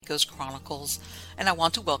Ghost Chronicles, and I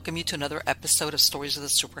want to welcome you to another episode of Stories of the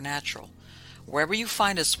Supernatural. Wherever you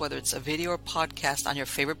find us, whether it's a video or podcast on your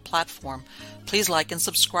favorite platform, please like and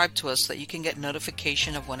subscribe to us so that you can get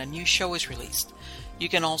notification of when a new show is released. You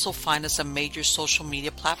can also find us on major social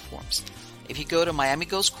media platforms. If you go to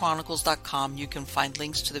MiamiGhostChronicles.com, you can find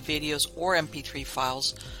links to the videos or MP3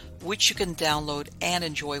 files, which you can download and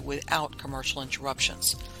enjoy without commercial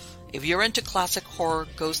interruptions. If you're into classic horror,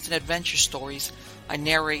 ghost, and adventure stories, I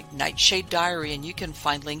narrate Nightshade Diary, and you can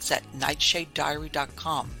find links at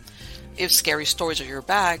nightshadediary.com. If scary stories are your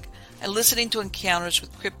bag, and listening to encounters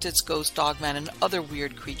with cryptids, ghosts, dogmen, and other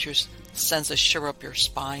weird creatures sends a shiver up your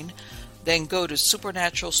spine, then go to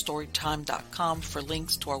supernaturalstorytime.com for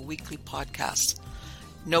links to our weekly podcasts.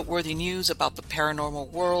 Noteworthy news about the paranormal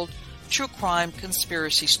world, true crime,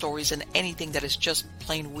 conspiracy stories, and anything that is just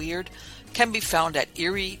plain weird can be found at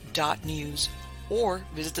eerie.news or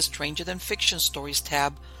visit the Stranger Than Fiction Stories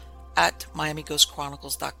tab at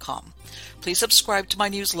MiamiGhostChronicles.com. Please subscribe to my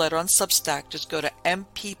newsletter on Substack. Just go to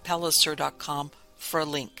mppelliser.com for a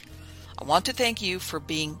link. I want to thank you for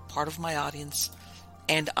being part of my audience,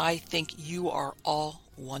 and I think you are all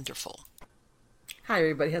wonderful. Hi,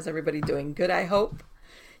 everybody. How's everybody doing? Good, I hope.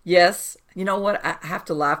 Yes. You know what? I have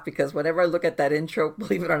to laugh because whenever I look at that intro,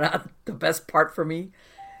 believe it or not, the best part for me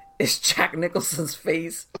is Jack Nicholson's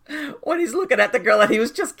face when he's looking at the girl that he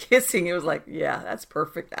was just kissing. It was like, yeah, that's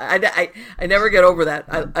perfect. I never get over that.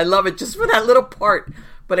 I love it just for that little part.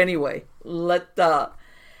 But anyway,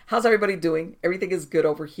 how's everybody doing? Everything is good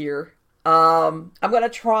over here. I'm going to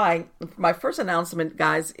try. My first announcement,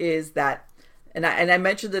 guys, is that, and I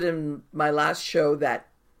mentioned it in my last show, that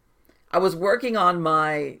I was working on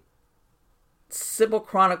my Sybil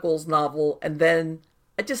Chronicles novel, and then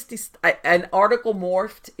an article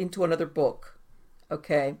morphed into another book.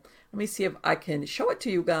 Okay, let me see if I can show it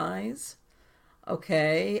to you guys.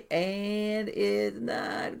 Okay, and it's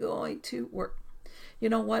not going to work. You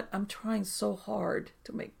know what? I'm trying so hard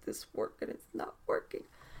to make this work, and it's not working.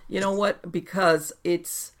 You know what? Because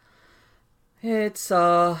it's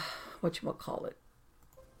whatchamacallit.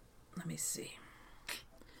 Let me see.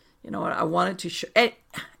 You know what? I wanted to show.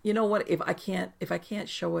 You know what? If I can't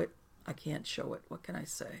show it, I can't show it. What can I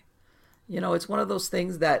say? You know, it's one of those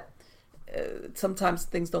things that sometimes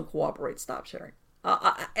things don't cooperate. Stop sharing.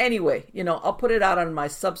 Anyway, you know, I'll put it out on my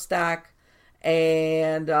Substack,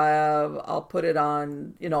 and I'll put it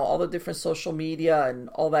on, you know, all the different social media and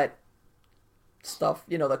all that stuff.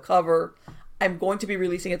 You know, the cover. I'm going to be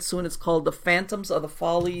releasing it soon. It's called The Phantoms of the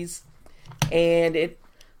Follies, and it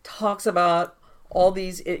talks about all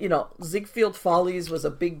these, you know, Ziegfeld Follies was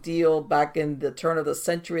a big deal back in the turn of the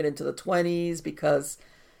century and into the 20s because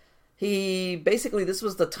this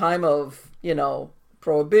was the time of, you know,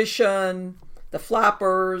 Prohibition, the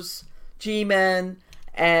Flappers, G-Men,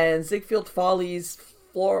 and Ziegfeld Follies.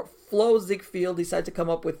 Flo Ziegfeld decided to come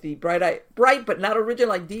up with the bright but not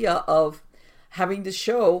original idea of having this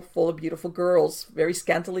show full of beautiful girls, very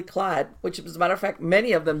scantily clad, which, as a matter of fact,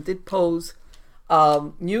 many of them did pose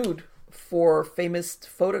nude for famous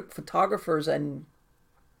photographers and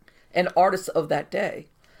artists of that day.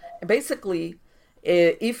 And basically,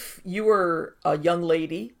 if you were a young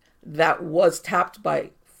lady that was tapped by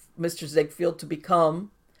Mr. Ziegfeld to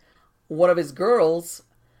become one of his girls,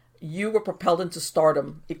 you were propelled into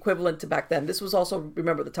stardom, equivalent to back then. This was also,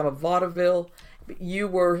 remember, the time of vaudeville. You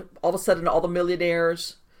were, all of a sudden, all the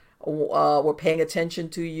millionaires were paying attention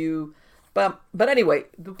to you. But anyway,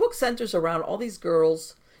 the book centers around all these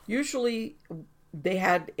girls. Usually they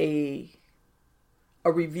had a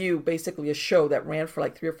review, basically a show that ran for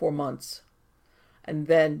like 3 or 4 months. And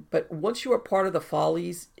then, but once you were part of the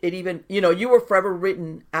Follies, it even, you know, you were forever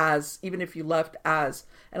written as, even if you left as,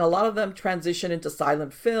 and a lot of them transitioned into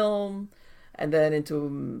silent film, and then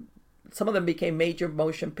into, some of them became major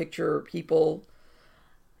motion picture people.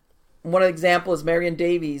 One example is Marion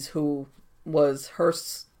Davies, who was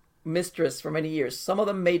Hearst's mistress for many years. Some of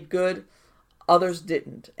them made good, others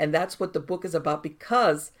didn't. And that's what the book is about,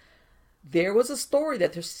 because there was a story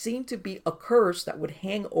that there seemed to be a curse that would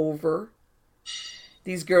hang over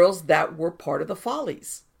these girls that were part of the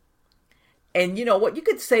Follies. And you know what? You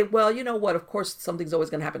could say, well, you know what? Of course, something's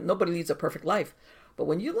always going to happen. Nobody leads a perfect life. But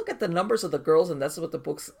when you look at the numbers of the girls, and that's what the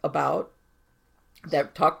book's about,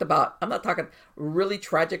 that talked about, I'm not talking really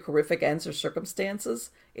tragic, horrific ends or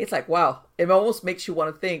circumstances. It's like, wow, it almost makes you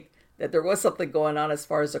want to think that there was something going on as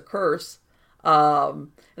far as a curse. In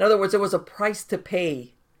other words, there was a price to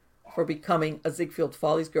pay for becoming a Ziegfeld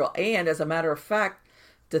Follies girl. And as a matter of fact,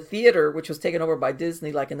 the theater, which was taken over by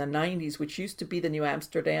Disney like in the 90s, which used to be the New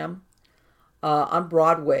Amsterdam on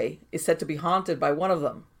Broadway, is said to be haunted by one of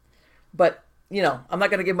them. But I'm not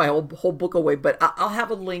going to give my whole book away, but I'll have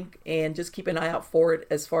a link and just keep an eye out for it.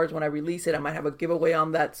 As far as when I release it, I might have a giveaway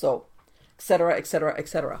on that. So, et cetera, et cetera, et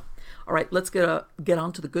cetera. All right, let's get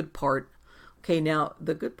on to the good part. Okay, now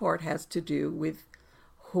the good part has to do with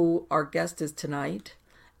who our guest is tonight.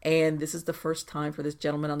 And this is the first time for this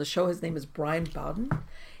gentleman on the show. His name is Bryan Bowden.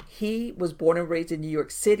 He was born and raised in New York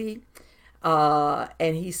City.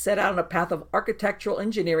 And he set out on a path of architectural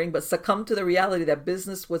engineering, but succumbed to the reality that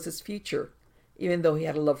business was his future, even though he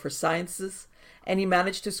had a love for sciences. And he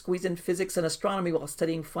managed to squeeze in physics and astronomy while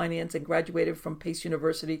studying finance, and graduated from Pace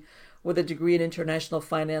University with a degree in international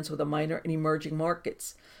finance with a minor in emerging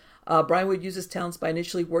markets. Bryan would use his talents by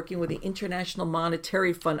initially working with the International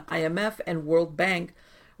Monetary Fund, IMF, and World Bank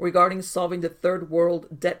regarding solving the third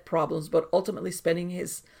world debt problems, but ultimately spending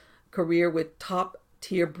his career with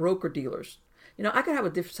top-tier broker-dealers. I could have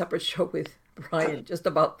a separate show with Bryan just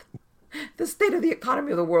about the state of the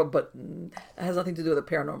economy of the world, but it has nothing to do with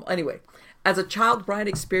the paranormal. Anyway, as a child, Bryan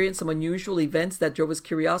experienced some unusual events that drove his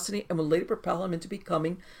curiosity and would later propel him into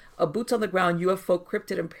becoming a boots-on-the-ground UFO,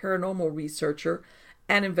 cryptid, and paranormal researcher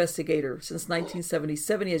and investigator. Since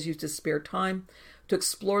 1977, he has used his spare time to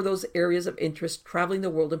explore those areas of interest, traveling the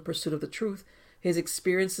world in pursuit of the truth. His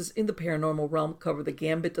experiences in the paranormal realm cover the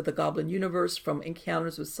gambit of the goblin universe, from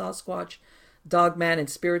encounters with Sasquatch, Dogman, and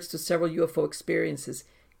spirits to several UFO experiences.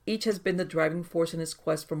 Each has been the driving force in his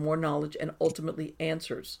quest for more knowledge and ultimately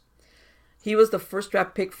answers. He was the first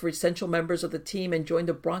draft pick for essential members of the team and joined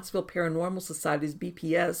the Bronxville Paranormal Society's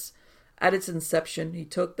BPS. At its inception, he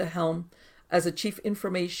took the helm as a Chief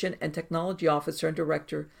Information and Technology Officer and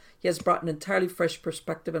Director. He has brought an entirely fresh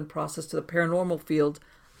perspective and process to the paranormal field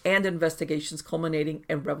and investigations, culminating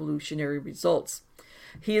in revolutionary results.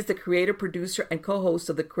 He is the creator, producer, and co-host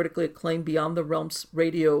of the critically acclaimed Beyond the Realms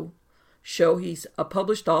radio show. He's a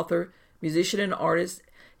published author, musician, and artist.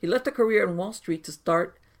 He left a career in Wall Street to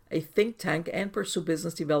start a think tank and pursue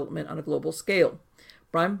business development on a global scale.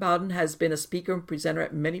 Bryan Bowden has been a speaker and presenter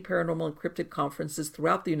at many paranormal and cryptid conferences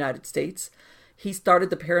throughout the United States. He started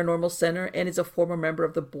the Paranormal Center and is a former member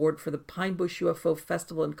of the board for the Pine Bush UFO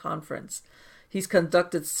Festival and Conference. He's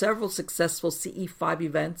conducted several successful CE5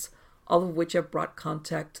 events, all of which have brought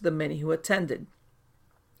contact to the many who attended.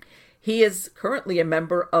 He is currently a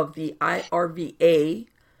member of the IRVA,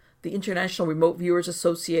 the International Remote Viewers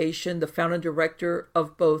Association, the founder and director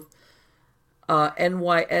of both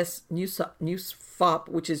NYS NewsFOP,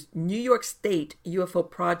 which is New York State UFO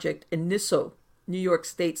Project, and NISO, New York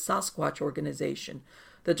State Sasquatch Organization,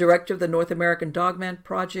 the director of the North American Dogman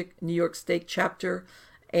Project, New York State chapter,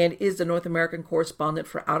 and is the North American correspondent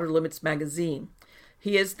for Outer Limits magazine.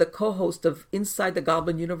 He is the co-host of Inside the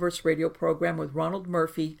Goblin Universe radio program with Ronald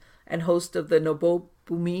Murphy and host of the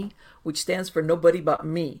Nobobumi, which stands for Nobody But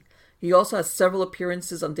Me. He also has several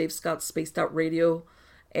appearances on Dave Scott's Spaced Out Radio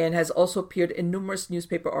and has also appeared in numerous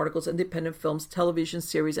newspaper articles, independent films, television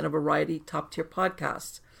series, and a variety of top-tier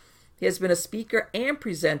podcasts. He has been a speaker and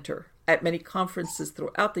presenter at many conferences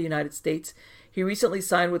throughout the United States. He recently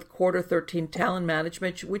signed with Quarter 13 Talent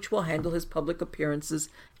Management, which will handle his public appearances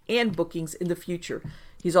and bookings in the future.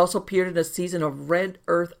 He's also appeared in a season of Red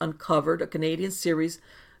Earth Uncovered, a Canadian series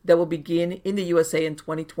that will begin in the USA in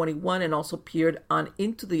 2021, and also appeared on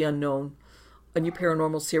Into the Unknown, a new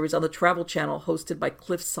paranormal series on the Travel Channel hosted by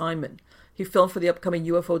Cliff Simon. He filmed for the upcoming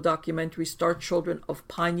UFO documentary Star Children of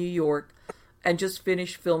Pi, New York, and just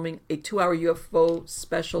finished filming a 2-hour UFO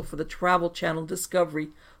special for the Travel Channel Discovery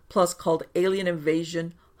Plus called Alien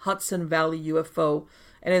Invasion Hudson Valley UFO,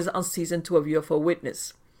 and is on season 2 of UFO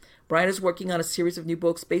Witness. Bryan is working on a series of new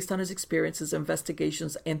books based on his experiences,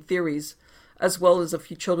 investigations, and theories, as well as a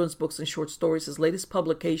few children's books and short stories. His latest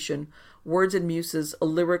publication, Words and Muses, A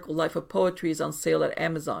Lyrical Life of Poetry, is on sale at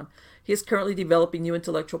Amazon. He is currently developing new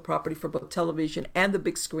intellectual property for both television and the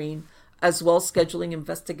big screen, as well as scheduling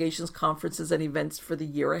investigations, conferences, and events for the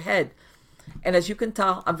year ahead. And as you can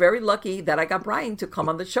tell, I'm very lucky that I got Bryan to come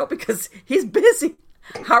on the show because he's busy.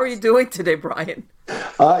 How are you doing today, Bryan?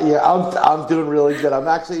 I'm doing really good. I'm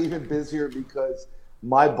actually even busier because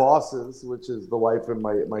my bosses, which is the wife and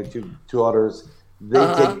my two daughters,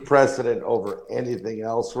 they take precedent over anything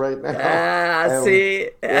else right now. See,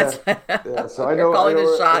 so I know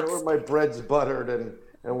where my bread's buttered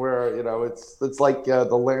and where it's like the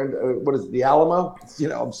land. What is it, the Alamo?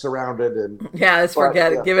 I'm surrounded and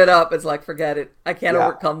forget it. Give it up. It's like forget it. I can't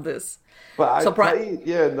overcome this. But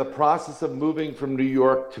in the process of moving from New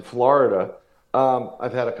York to Florida,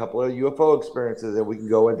 I've had a couple of UFO experiences, and we can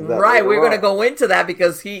go into that. Right, we're going to go into that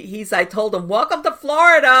because I told him, welcome to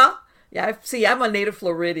Florida. Yeah, I'm a native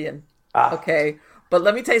Floridian. Okay, but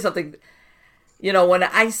let me tell you something. You know, when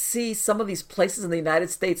I see some of these places in the United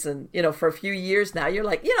States, and, you know, for a few years now, you're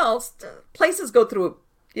like, you know, places go through,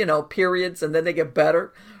 you know, periods and then they get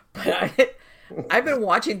better. But I've been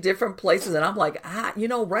watching different places and I'm like, you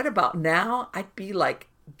know, right about now, I'd be like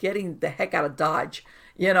getting the heck out of Dodge,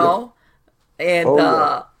 you know? And,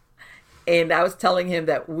 and I was telling him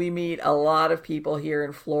that we meet a lot of people here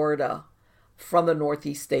in Florida from the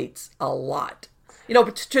Northeast states, a lot. You know,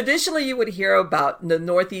 but traditionally you would hear about the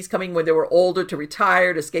Northeast coming when they were older to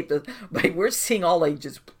retire, to escape the, but we're seeing all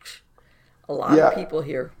ages. A lot of people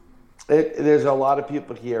here. There's a lot of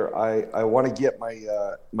people here. I want to get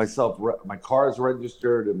my cars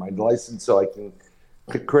registered and my license so I can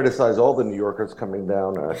criticize all the New Yorkers coming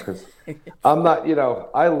down, because I'm not, you know,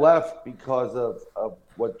 I left because of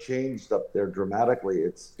what changed up there dramatically.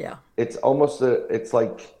 It's almost it's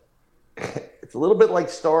like, it's a little bit like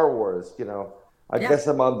Star Wars, you know. I guess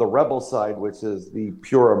I'm on the rebel side, which is the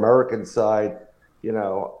pure American side. You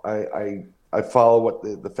know, I follow what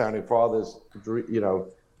the founding fathers, you know,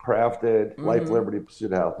 crafted, life, liberty,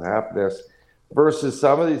 pursuit of health and happiness, versus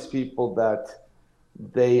some of these people that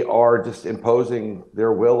they are just imposing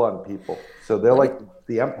their will on people. So they're like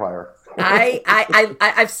the empire.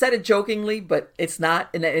 I've said it jokingly, but it's not.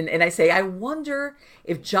 And I say, I wonder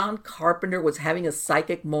if John Carpenter was having a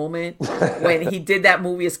psychic moment when he did that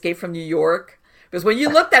movie Escape from New York. Because when you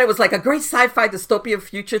looked at it, it was like a great sci-fi dystopia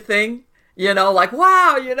future thing. You know, like,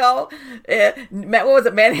 wow, you know, what was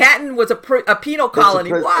it? Manhattan was a penal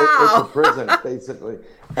colony. Wow. It's a prison, basically.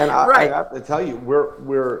 And I have to tell you,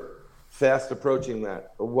 we're fast approaching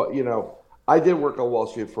that. What, you know, I did work on Wall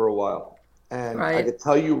Street for a while. And I can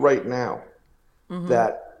tell you right now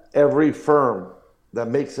that every firm that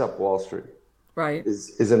makes up Wall Street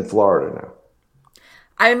is in Florida now.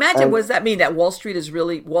 I imagine, what does that mean? That Wall Street is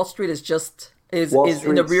just is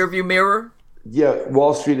in the rearview mirror? Yeah,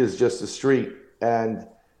 Wall Street is just a street. And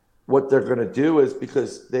what they're going to do is,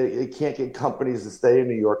 because they can't get companies to stay in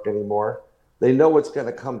New York anymore, they know what's going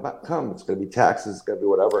to come. It's going to be taxes, it's going to be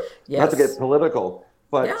whatever. Yes. Not to get political,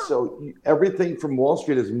 but so everything from Wall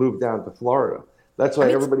Street has moved down to Florida. That's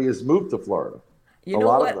why everybody has moved to Florida. You know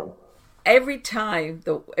what? Of them. Every time,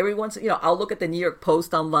 every once, you know, I'll look at the New York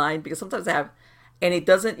Post online, because sometimes I have, and it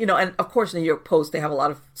doesn't, you know, and of course, New York Post, they have a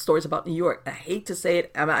lot of stories about New York. I hate to say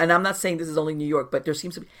it, and I'm not saying this is only New York, but there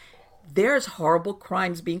seems to be, there's horrible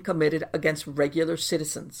crimes being committed against regular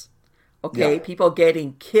citizens. Okay, people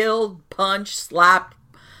getting killed, punched, slapped,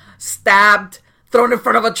 stabbed, thrown in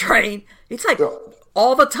front of a train. It's like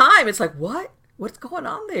all the time. It's like, what's going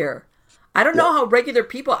on there? I don't know how regular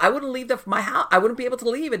people, I wouldn't leave my house. I wouldn't be able to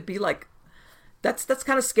leave. It'd be like, that's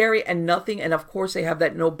kind of scary and nothing. And of course, they have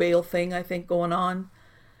that no bail thing, I think, going on,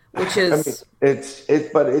 which is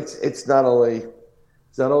but it's not only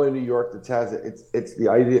New York that has it. It's the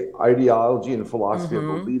ideology and philosophy of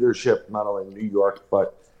the leadership, not only in New York,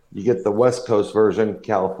 but you get the West Coast version,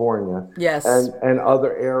 California, and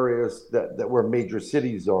other areas that where major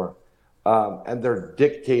cities are, and they're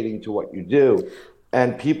dictating to what you do,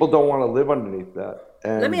 and people don't want to live underneath that.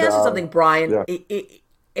 And, let me ask you something, Bryan.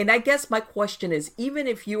 And I guess my question is, even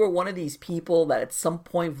if you were one of these people that at some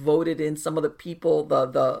point voted in some of the people,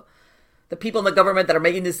 the people in the government that are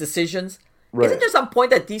making these decisions, isn't there some point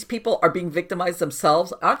that these people are being victimized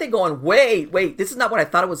themselves? Aren't they going, wait, this is not what I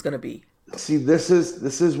thought it was going to be? See, this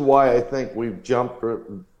is why I think we've jumped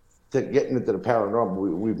to getting into the paranormal.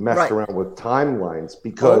 We've messed around with timelines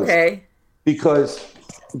because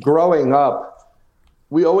growing up,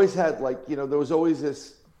 we always had, like, you know, there was always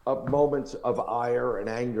this moments of ire and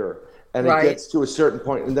anger, and it gets to a certain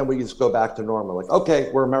point, and then we just go back to normal. Like, okay,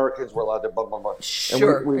 we're Americans, we're allowed to blah blah blah.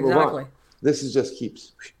 Sure, and we exactly. This is just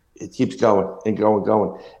keeps going and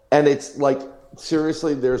going, and it's like,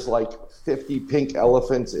 seriously, there's like 50 pink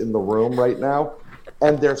elephants in the room right now,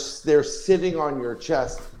 and they're sitting on your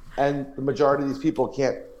chest, and the majority of these people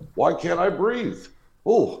can't. Why can't I breathe?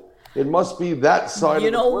 Oh, it must be that side.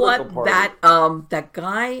 You know of the what? Party. That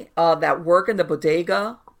guy that worked in the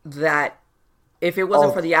bodega, that if it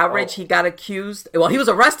wasn't for the outrage, he got accused. Well, he was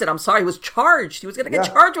arrested. I'm sorry, he was charged. He was going to get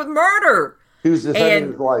charged with murder. He was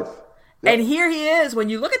defending his life. Yep. And here he is. When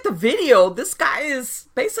you look at the video, this guy is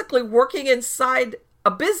basically working inside a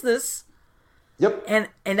business. Yep. And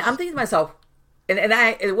I'm thinking to myself, and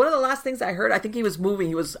one of the last things I heard, I think he was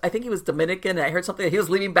moving. I think he was Dominican. And I heard something that he was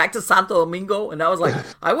leaving back to Santo Domingo, and I was like,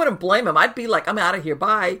 I wouldn't blame him. I'd be like, I'm out of here.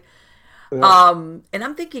 Bye. Yeah. And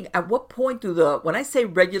I'm thinking, at what point when I say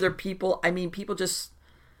regular people, I mean people just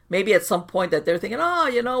maybe at some point that they're thinking, oh,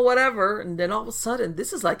 you know, whatever, and then all of a sudden,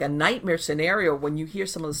 this is like a nightmare scenario when you hear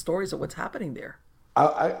some of the stories of what's happening there.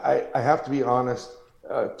 I have to be honest,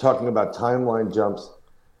 talking about timeline jumps.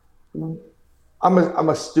 I'm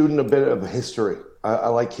a student a bit of history. I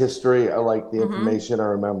like history. I like the information. I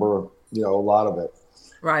remember, a lot of it.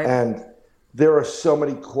 Right. And there are so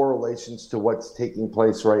many correlations to what's taking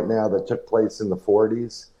place right now that took place in the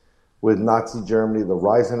 40s with Nazi Germany, the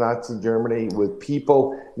rise of Nazi Germany, with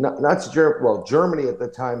people, Germany at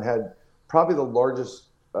the time had probably the largest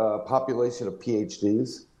population of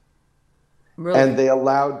PhDs. Really? And they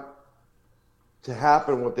allowed to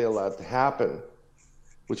happen what they allowed to happen,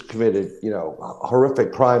 which committed,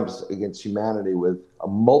 horrific crimes against humanity with a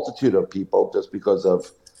multitude of people just because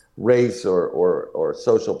of race or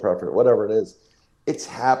social preference, whatever it is. It's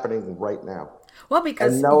happening right now. Well,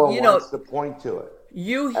 because, and no one wants to point to it.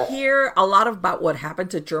 You hear a lot about what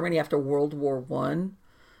happened to Germany after World War One.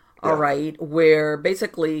 All right, where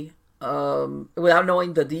basically, without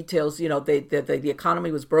knowing the details, the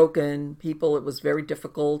economy was broken. People, it was very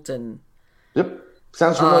difficult, and yep,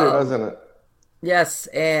 sounds familiar, doesn't it? Yes,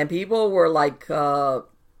 and people were like,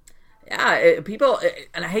 people,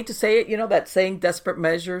 and I hate to say it, that saying "desperate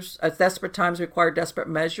measures, desperate times require desperate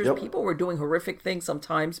measures." Yep. People were doing horrific things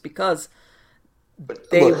sometimes because But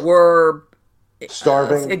they look, were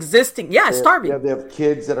starving, existing. Starving. Yeah, they have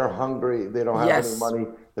kids that are hungry. They don't have any money.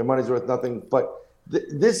 Their money's worth nothing. But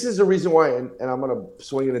this is the reason why, and I'm going to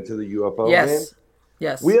swing it into the UFO. Yes.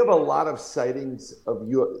 Yes. We have a lot of sightings of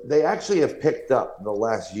UFO. They actually have picked up in the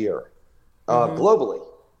last year globally.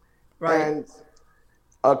 Right. And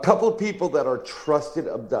a couple of people that are trusted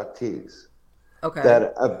abductees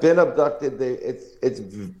that have been abducted. It's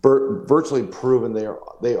virtually proven they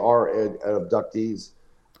are abductees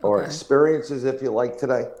or experiences, if you like,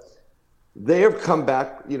 today. They have come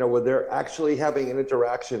back, where they're actually having an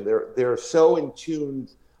interaction. They're so in tune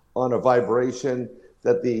on a vibration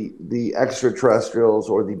that the extraterrestrials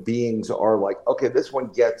or the beings are like, okay, this one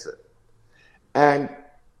gets it. And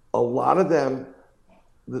a lot of them,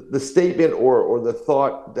 the statement or the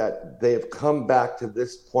thought that they have come back to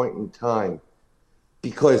this point in time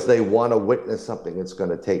because they want to witness something that's going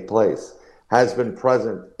to take place has been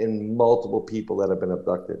present in multiple people that have been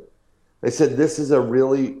abducted. They said this is a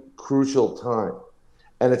really crucial time.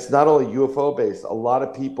 And it's not only UFO based. A lot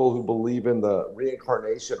of people who believe in the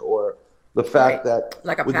reincarnation or the fact that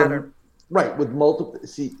like a pattern. With multiple,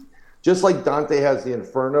 just like Dante has the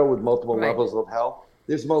Inferno with multiple levels of hell,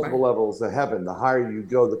 there's multiple levels of heaven. The higher you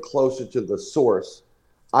go, the closer to the source.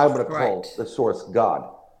 I'm going to call the source God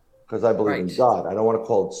because I believe in God. I don't want to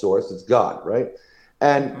call it source. It's God, right?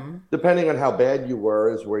 And depending on how bad you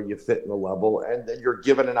were is where you fit in the level. And then you're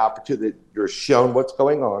given an opportunity. You're shown what's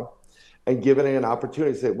going on and given an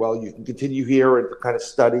opportunity to say, well, you can continue here and kind of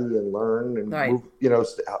study and learn and move,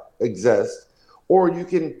 exist. Or you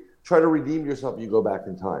can try to redeem yourself. You go back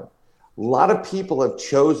in time. A lot of people have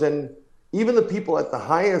chosen, even the people at the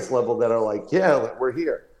highest level that are like, yeah, we're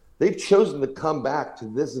here. They've chosen to come back to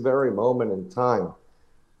this very moment in time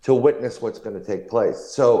to witness what's going to take place.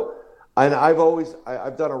 So, and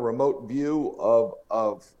I've done a remote view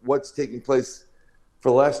of what's taking place for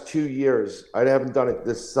the last 2 years. I haven't done it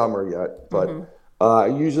this summer yet, but I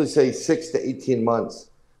usually say 6 to 18 months.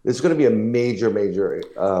 There's going to be a major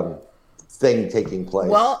thing taking place.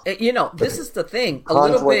 Well, this is the thing. A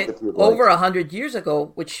little bit over 100 years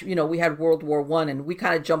ago, which, we had World War I, and we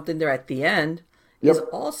kind of jumped in there at the end, is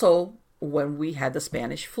also when we had the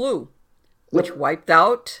Spanish flu, which wiped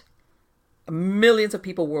out millions of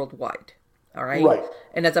people worldwide. All right? Right.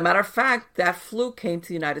 And as a matter of fact, that flu came to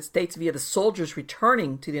the United States via the soldiers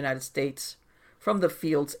returning to the United States from the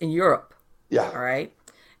fields in Europe. Yeah. All right.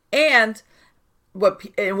 And what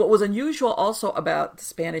was unusual also about the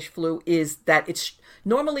Spanish flu is that it's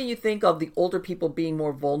normally you think of the older people being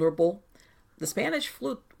more vulnerable. The Spanish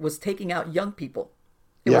flu was taking out young people.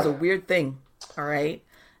 It was a weird thing. All right.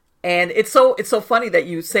 And it's so funny that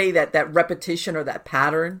you say that repetition or that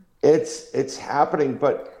pattern. It's happening,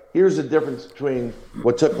 but here's the difference between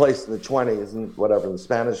what took place in the 20s and the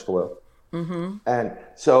Spanish flu. Mm-hmm. And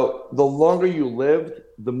so the longer you lived,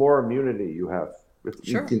 the more immunity you have.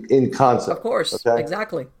 Sure. In concept. Of course. Okay?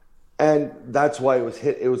 Exactly. And that's why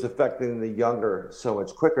it was affecting the younger so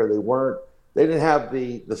much quicker. They didn't have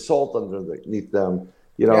the salt underneath them.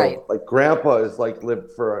 Like grandpa is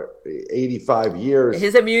lived for 85 years.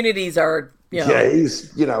 His immunities are, Yeah,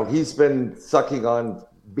 he's been sucking on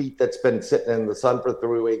meat that's been sitting in the sun for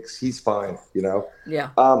 3 weeks. He's fine, Yeah.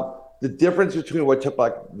 The difference between what took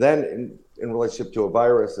back then in relationship to a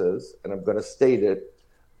virus is, and I'm going to state it,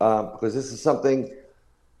 because this is something,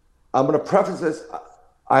 I'm going to preface this.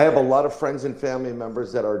 I have a lot of friends and family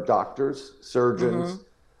members that are doctors, surgeons,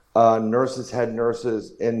 nurses, head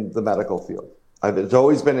nurses in the medical field. It's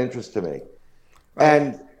always been an interest to me. Right.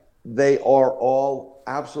 And they are all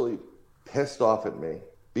absolutely pissed off at me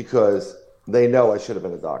because they know I should have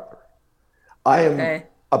been a doctor.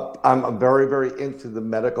 I'm very, very into the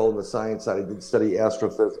medical and the science side. I did study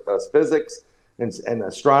astrophysics and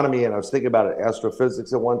astronomy, and I was thinking about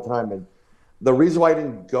astrophysics at one time. And the reason why I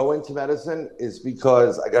didn't go into medicine is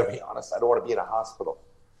because I got to be honest, I don't want to be in a hospital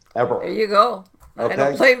ever. There you go. Okay? I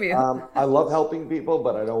don't blame you. I love helping people,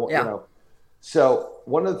 but I don't, Yeah. you know. So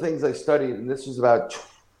one of the things I studied, and this was about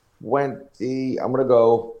 20, I'm going to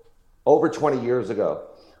go over 20 years ago,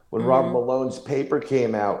 when Robert Malone's paper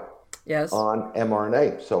came out on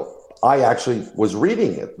mRNA. So I actually was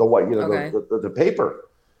reading it, the paper.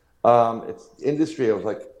 It's industry. I was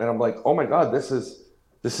like, and I'm like, oh my God, this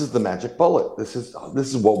is the magic bullet. This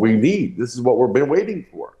is what we need. This is what we've been waiting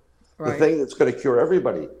for. Right. The thing that's going to cure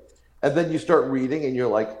everybody. And then you start reading and you're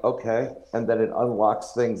like, okay. And then it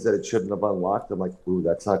unlocks things that it shouldn't have unlocked. I'm like, ooh,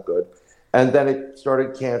 that's not good. And then it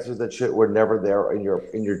started cancers that were never there in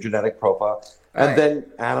your genetic profile. Right. And then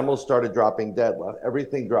animals started dropping dead.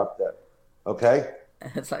 Everything dropped dead. Okay?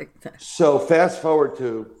 It's like that. So fast forward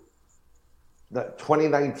to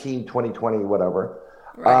 2019, 2020, whatever.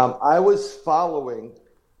 Right. I was following,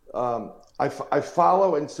 I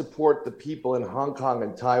follow and support the people in Hong Kong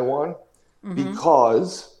and Taiwan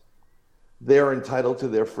because they're entitled to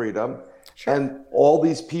their freedom. Sure. And all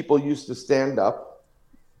these people used to stand up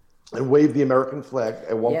and wave the American flag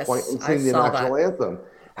at one point and sing the national anthem.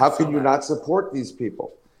 How can you not support these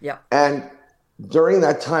people? Yeah. And during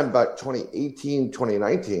that time, about 2018,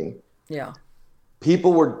 2019,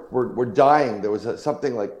 people were dying. There was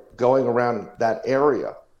something like going around that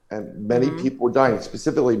area, and many people were dying.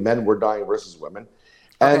 Specifically, men were dying versus women.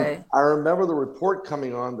 And I remember the report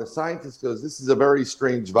coming on. The scientist goes, this is a very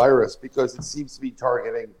strange virus because it seems to be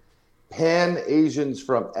targeting Pan-Asians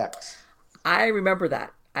from X. I remember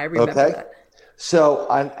that. That. So,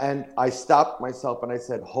 and I stopped myself and I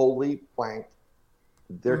said, holy blank,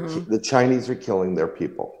 the Chinese are killing their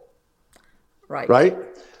people. Right?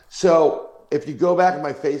 So if you go back to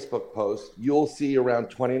my Facebook post, you'll see around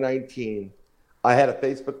 2019, I had a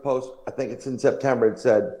Facebook post, I think it's in September, it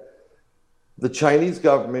said, the Chinese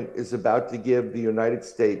government is about to give the United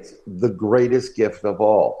States the greatest gift of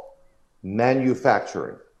all,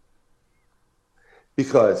 manufacturing.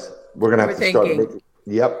 Because we're going to have to start making...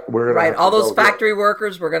 Yep. We're right. All those factory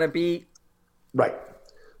workers were going to be. Right.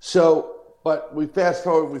 So, but we fast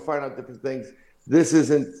forward, we find out different things. This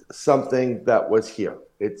isn't something that was here.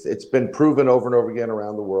 It's been proven over and over again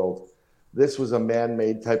around the world. This was a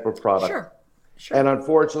man-made type of product. Sure. And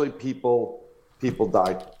unfortunately, people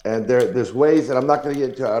died. And there's ways, and I'm not going to get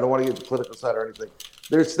into, I don't want to get into the political side or anything.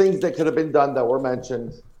 There's things that could have been done that were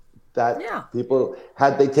mentioned that people,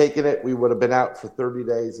 had they taken it, we would have been out for 30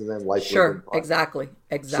 days and then life would have been fine. Exactly.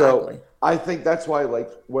 So I think that's why, like,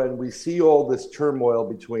 when we see all this turmoil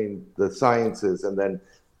between the sciences and then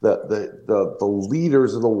the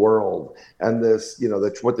leaders of the world and this,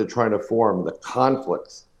 what they're trying to form, the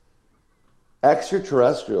conflicts,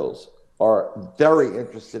 extraterrestrials are very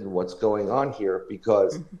interested in what's going on here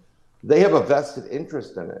because they have a vested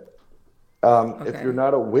interest in it. If you're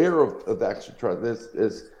not aware of the extraterrestrials, this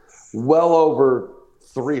is well over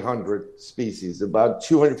 300 species, about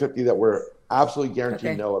 250 that we're absolutely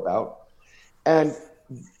guaranteed know about. And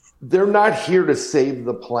they're not here to save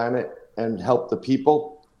the planet and help the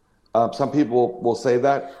people. Some people will say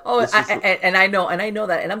that. And I know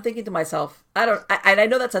that. And I'm thinking to myself, I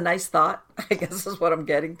know that's a nice thought, I guess is what I'm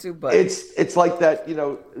getting to. But it's like that,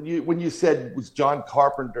 when you said it was John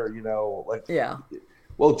Carpenter,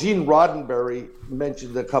 Well, Gene Roddenberry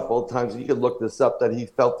mentioned a couple of times, and you can look this up, that he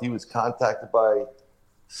felt he was contacted by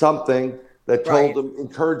something that told him,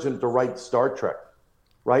 encouraged him to write Star Trek,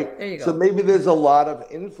 right? There you go. So maybe there's a lot of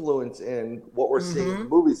influence in what we're seeing in the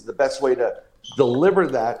movies. The best way to deliver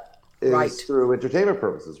that is through entertainment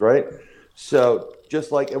purposes, right? So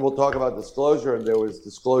just like, and we'll talk about disclosure, and there was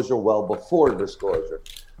disclosure well before disclosure.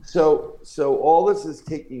 So all this is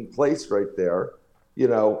taking place right there,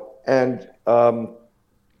 and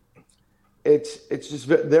it's just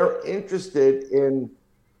they're interested in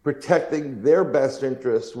protecting their best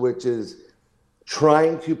interest, which is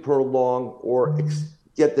trying to prolong or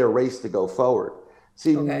get their race to go forward.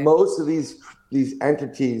 See, most of these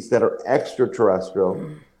entities that are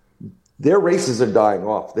extraterrestrial, their races are dying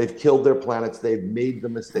off. They've killed their planets. They've made the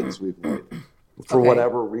mistakes we've made for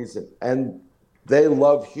whatever reason. And they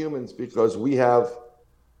love humans because we have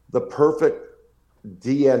the perfect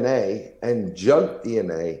DNA and junk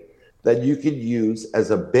DNA that you could use as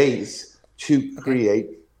a base to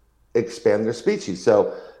expand their species.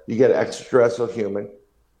 So you get an extraterrestrial human,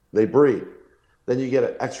 they breed. Then you get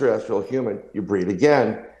an extraterrestrial human, you breed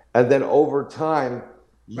again. And then over time,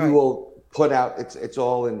 you will put out, it's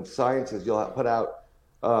all in sciences, you'll put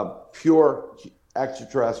out pure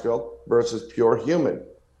extraterrestrial versus pure human.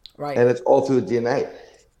 Right. And it's all through the DNA.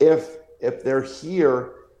 If they're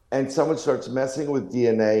here and someone starts messing with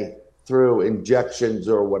DNA through injections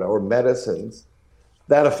or whatever, or medicines,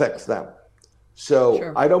 that affects them. So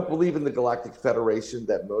Sure. I don't believe in the Galactic Federation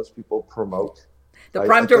that most people promote. The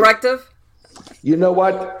Prime Directive? You know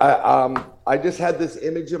what? I just had this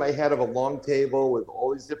image in my head of a long table with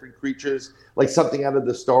all these different creatures, like something out of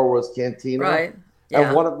the Star Wars Cantina. Right. Yeah.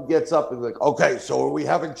 And one of them gets up and like, okay, so are we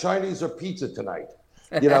having Chinese or pizza tonight?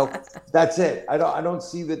 You know, that's it. I don't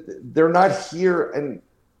see that they're not here, and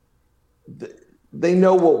they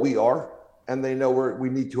know what we are, and they know we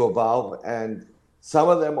need to evolve. And some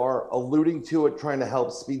of them are alluding to it, trying to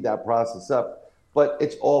help speed that process up. But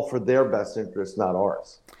it's all for their best interest, not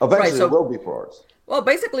ours. Eventually, it will be for ours. Well,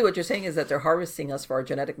 basically, what you're saying is that they're harvesting us for our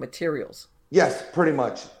genetic materials. Yes, pretty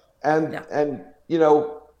much. And you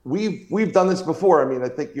know, we've done this before. I mean, I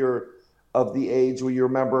think you're of the age where you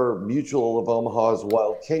remember Mutual of Omaha's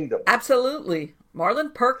Wild Kingdom. Absolutely.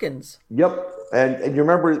 Marlon Perkins. Yep. And you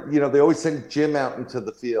remember, you know, they always send Jim out into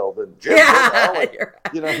the field. And Jim,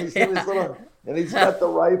 you know, he's in his little, and he's got the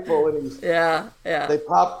rifle, and he's,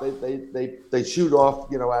 they shoot off,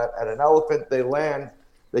 you know, at an elephant, they land,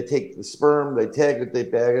 they take the sperm, they tag it, they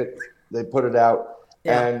bag it, they put it out.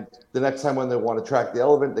 Yeah. And the next time when they want to track the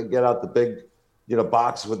elephant, they get out the big, you know,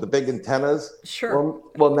 box with the big antennas. Sure.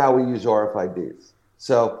 Well, now we use RFIDs.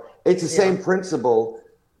 So it's the same principle.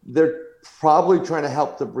 They're probably trying to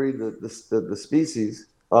help to breed the species,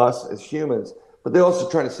 us as humans, but they're also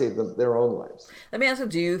trying to save their own lives. Let me ask you,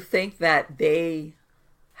 do you think that they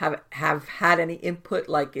have had any input,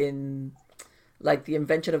 like in the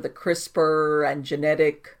invention of the CRISPR and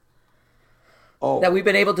genetic, that we've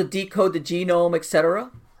been able to decode the genome,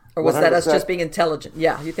 etc.? Or was 100%. That us just being intelligent?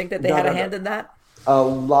 Yeah, you think that they had a hand in that? A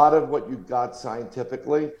lot of what you got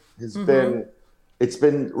scientifically has been, it's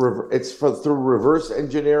through reverse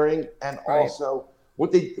engineering, and also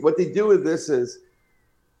what they do with this is,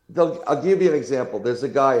 I'll give you an example. There's a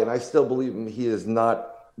guy, and I still believe him. He is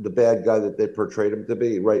not the bad guy that they portrayed him to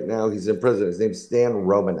be. Right now, he's in prison. His name's Stan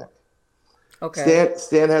Romanek. Okay.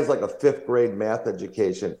 Stan has like a 5th grade math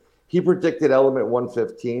education. He predicted element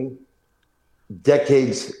 115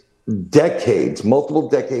 multiple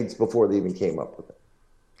decades before they even came up with it.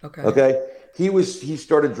 Okay. He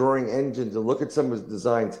started drawing engines, and look at some of his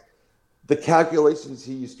designs. The calculations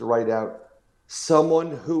he used to write out,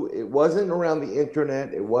 someone who, it wasn't around the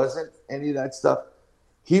internet, it wasn't any of that stuff.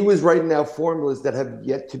 He was writing out formulas that have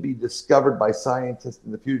yet to be discovered by scientists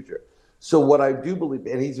in the future. So what I do believe,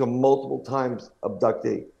 and he's a multiple times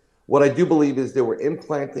abductee, what I do believe is they were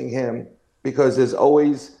implanting him, because there's a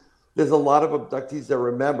lot of abductees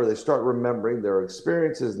that they start remembering their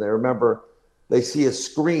experiences, and they see a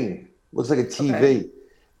screen, looks like a TV,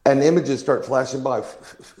 and images start flashing by.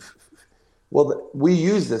 Well, we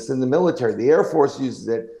use this in the military. The Air Force uses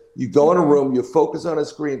it. You go in a room, you focus on a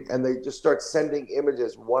screen, and they just start sending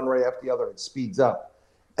images one right after the other, and it speeds up.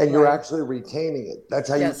 And you're actually retaining it. That's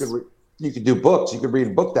how you could do books. You could read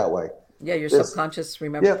a book that way. Yeah, your subconscious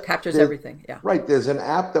captures everything. Yeah. Right. There's an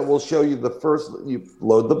app that will show you you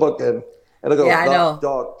load the book in, and it'll go,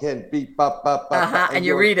 dog can beep, bop, bop, bop. And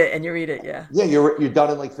you read it, yeah. Yeah, you're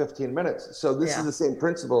done in like 15 minutes. So this is the same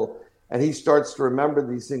principle. And he starts to remember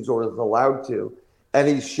these things, or is allowed to, and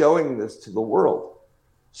he's showing this to the world.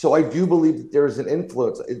 So I do believe that there is an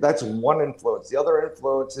influence. That's one influence. The other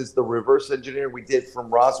influence is the reverse engineering we did from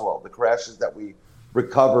Roswell, the crashes that we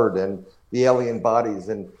recovered, and the alien bodies,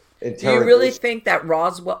 and do you really think that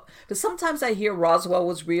Roswell? Because sometimes I hear Roswell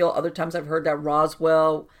was real. Other times I've heard that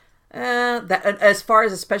Roswell, that as far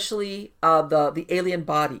as especially the alien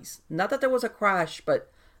bodies. Not that there was a crash,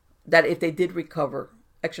 but that if they did recover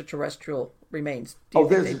extraterrestrial remains, do you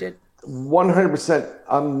think they did? 100%.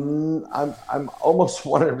 I'm almost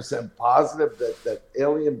 100% positive that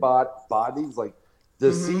alien bodies, like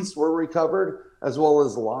deceased, were recovered as well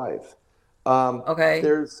as live.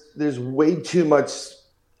 There's way too much.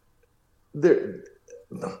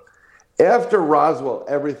 After Roswell,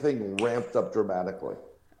 everything ramped up dramatically.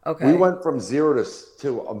 We went from 0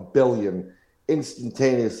 to a billion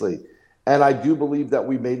instantaneously. And I do believe that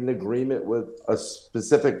we made an agreement with a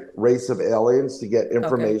specific race of aliens to get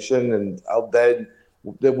information, and then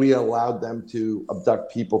that we allowed them to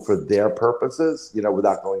abduct people for their purposes,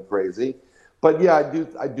 without going crazy. But yeah,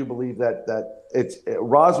 I do believe that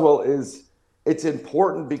Roswell it's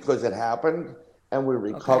important because it happened and we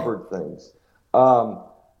recovered things.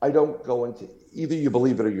 I don't go into, either you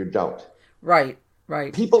believe it or you don't. Right.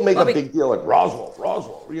 People make a big deal like Roswell.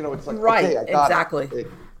 It's like, right, okay, I got exactly. it.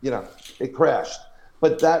 it crashed.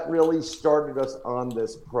 But that really started us on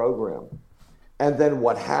this program. And then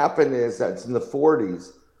what happened is that's in the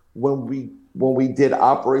 40s when we did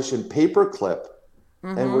Operation Paperclip,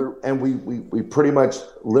 and we pretty much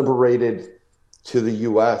liberated to the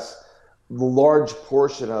U.S. the large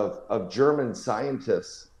portion of German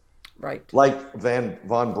scientists, right, like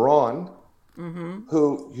von Braun,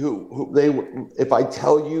 who they were, if I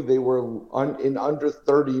tell you they were in under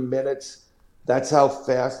 30 minutes, that's how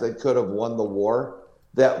fast they could have won the war.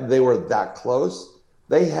 That they were that close.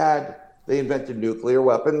 They invented nuclear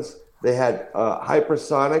weapons. They had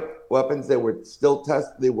hypersonic weapons. They were still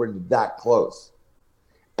tested. They were that close.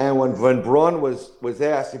 And when von Braun was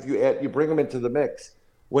asked, if you bring him into the mix,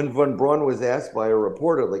 when von Braun was asked by a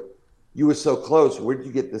reporter, like, you were so close, where did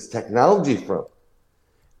you get this technology from?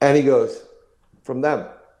 And he goes, from them.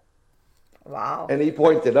 Wow. And he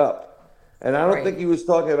pointed up. And I don't Right. think he was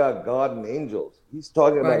talking about God and angels. He's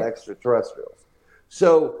talking about Right. extraterrestrials.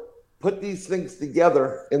 So put these things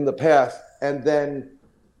together in the past and then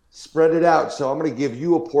spread it out. So I'm going to give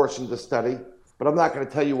you a portion to study, but I'm not going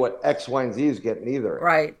to tell you what X, Y, and Z is getting either.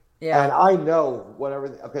 Right. Yeah. And I know whatever.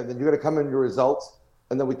 Okay, then you're going to come in your results,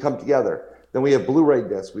 and then we come together. Then we have Blu-ray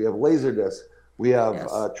discs, we have laser discs, we have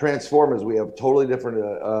Yes. transformers, we have totally different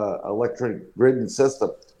electric grid and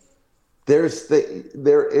system. There is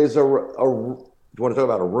a. You want to talk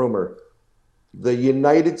about a rumor? The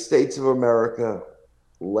United States of America.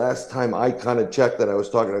 Last time I kind of checked that, I was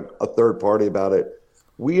talking to a third party about it.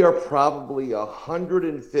 We are probably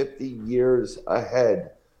 150 years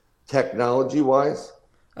ahead, technology-wise,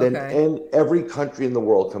 than in every country in the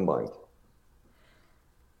world combined.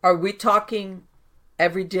 Are we talking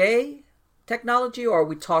everyday technology, or are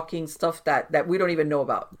we talking stuff that we don't even know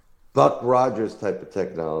about? Buck Rogers type of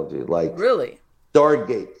technology, like Really?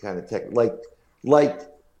 Stargate kind of tech, like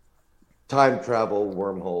time travel,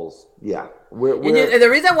 wormholes. Yeah, And the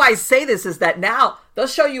reason why I say this is that now they'll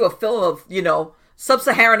show you a film of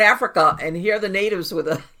sub-Saharan Africa, and here are the natives with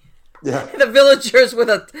the villagers with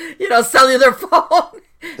a cellular phone.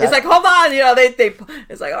 It's like, hold on, they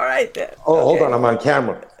it's like, all right. Hold on, I'm on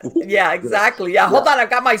camera. Yeah, exactly. Yeah, hold on, I've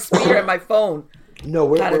got my speaker and my phone. No,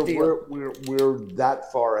 we're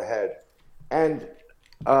that far ahead. And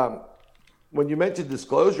when you mentioned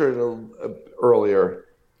disclosure earlier,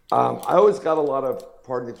 I always got a lot of,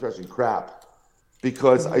 pardon the expression, crap,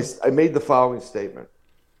 because I made the following statement.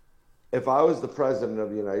 If I was the president of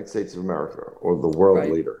the United States of America or the world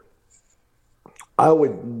leader, I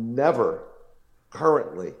would never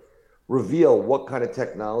currently reveal what kind of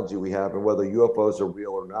technology we have and whether UFOs are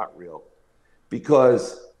real or not real,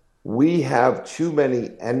 because we have too many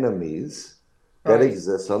enemies that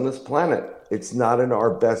exist on this planet. It's not in our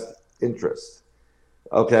best interest.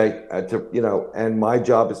 Okay, and my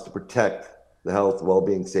job is to protect the health,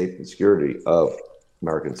 well-being, safety, and security of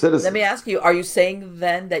American citizens. Let me ask you, are you saying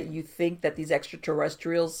then that you think that these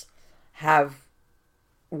extraterrestrials have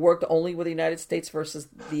worked only with the United States versus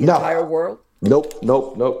the entire world? Nope,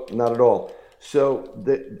 not at all. So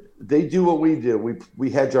they do what we do.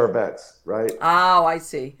 We hedge our bets, right? Oh, I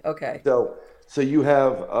see. Okay. So you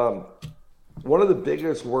have one of the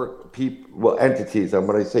biggest entities. And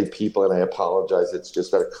when I say people, and I apologize, it's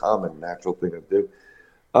just a common natural thing to do.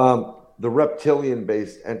 The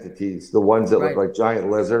reptilian-based entities, the ones that look like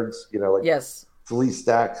giant lizards, like flea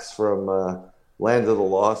stacks from Land of the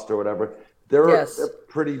Lost or whatever. They're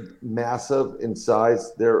pretty massive in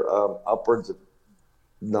size. They're upwards of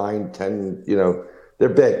 9, 10. They're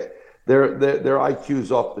big. Their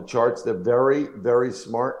IQ's off the charts. They're very, very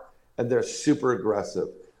smart, and they're super aggressive.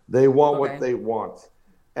 They want what they want,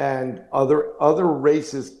 and other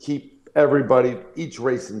races keep each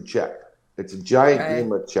race in check. It's a giant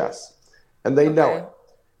game of chess, and they know it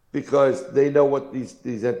because they know what these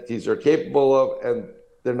entities are capable of, and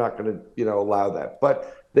they're not going to allow that.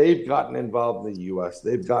 But they've gotten involved in the U.S.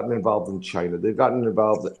 They've gotten involved in China. They've gotten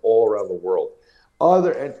involved all around the world.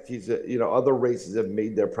 Other entities, other races have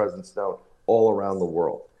made their presence known all around the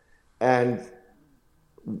world. And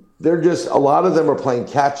they're a lot of them are playing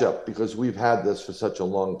catch up because we've had this for such a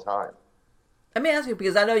long time. Let me ask you,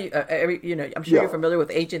 because I know I'm sure you're familiar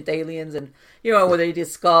with Ancient Aliens and, where they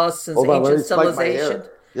discuss ancient civilization.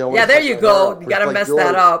 There you go. You got to mess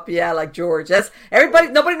that up. Yeah, like George. That's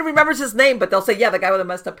nobody remembers his name, but they'll say, the guy with the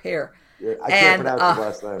messed up hair. Yeah, I can't pronounce his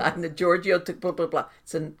last name. I'm the Giorgio blah, blah, blah.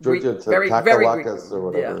 It's in Giorgio Greek, very Greek.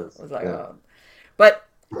 Or whatever it is. I was like, But,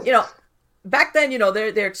 back then,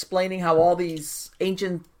 they're explaining how all these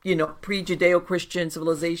ancient, pre-Judeo-Christian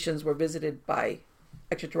civilizations were visited by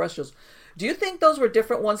extraterrestrials. Do you think those were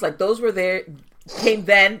different ones? Like those were there, came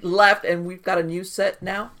then, left, and we've got a new set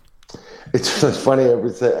now? It's funny. I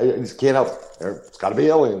would say I just can't help. It's got to be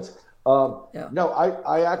aliens. Yeah. No,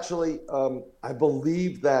 I actually, I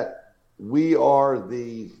believe that we are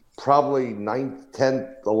the probably ninth,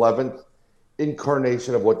 10th, 11th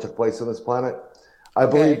incarnation of what took place on this planet. I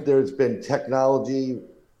believe there's been technology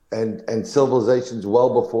and civilizations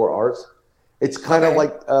well before ours. It's kind of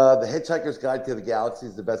like the Hitchhiker's Guide to the Galaxy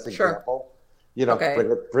is the best example. You know,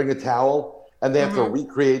 bring a towel, and they have to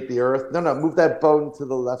recreate the Earth. No, move that bone to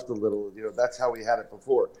the left a little. You know, that's how we had it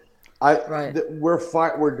before.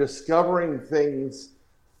 We're discovering things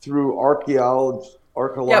through archaeological.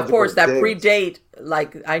 Yeah, of course, that digs. Predate.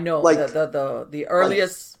 Like I know, like the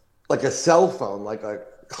earliest, like a cell phone, like a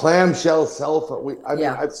clamshell cell phone. I mean,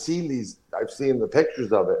 I've seen the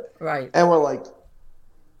pictures of it. Right. And we're like,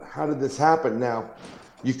 how did this happen? Now,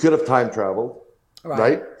 you could have time traveled,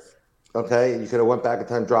 right? Okay, you could have went back in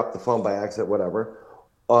time, dropped the phone by accident, whatever.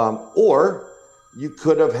 Or you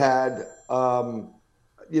could have had,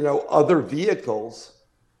 other vehicles,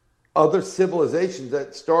 other civilizations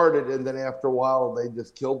that started, and then after a while they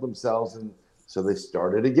just killed themselves, and so they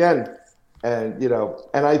started again. And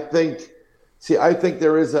and I think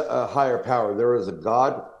there is a higher power. There is a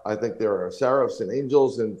God. I think there are seraphs and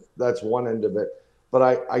angels, and that's one end of it. But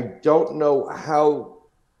I don't know how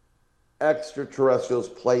extraterrestrials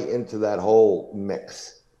play into that whole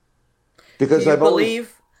mix. Because I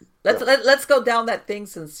believe. Let's go down that thing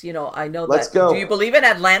since I know Let's that. go. Do you believe in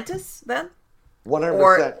Atlantis then?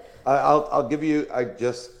 100%. I'll give you. I've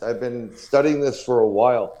been studying this for a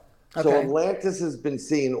while. So Atlantis has been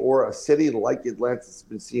seen, or a city like Atlantis has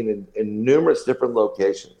been seen in numerous different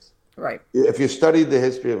locations. Right. If you study the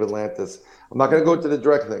history of Atlantis, I'm not going to go into the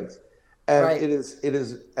direct things. And it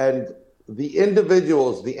is, and the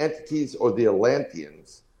individuals, the entities, or the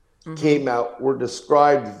Atlanteans came out, were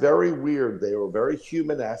described very weird. They were very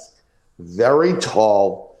human-esque, very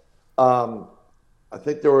tall. I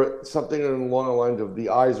think there were something along the lines of the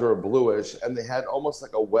eyes were bluish, and they had almost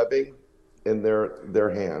like a webbing in their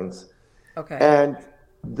hands. Okay. And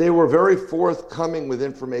they were very forthcoming with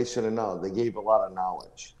information and knowledge. They gave a lot of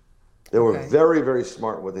knowledge. They were very, very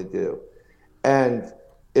smart in what they do. And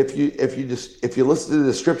if you listen to the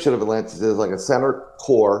description of Atlantis, there's like a center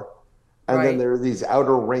core, and then there are these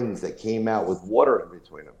outer rings that came out with water in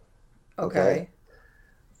between them. Okay.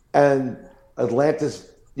 And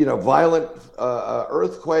Atlantis, violent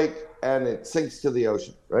earthquake, and it sinks to the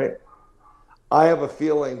ocean, right? I have a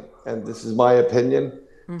feeling, and this is my opinion,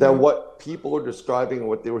 that what people are describing and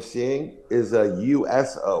what they were seeing is a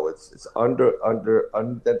USO. It's under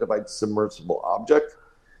unidentified submersible object,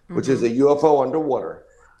 which is a UFO underwater,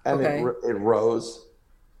 and it rose.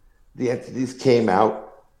 The entities came out.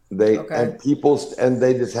 They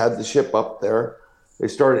just had the ship up there. They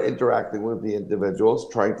started interacting with the individuals,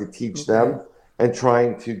 trying to teach them and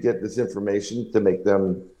trying to get this information to make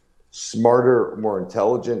them smarter, more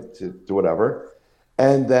intelligent, to whatever.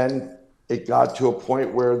 And then it got to a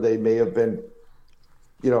point where they may have been,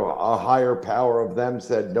 a higher power of them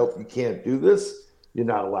said, nope, you can't do this. You're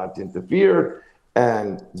not allowed to interfere.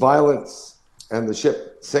 And violence, and the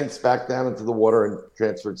ship sinks back down into the water and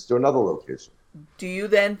transfers to another location. Do you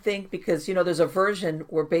then think, because, there's a version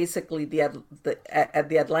where basically the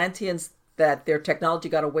Atlanteans, that their technology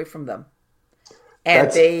got away from them and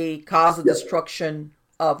they caused the destruction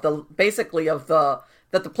of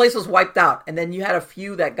that the place was wiped out, and then you had a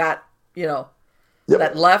few that got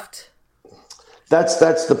that left.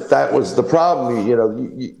 That was the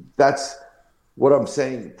problem. That's what I'm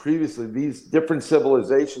saying previously. These different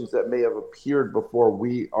civilizations that may have appeared before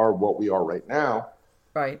we are what we are right now.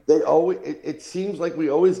 Right. They always. It seems like we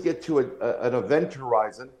always get to an event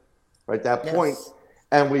horizon, right? That point,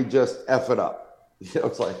 and we just F it up.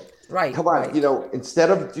 It's like, come on,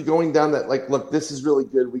 instead of going down that, like, look, this is really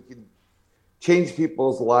good. We can change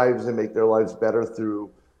people's lives and make their lives better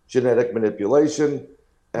through genetic manipulation,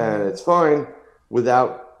 and it's fine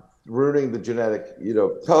without ruining the genetic,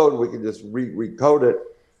 code. We can just recode it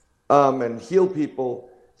and heal people.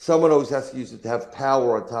 Someone always has to use it to have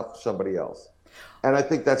power on top of somebody else. And I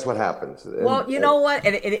think that's what happens. Well, you know what?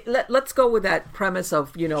 Let's go with that premise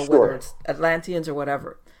of, whether it's Atlanteans or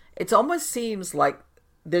whatever. It almost seems like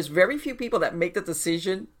there's very few people that make the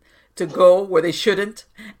decision to go where they shouldn't.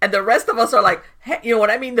 And the rest of us are like, hey, you know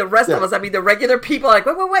what I mean? The rest of us, the regular people are like,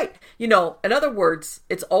 wait. In other words,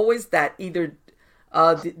 it's always that either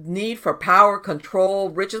the need for power,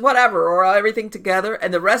 control, riches, whatever, or everything together.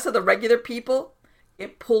 And the rest of the regular people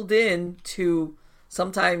get pulled in to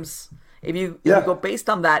sometimes... If you go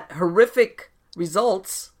based on that, horrific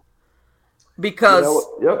results, because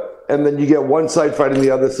and then you get one side fighting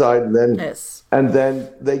the other side, and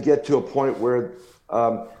then they get to a point where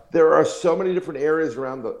there are so many different areas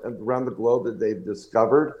around the globe that they've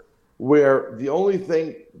discovered where the only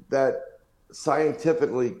thing that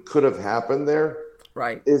scientifically could have happened there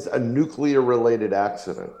is a nuclear related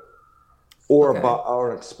accident or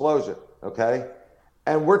or an explosion. Okay.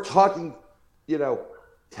 And we're talking,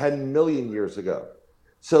 10 million years ago.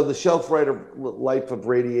 So the shelf life of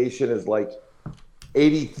radiation is like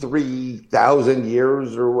 83,000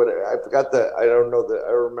 years or whatever. I forgot I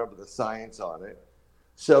remember the science on it.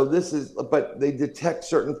 So but they detect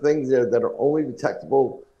certain things there that are only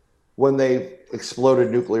detectable when they've exploded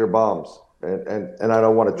nuclear bombs. And I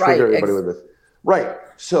don't want to trigger anybody with this. Right.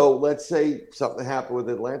 So let's say something happened with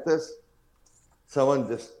Atlantis. Someone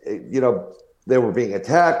just, they were being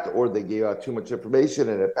attacked or they gave out too much information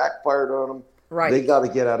and it backfired on them. Right. They got to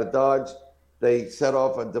get out of Dodge. They set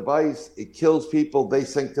off a device. It kills people. They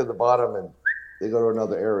sink to the bottom and they go to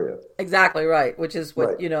another area. Exactly right. Which is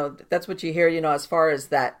what, that's what you hear, as far as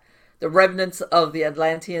that. The remnants of the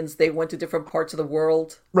Atlanteans, they went to different parts of the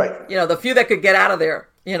world. Right. The few that could get out of there,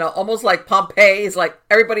 almost like Pompeii is like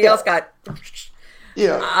everybody else got.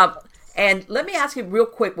 Yeah. And let me ask you real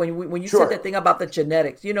quick, when you said that thing about the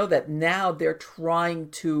genetics, that now they're trying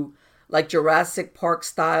to, like Jurassic Park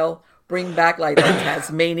style, bring back like the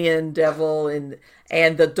Tasmanian devil and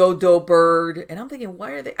the dodo bird. And I'm thinking,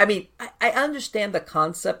 why are they? I mean, I understand the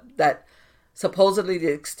concept that supposedly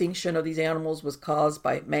the extinction of these animals was caused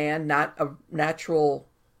by man, not a natural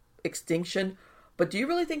extinction. But do you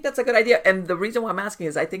really think that's a good idea? And the reason why I'm asking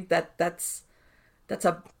is I think that's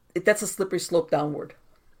a slippery slope downward.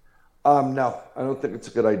 No, I don't think it's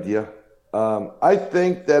a good idea. I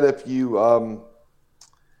think that if you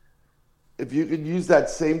could use that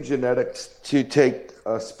same genetics to take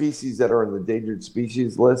species that are in the endangered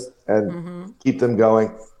species list and keep them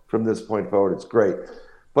going from this point forward, it's great.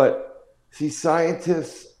 But see,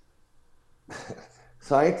 scientists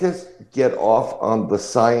get off on the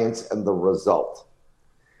science and the result.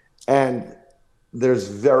 And there's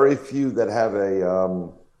very few that have a,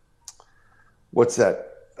 what's that?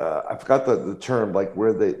 I forgot the term, like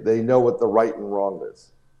where they know what the right and wrong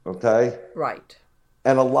is. Okay? Right.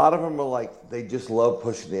 And a lot of them are like, they just love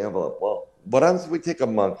pushing the envelope. Well, what happens if we take a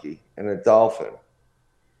monkey and a dolphin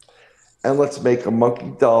and let's make a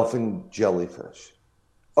monkey dolphin jellyfish?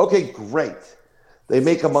 Okay, great. They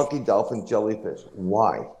make a monkey dolphin jellyfish.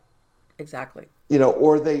 Why? Exactly.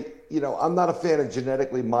 Or they, I'm not a fan of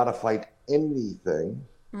genetically modified anything,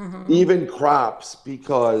 even crops,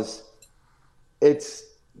 because it's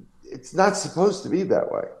not supposed to be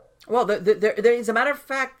that way. Well, there as a matter of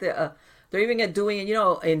fact, they're even doing,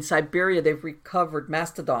 in Siberia, they've recovered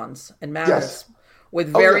mastodons and mammoths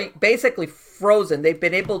with basically frozen. They've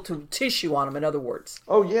been able to tissue on them, in other words.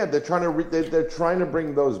 Oh yeah, they're trying to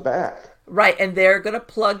bring those back. Right, and they're going to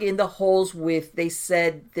plug in the holes with, they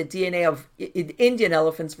said, the DNA of Indian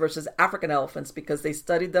elephants versus African elephants because they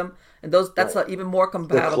studied them, and that's even more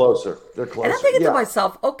compatible. They're closer. And I'm thinking to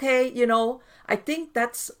myself, okay, I think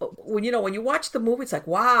that's when you watch the movie, it's like,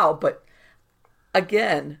 wow, but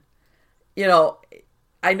again,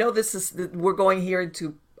 I know we're going here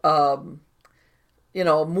into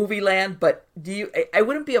movie land, but I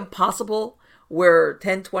wouldn't be impossible where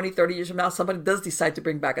 10, 20, 30 years from now, somebody does decide to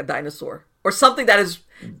bring back a dinosaur or something that is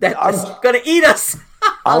going to eat us.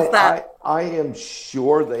 How's that? I am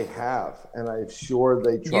sure they have, and I'm sure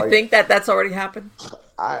they tried. You think that's already happened?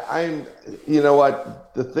 I'm, you know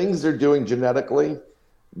what? The things they're doing genetically,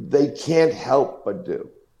 they can't help but do.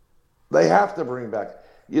 They have to bring back.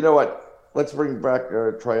 You know what? Let's bring back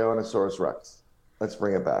Tyrannosaurus Rex. Let's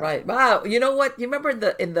bring it back. Right. Wow. You know what? You remember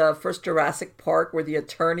in the first Jurassic Park where the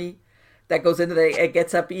attorney that goes into it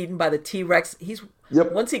gets up eaten by the T-Rex.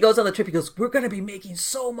 Once he goes on the trip, he goes, "We're going to be making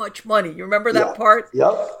so much money." You remember that part?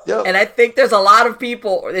 Yep. And I think there's a lot of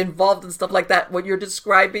people involved in stuff like that. What you're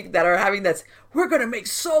describing that are having we're going to make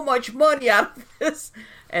so much money out of this,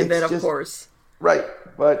 and then of course, right.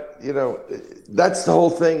 But that's the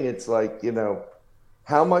whole thing. It's like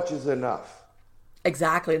how much is enough?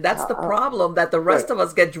 Exactly. That's the problem that the rest of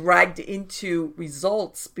us get dragged into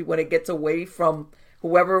results when it gets away from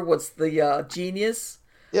whoever was the genius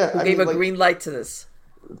who gave a green light to this.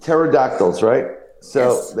 Pterodactyls, right?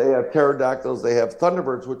 So they have pterodactyls. They have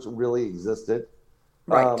thunderbirds, which really existed.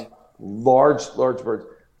 Right. Large birds.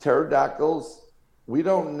 Pterodactyls, we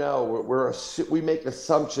don't know. We make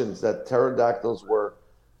assumptions that pterodactyls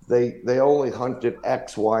they only hunted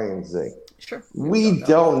X, Y, and Z. Sure. We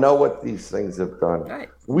don't know what these things have done. Right.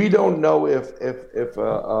 We don't know if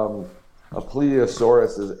a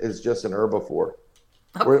plesiosaurus is just an herbivore.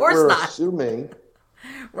 Of course we're not. Assuming.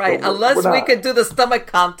 Right. Unless we could do the stomach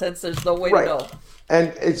contents, there's no way to know.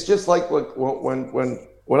 And it's just like when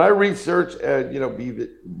when I research, be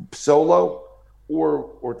it solo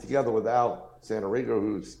or together with Al Santorigo,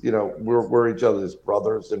 who's, we're each other's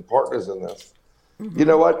brothers and partners in this. You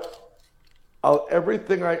know what?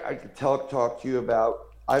 Everything I could talk to you about,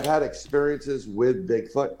 I've had experiences with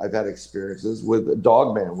Bigfoot. I've had experiences with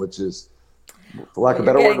Dogman, which is, for lack of a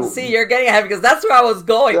better word. You're getting ahead, because that's where I was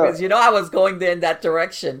going. Yeah. Because I was going in that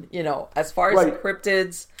direction. As far as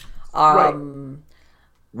cryptids. Right.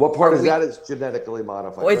 What part is that is genetically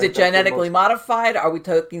modified? Is it genetically modified? Are we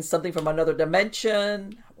talking something from another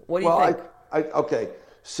dimension? What do you think? Okay.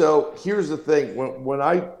 So here's the thing: when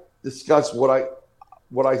I discuss what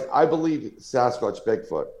I believe Sasquatch,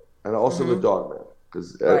 Bigfoot, and also the Dogman,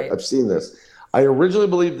 because I've seen this. I originally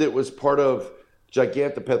believed it was part of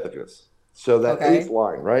Gigantopithecus. So that eighth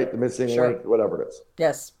line, right? The missing link, whatever it is.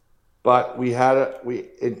 Yes. But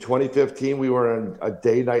in 2015, we were in a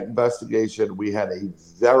day-night investigation. We had a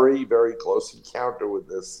very, very close encounter with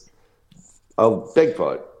this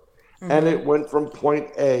Bigfoot. And it went from point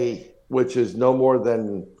A, which is no more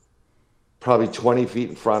than probably 20 feet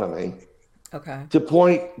in front of me, to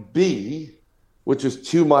point B, which is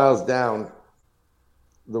 2 miles down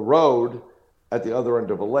the road at the other end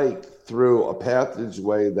of a lake through a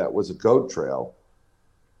passageway that was a goat trail.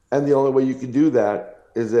 And the only way you can do that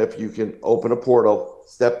is if you can open a portal,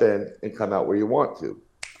 step in, and come out where you want to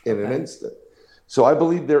in an instant. So I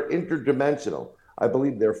believe they're interdimensional. I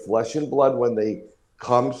believe they're flesh and blood when they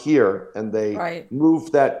come here, and they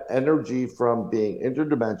move that energy from being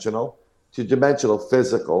interdimensional to dimensional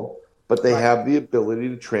physical, but they have the ability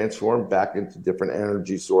to transform back into different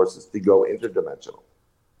energy sources to go interdimensional.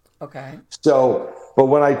 Okay. So, but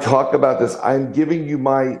when I talk about this, I'm giving you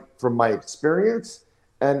from my experience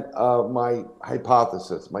and my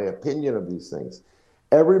hypothesis, my opinion of these things.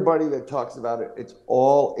 Everybody that talks about it, it's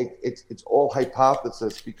all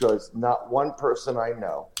hypothesis, because not one person I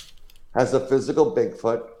know has a physical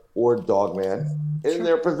Bigfoot or Dogman in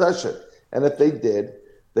their possession. And if they did,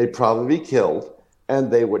 they'd probably be killed,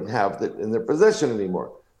 and they wouldn't have it in their possession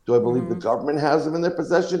anymore. Do I believe the government has them in their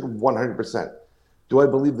possession? 100%. Do I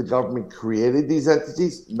believe the government created these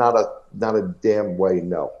entities? Not a damn way,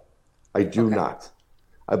 no. I do not.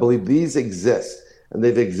 I believe these exist, and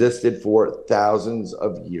they've existed for thousands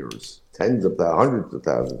of years, hundreds of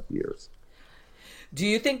thousands of years. Do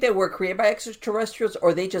you think they were created by extraterrestrials,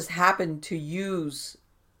 or they just happen to use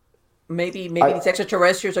maybe these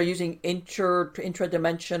extraterrestrials are using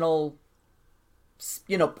intradimensional,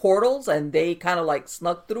 portals, and they kind of like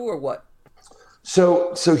snuck through, or what?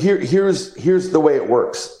 So here's the way it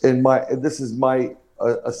works. This is my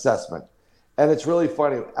assessment, and it's really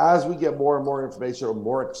funny. As we get more and more information or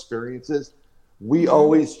more experiences, we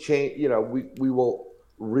always change. We will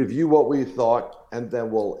review what we thought, and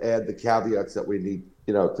then we'll add the caveats that we need,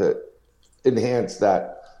 to enhance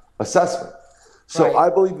that assessment. So I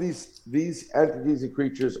believe these entities and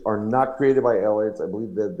creatures are not created by aliens. I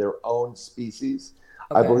believe they're their own species.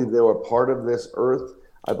 I believe they were part of this earth.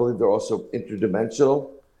 I believe they're also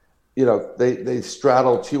interdimensional. They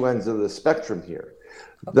straddle two ends of the spectrum here.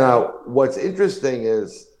 Now, what's interesting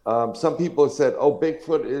is some people have said,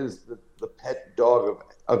 Bigfoot is the pet dog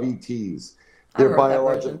of ETs. They're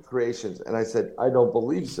biological creations. And I said, I don't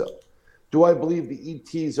believe so. Do I believe the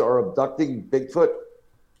ETs are abducting Bigfoot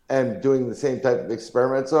and doing the same type of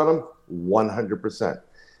experiments on them? 100%.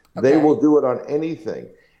 They will do it on anything.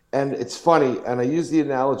 And it's funny, and I use the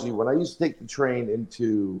analogy, when I used to take the train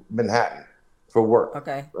into Manhattan for work,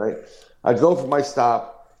 right? I'd go for my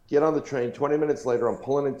stop, get on the train, 20 minutes later, I'm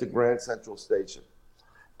pulling into Grand Central Station.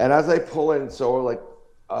 And as I pull in, so are like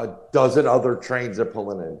a dozen other trains are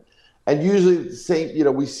pulling in. And usually the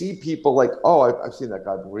same, we see people like, I've seen that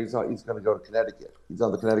guy before. He's going to go to Connecticut. He's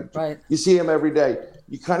on the Connecticut. Right. You see him every day.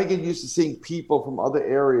 You kind of get used to seeing people from other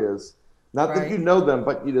areas. Not that you know them,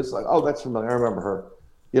 but you just like, that's familiar. I remember her.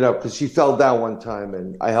 Because she fell down one time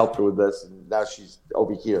and I helped her with this, and now she's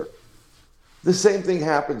over here. The same thing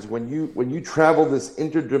happens when you travel this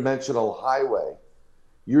interdimensional highway.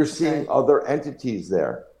 You're seeing other entities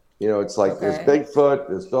there. It's like there's Bigfoot,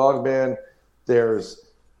 there's Dogman, there's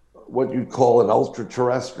what you'd call an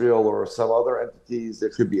ultra-terrestrial or some other entities.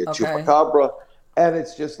 There could be a chupacabra. And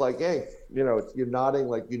it's just like, hey, you're nodding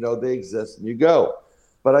like they exist, and you go.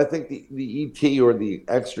 But I think the ET or the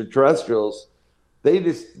extraterrestrials,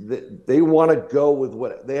 they want to go with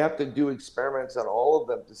what they have to do, experiments on all of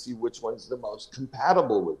them to see which one's the most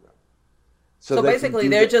compatible with them. So basically,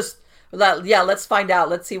 they're just, let's find out.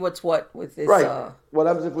 Let's see what's what with this. Right. What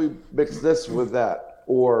happens if we mix this with that,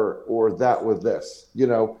 or that with this?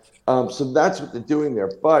 So that's what they're doing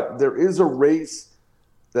there. But there is a race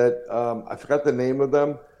that I forgot the name of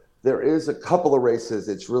them, there is a couple of races.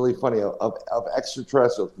 It's really funny of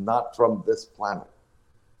extraterrestrials, not from this planet.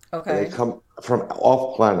 Okay. They come from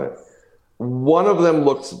off planet. One of them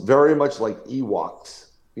looks very much like Ewoks.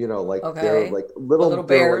 Like they're Okay. like The little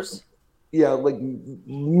bears. like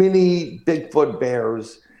mini Bigfoot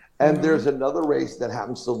bears. And Mm-hmm. there's another race that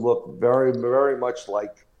happens to look very, very much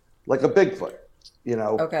like a Bigfoot.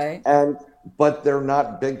 Okay. But they're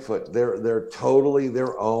not Bigfoot. They're totally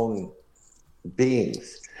their own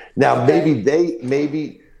beings. Now, Okay.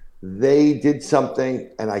 maybe they did something,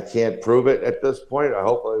 and I can't prove it at this point.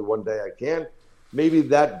 Hopefully one day I can. Maybe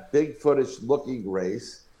that Bigfootish looking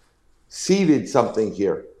race seeded something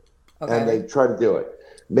here, and Okay. they try to do it.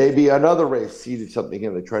 Maybe another race seeded something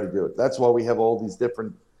here, and they try to do it. That's why we have all these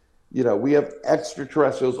different, we have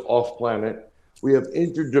extraterrestrials off planet. We have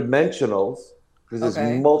interdimensionals, because there's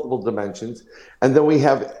Okay. multiple dimensions. And then we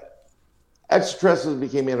have extraterrestrials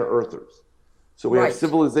became inter-earthers. So we have Right.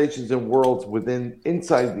 civilizations and worlds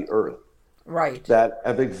inside the Earth Right. that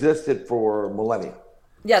have existed for millennia.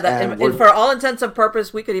 Yeah, and for all intents and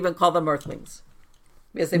purposes, we could even call them Earthlings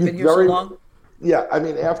because they've been here so long. Yeah, I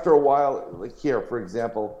mean, after a while, like here, for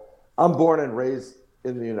example, I'm born and raised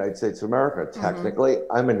in the United States of America. Technically,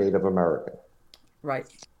 I'm a Native American. Right.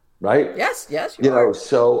 Right? Yes, you are.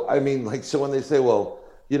 So, I mean, so when they say, well,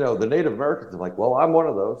 the Native Americans are like, well, I'm one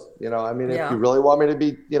of those. I mean, if you really want me to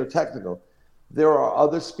be, technical, there are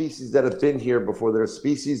other species that have been here before. There are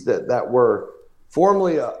species that were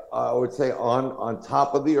formerly, I would say, on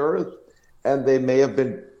top of the earth, and they may have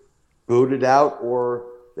been booted out, or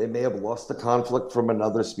they may have lost the conflict from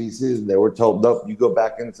another species, and they were told, nope, you go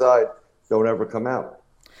back inside, don't ever come out.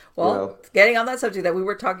 Well, getting on that subject that we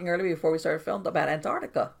were talking earlier before we started filming about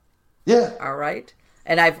Antarctica. Yeah. All right.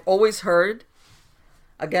 And I've always heard,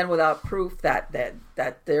 again without proof, that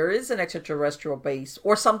there is an extraterrestrial base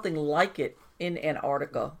or something like it in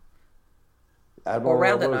Antarctica. Admiral,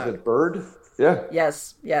 around was it Bird? Yeah.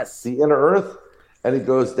 Yes. The inner Earth, and it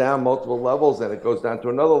goes down multiple levels, and it goes down to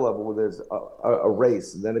another level where there's a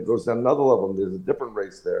race, and then it goes down another level, and there's a different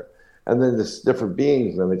race there, and then there's different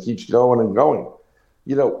beings, and it keeps going and going.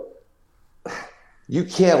 You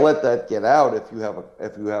can't let that get out if you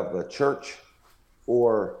have a church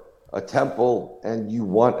or a temple, and you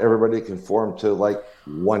want everybody to conform to like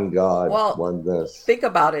one God, one this. Think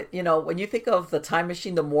about it. When you think of the time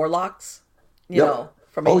machine, the Morlocks,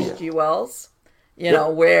 from H.G. Wells,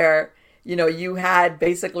 where you had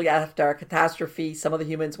basically after a catastrophe, some of the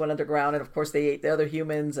humans went underground, and of course they ate the other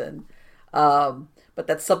humans, and but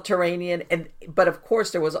that's subterranean, but of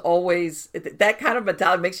course there was always that kind of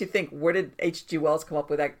mentality. Makes you think, where did H.G. Wells come up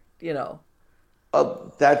with that?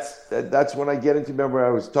 That's when I get into. Remember,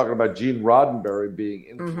 I was talking about Gene Roddenberry being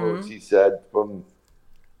influenced. Mm-hmm.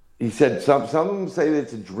 He said some of them say that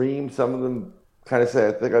it's a dream. Some of them kind of say,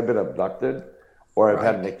 I think I've been abducted, or I've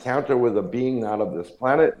had an encounter with a being not of this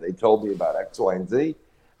planet. They told me about X, Y, and Z,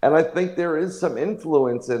 and I think there is some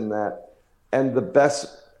influence in that. And the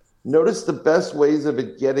best ways of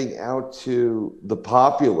it getting out to the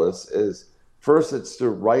populace is, first, it's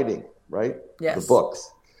through writing, right? Yes. The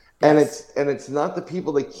books. Yes. And it's not the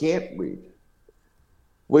people that can't read,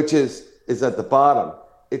 which is at the bottom.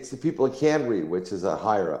 It's the people that can read, which is a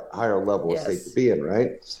higher level of state to be in,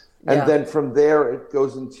 right? And then from there it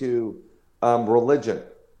goes into religion,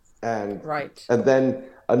 and then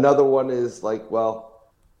another one is like, well,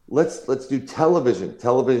 let's do television.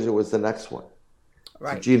 Television was the next one.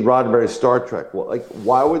 Right. So Gene Roddenberry's Star Trek. Well, like,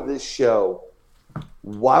 why would it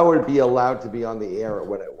be allowed to be on the air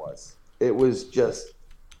when it was? It was just,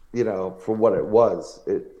 for what it was.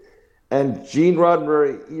 And Gene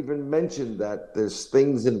Roddenberry even mentioned that there's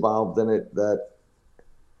things involved in it that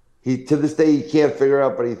to this day, he can't figure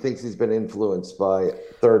out, but he thinks he's been influenced by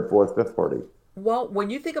third, fourth, fifth party. Well, when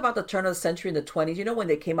you think about the turn of the century in the 20s, when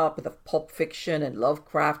they came out with the Pulp Fiction and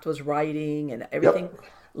Lovecraft was writing and everything,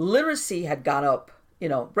 literacy had gone up.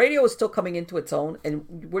 Radio is still coming into its own,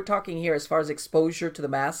 and we're talking here as far as exposure to the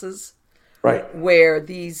masses. Right. Where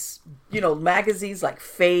these, magazines like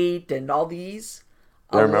Fate and all these,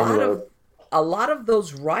 a lot of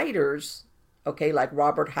those writers, like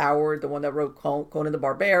Robert Howard, the one that wrote Conan the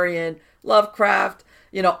Barbarian, Lovecraft,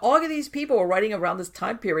 all of these people were writing around this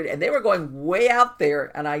time period, and they were going way out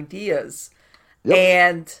there on ideas. Yep.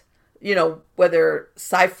 And, whether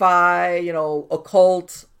sci-fi,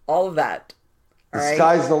 occult, all of that. The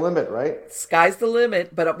sky's the limit, right? Sky's the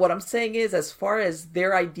limit. But what I'm saying is, as far as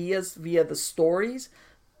their ideas via the stories,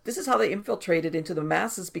 this is how they infiltrated into the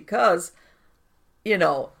masses because,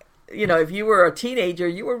 if you were a teenager,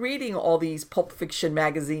 you were reading all these Pulp Fiction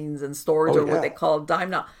magazines and stories, what they call dime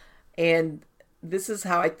now. And this is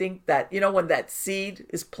how I think that, when that seed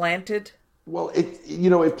is planted. Well,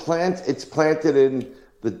 it's planted in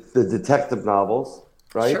the detective novels,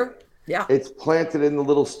 right? Sure. Yeah. It's planted in the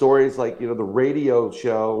little stories like, the radio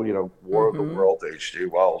show, War of the World, H.G.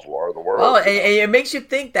 Wells, War of the Well, World. and it makes you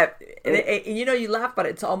think that, and you laugh, but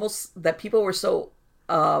it's almost that people were so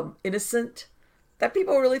innocent that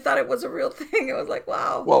people really thought it was a real thing. It was like,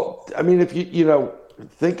 wow. Well, I mean, if you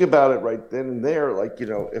think about it right then and there, like,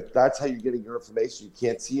 if that's how you're getting your information, you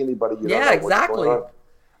can't see anybody. You don't Yeah, know exactly. what's going on.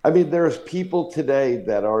 I mean, there's people today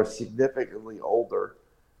that are significantly older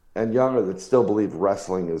and younger that still believe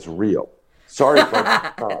wrestling is real. Sorry,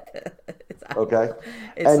 folks. Okay?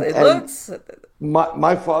 It looks.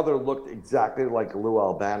 My father looked exactly like Lou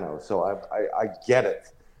Albano, so I get it.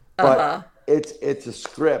 But it's a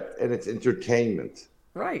script and it's entertainment.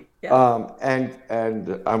 Right. Yeah.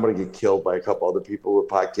 And I'm going to get killed by a couple other people with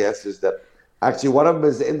podcasts. Is that actually one of them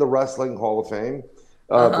is in the Wrestling Hall of Fame,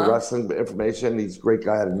 the wrestling information. He's a great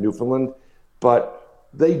guy out of Newfoundland, but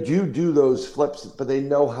they do those flips, but they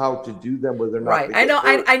know how to do them where they're not. Right. I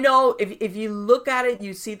know. If you look at it,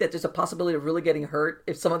 you see that there's a possibility of really getting hurt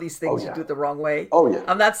if some of these things you do it the wrong way. Oh yeah.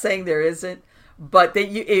 I'm not saying there isn't, but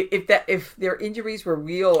if their injuries were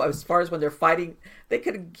real, as far as when they're fighting, they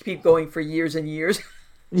could keep going for years and years.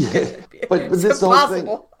 Yeah, but this impossible.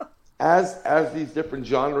 whole thing, as these different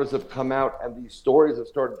genres have come out and these stories have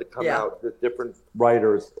started to come out, the different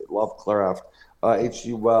writers, Lovecraft,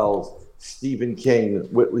 H.G. Wells, Stephen King,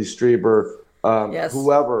 Whitley Strieber,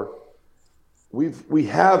 whoever, we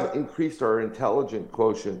have increased our intelligent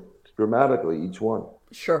quotient dramatically, each one.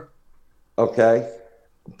 Sure. Okay,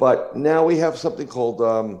 but now we have something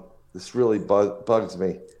called this really bugs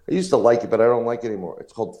me. I used to like it, but I don't like it anymore.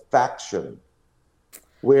 It's called faction.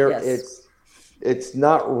 Where it's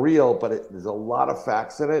not real, but there's a lot of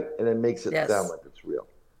facts in it, and it makes it sound like it's real.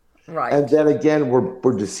 Right. And then again,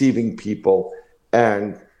 we're deceiving people,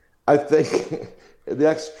 and I think the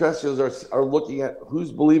extraterrestrials are looking at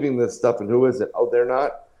who's believing this stuff and who isn't. Oh, they're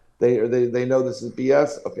not. They know this is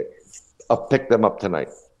BS. Okay, I'll pick them up tonight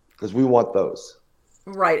because we want those.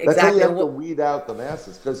 Right. That's Exactly. how you have to weed out the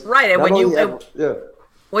masses. Right, and when you go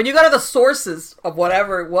to the sources of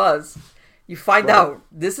whatever it was. You find out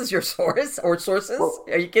this is your source or sources. Well,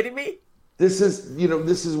 are you kidding me? This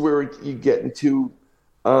is where you get into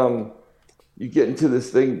this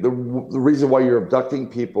thing. The reason why you're abducting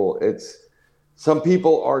people, it's some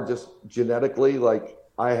people are just genetically like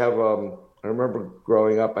I have. I remember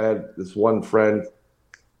growing up, I had this one friend,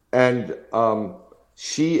 and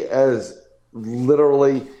she is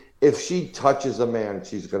literally, if she touches a man,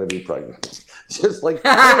 she's going to be pregnant. Just like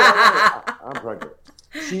I'm pregnant.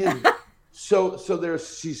 She is. So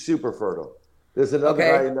she's super fertile. There's another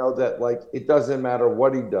guy I know that like it doesn't matter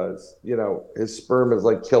what he does, his sperm is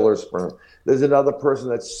like killer sperm. There's another person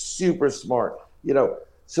that's super smart,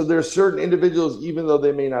 So there's certain individuals, even though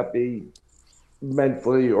they may not be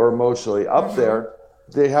mentally or emotionally up there,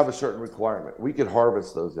 they have a certain requirement. We can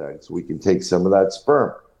harvest those eggs. We can take some of that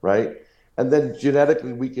sperm, right? And then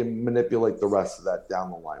genetically we can manipulate the rest of that down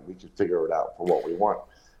the line. We can figure it out for what we want.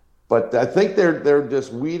 But I think they're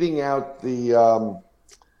just weeding out the.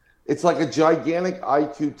 It's like a gigantic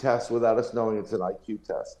IQ test without us knowing it's an IQ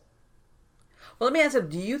test. Well, let me ask you: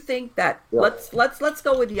 do you think that let's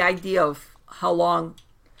go with the idea of how long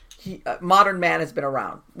modern man has been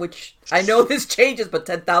around? Which I know this changes, but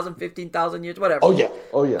 10,000, 15,000 years, whatever. Oh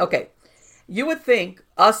yeah. Okay, you would think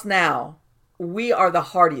us now we are the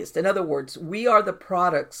hardiest. In other words, we are the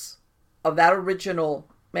products of that original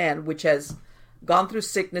man, which has gone through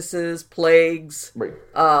sicknesses, plagues,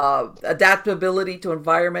 adaptability to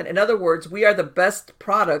environment. In other words, we are the best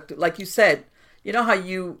product. Like you said, you know how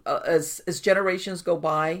you, as generations go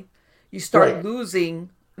by, you start losing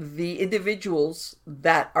the individuals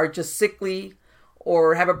that are just sickly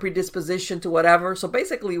or have a predisposition to whatever. So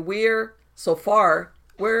basically, we're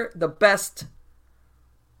the best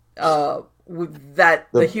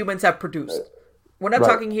the humans have produced. We're not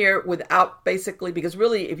talking here without basically, because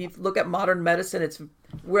really, if you look at modern medicine, it's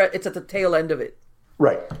at the tail end of it.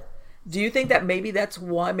 Right. Do you think that maybe that's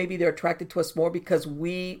why maybe they're attracted to us more, because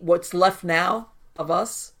what's left now of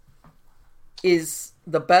us is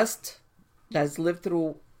the best that has lived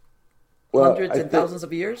through hundreds and thousands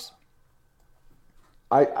of years?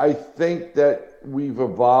 I think that we've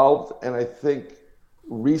evolved, and I think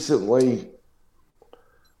recently,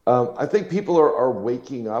 I think people are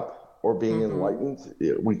waking up or being enlightened.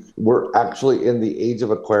 We're actually in the age of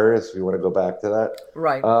Aquarius, if you want to go back to that.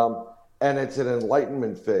 Right. And it's an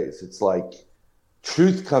enlightenment phase. It's like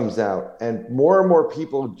truth comes out, and more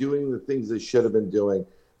people doing the things they should have been doing,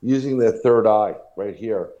 using their third eye right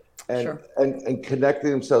here. and Sure. and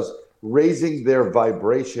connecting themselves, raising their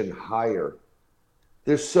vibration higher.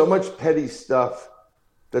 There's so much petty stuff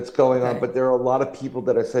that's going on, Okay. but there are a lot of people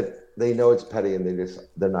that have said they know it's petty and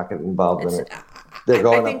they're not getting involved in It's. it. They're I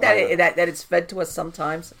going think up higher. that it's fed to us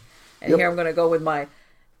sometimes, and here I'm Yep. going to go with my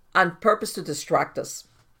on purpose to distract us.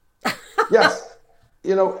 Yes.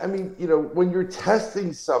 I mean, when you're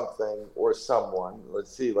testing something or someone,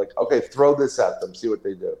 let's see, like, okay, throw this at them, see what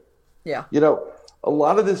they do. Yeah. A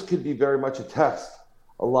lot of this could be very much a test.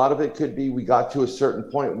 A lot of it could be we got to a certain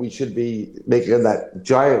point, we should be making that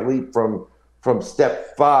giant leap from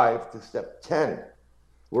step 5 to step 10.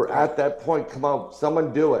 We're at that point. Come on,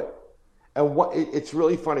 someone do it. And it's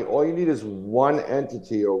really funny. All you need is one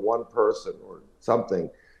entity or one person or something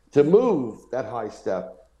to move that high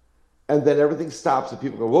step. And then everything stops and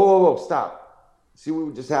people go, whoa, whoa, whoa, stop. See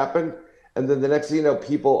what just happened? And then the next thing you know,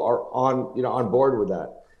 people are on board with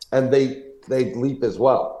that. And they leap as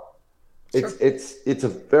well. Sure. It's a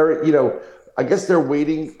very, I guess they're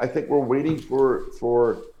waiting. I think we're waiting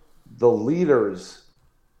for the leaders,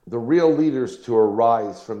 the real leaders to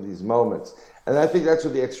arise from these moments. And I think that's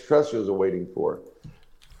what the extraterrestrials are waiting for.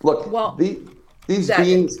 Look, Well, these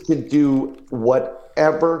beings can do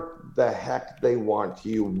whatever the heck they want to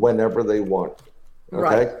you whenever they want. Okay?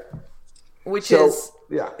 Right. Which is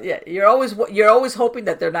yeah. You're always hoping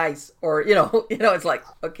that they're nice, or it's like,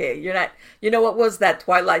 okay, you're not. What was that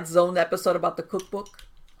Twilight Zone episode about the cookbook?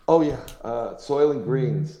 Oh yeah, Soil and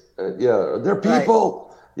Greens. Yeah, they're people.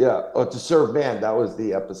 Right. Yeah, to serve man. That was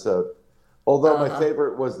the episode. Although my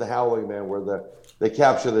favorite was the Howling Man, where they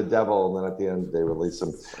capture the devil and then at the end they release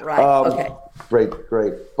him. Right. Okay. Great.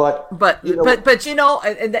 But and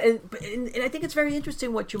I think it's very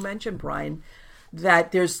interesting what you mentioned, Bryan,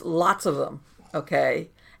 that there's lots of them. Okay.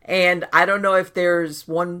 And I don't know if there's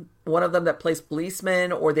one of them that plays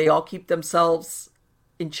policeman or they all keep themselves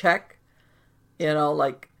in check.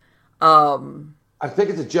 I think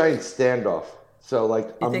it's a giant standoff. So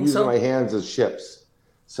like I'm using my hands as ships.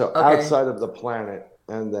 So outside of the planet,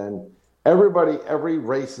 and then every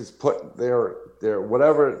race is put their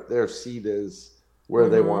whatever their seat is where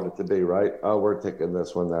they want it to be, right? Oh, we're taking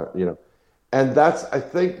this one, that, and that's, I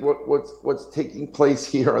think what's taking place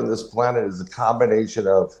here on this planet is a combination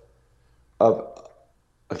of a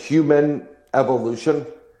human evolution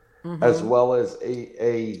as well as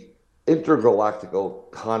a intergalactical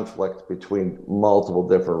conflict between multiple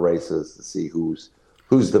different races to see who's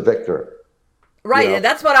the victor. Right, and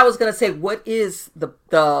that's what I was going to say. What is the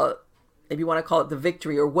if you want to call it the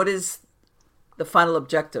victory, or what is the final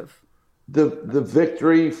objective? The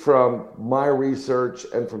victory, from my research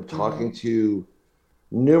and from talking to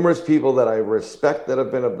numerous people that I respect that have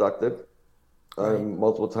been abducted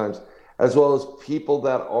multiple times, as well as people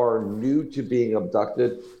that are new to being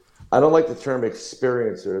abducted. I don't like the term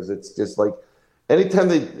experiencers. It's just like anytime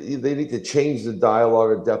they need to change the dialogue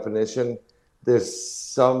or definition, there's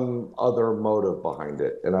some other motive behind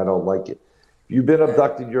it, and I don't like it. If you've been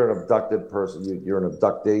abducted, you're an abducted person. You're an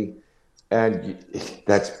abductee, and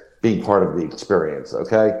that's being part of the experience,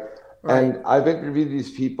 okay? Right. And I've interviewed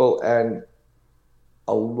these people, and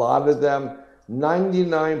a lot of them,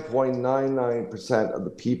 99.99% of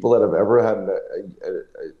the people that have ever had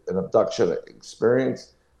an abduction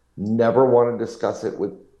experience never want to discuss it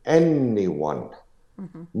with anyone.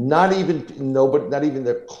 Not even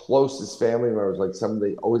their closest family members, like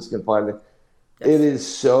somebody always confide in. Yes. It is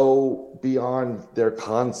so beyond their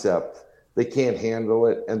concept. They can't handle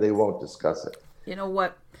it and they won't discuss it. You know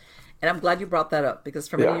what? And I'm glad you brought that up, because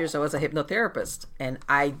for many years I was a hypnotherapist, and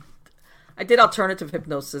I did alternative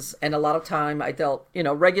hypnosis, and a lot of time I dealt,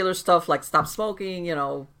 regular stuff like stop smoking,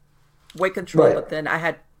 weight control, right. But then I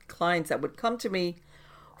had clients that would come to me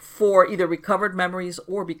for either recovered memories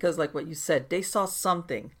or because, like what you said, they saw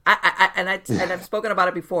something. And I've spoken about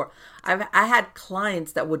it before. I had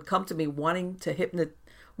clients that would come to me wanting to hypnotize.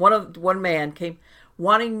 One man came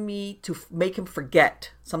wanting me to make him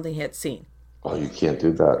forget something he had seen. Oh, you can't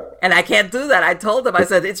do that. And I can't do that. I told them, I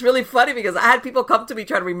said, it's really funny because I had people come to me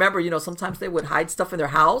trying to remember, sometimes they would hide stuff in their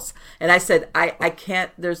house. And I said, I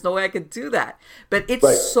can't, there's no way I could do that. But it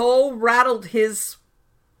so rattled his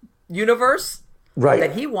universe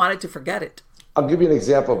that he wanted to forget it. I'll give you an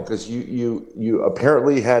example, because you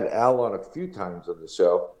apparently had Al on a few times on the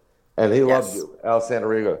show, and he loved you, Al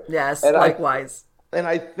Santorigo. Yes, and likewise.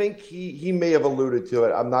 I think he may have alluded to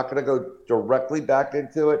it. I'm not going to go directly back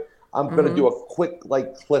into it. I'm going to do a quick,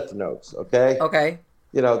 cliff notes, okay? Okay.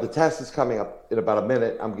 The test is coming up in about a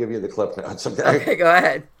minute. I'm giving you the cliff notes, okay? Okay, go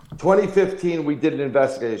ahead. 2015, we did an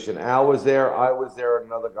investigation. Al was there, I was there,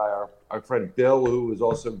 another guy, our friend Bill, who was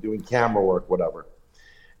also doing camera work, whatever.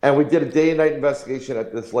 And we did a day and night investigation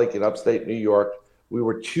at this lake in upstate New York. We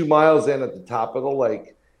were 2 miles in at the top of the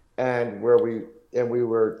lake, and we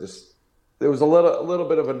were just, there was a little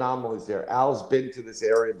bit of anomalies there. Al's been to this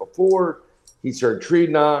area before. He's heard tree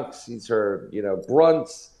knocks. He's heard,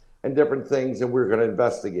 grunts and different things, and we were going to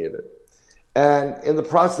investigate it. And in the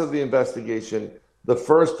process of the investigation, the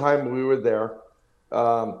first time we were there,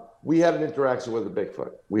 we had an interaction with a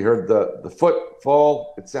Bigfoot. We heard the foot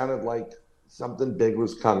fall. It sounded like something big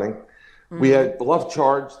was coming. Mm-hmm. We had bluff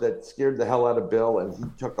charge that scared the hell out of Bill, and he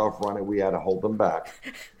took off running. We had to hold him back.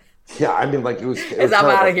 Yeah, I mean, like it was I'm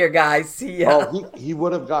out of here, guys. See ya. Oh, he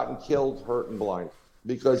would have gotten killed, hurt, and blind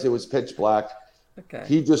because it was pitch black. Okay.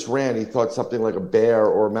 He just ran. He thought something like a bear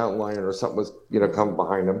or a mountain lion or something was, coming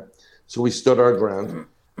behind him. So we stood our ground.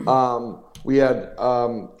 We had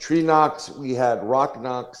tree knocks. We had rock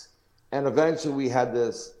knocks. And eventually we had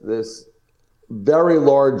this very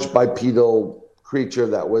large bipedal creature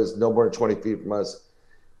that was no more than 20 feet from us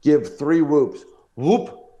give 3 whoops.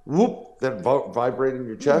 Whoop, whoop, that vibrate in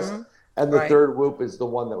your chest. Mm-hmm. And the third whoop is the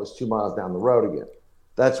one that was 2 miles down the road again.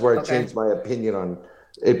 That's where I changed my opinion on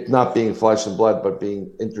it not being flesh and blood, but being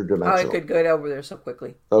interdimensional. Oh, it could go over there so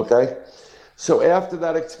quickly. Okay. So after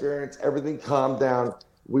that experience, everything calmed down.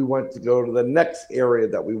 We went to go to the next area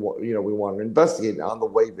that we wanted to investigate. And on the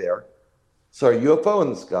way there, saw a UFO in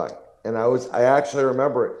the sky. And I actually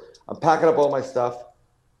remember it. I'm packing up all my stuff.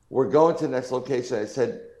 We're going to the next location. I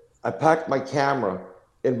said, I packed my camera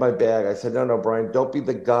in my bag. I said, no, Brian, don't be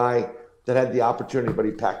the guy that had the opportunity, but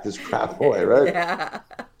he packed his crap away, right? Yeah.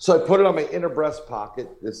 So I put it on my inner breast pocket,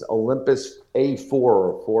 this Olympus A4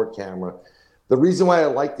 or 4 camera. The reason why I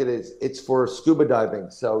liked it is it's for scuba diving.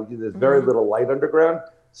 So there's very little light underground.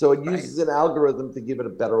 So it uses an algorithm to give it a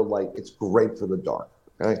better light. It's great for the dark.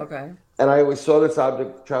 Okay. And I always saw this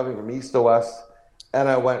object traveling from east to west. And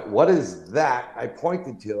I went, what is that? I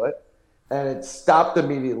pointed to it. And it stopped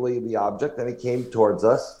immediately, the object, and it came towards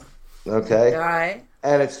us. Okay. All right.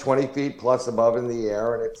 And it's 20 feet plus above in the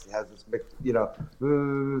air. And it has this,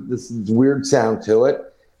 this weird sound to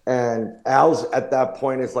it. And Al's at that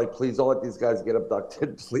point is like, please don't let these guys get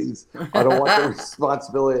abducted, please. I don't want the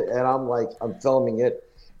responsibility. And I'm filming it.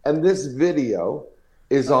 And this video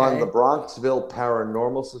is on the Bronxville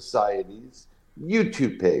Paranormal Society's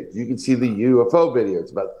YouTube page. You can see the UFO video.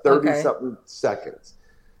 It's about 30-something seconds.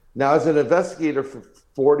 Now, as an investigator for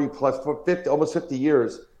 40 plus, for 50, almost 50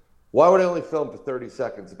 years, why would I only film for 30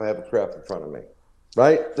 seconds if I have a craft in front of me?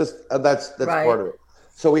 Right? Just that's part of it.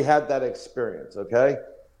 So we had that experience, okay?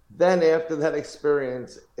 Then after that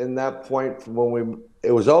experience, in that point from when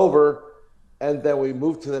it was over, and then we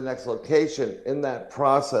moved to the next location. In that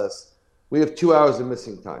process, we have 2 hours of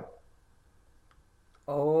missing time.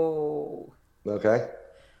 Oh. Okay.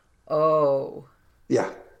 Oh.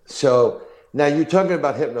 Yeah. So now you're talking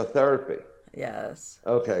about hypnotherapy. Yes.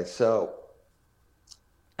 Okay. So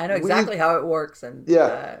I know exactly how it works, and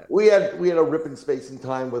we had a rip in space and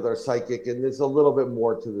time with our psychic, and there's a little bit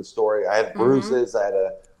more to the story. I had bruises. I had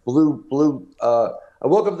a blue. I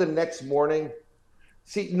woke up the next morning.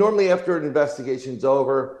 See, normally after an investigation's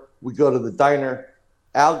over, we go to the diner.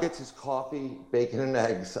 Al gets his coffee, bacon and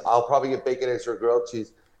eggs. I'll probably get bacon, eggs, or grilled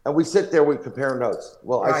cheese. And we sit there, we compare notes.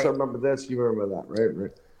 Well, I still remember this, you remember that,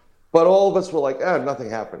 right? But all of us were like, nothing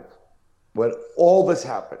happened. When all this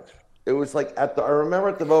happened, it was like I remember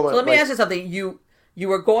at the moment. So let me ask you something. You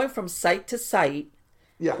were going from site to site.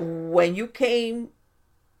 Yeah. When you came,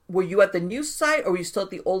 were you at the new site or were you still at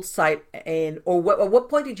the old site? At what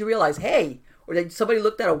point did you realize, hey, or did somebody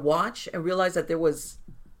looked at a watch and realized that there was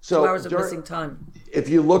 2 hours of missing time? If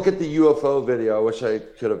you look at the UFO video, I wish I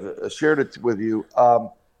could have shared it with you.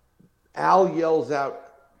 Al yells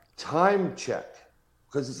out, time check,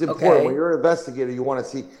 because it's important. Okay. When you're an investigator, you want to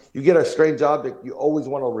see, you get a strange object, you always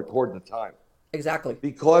want to record the time. Exactly.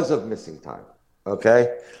 Because of missing time,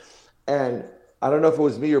 okay? And I don't know if it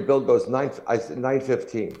was me or Bill goes,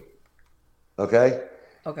 9:15, okay?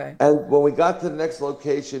 Okay. And when we got to the next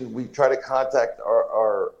location, we tried to contact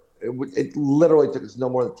it literally took us no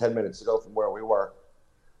more than 10 minutes to go from where we were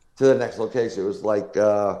to the next location. It was like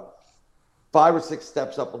 5 or 6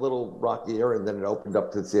 steps up a little rocky area, and then it opened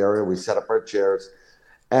up to this area. We set up our chairs.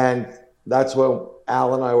 And that's when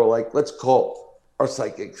Al and I were like, let's call our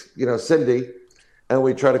psychic, Cindy. And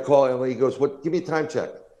we try to call, and he goes, give me a time check.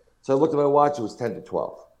 So I looked at my watch, it was 10 to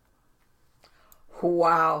 12.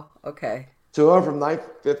 Wow. Okay. So we went from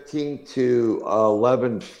 9:15 to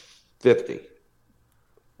 11:50.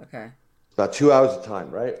 Okay. About 2 hours of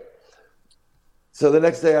time, right? So the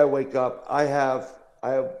next day I wake up, I have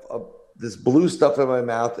this blue stuff in my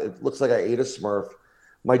mouth. It looks like I ate a Smurf.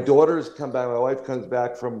 My daughters come back. My wife comes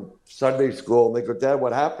back from Sunday school, and they go, "Dad,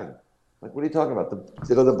 what happened?" I'm like, what are you talking about?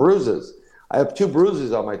 The bruises. I have 2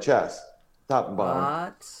 bruises on my chest, top and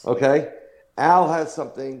bottom. What? Okay. Al has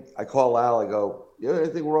something. I call Al. I go, "You have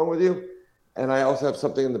anything wrong with you?" And I also have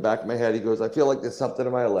something in the back of my head. He goes, "I feel like there's something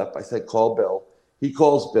in my left." I said, "Call Bill." He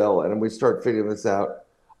calls Bill, and we start figuring this out.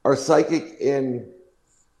 Our psychic in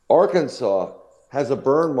Arkansas has a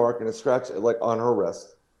burn mark and a scratch like on her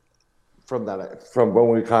wrist from when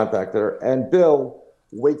we contacted her. And Bill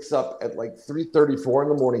wakes up at like 3:34 in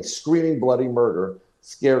the morning, screaming bloody murder,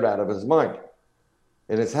 scared out of his mind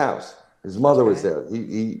in his house. His mother was there.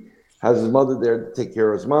 He has his mother there to take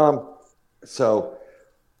care of his mom. So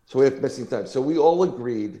we have missing time. So we all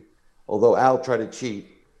agreed, although Al tried to cheat,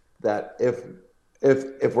 that if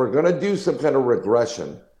we're going to do some kind of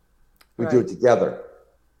regression, we do it together,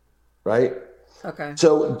 right? Okay.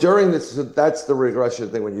 So during this, that's the regression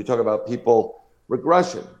thing. When you talk about people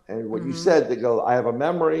regression, and what you said, they go, "I have a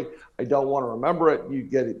memory. I don't want to remember it. You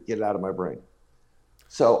get it out of my brain."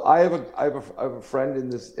 So I have a friend in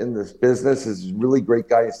this business. He's a really great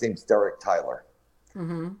guy. His name's Derek Tyler.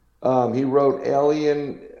 He wrote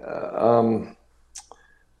Alien.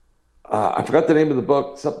 I forgot the name of the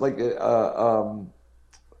book. Something like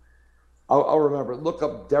I'll remember. Look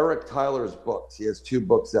up Derek Tyler's books. He has 2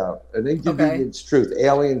 books out: An Inconvenience Truth,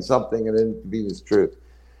 Alien something, and An Inconvenience Truth.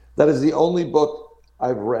 That is the only book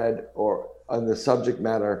I've read or on the subject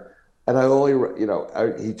matter. And I only,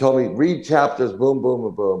 he told me, read chapters, boom, boom,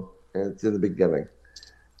 boom, boom, and it's in the beginning.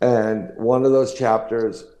 And one of those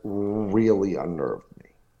chapters really unnerved me.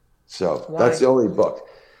 So that's the only book.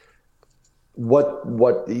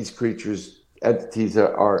 What these creatures, entities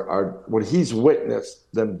are what he's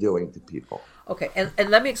witnessed them doing to people. Okay, and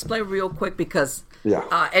let me explain real quick, because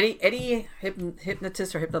any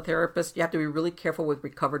hypnotist or hypnotherapist, you have to be really careful with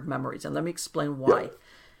recovered memories. And let me explain why. Yeah.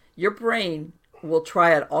 Your brain will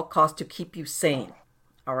try at all costs to keep you sane,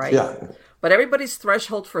 all right? Yeah. But everybody's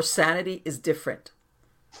threshold for sanity is different.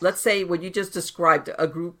 Let's say what you just described, a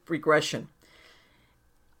group regression.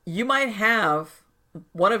 You might have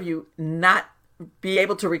one of you not be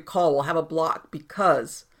able to recall, will have a block,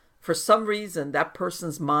 because for some reason that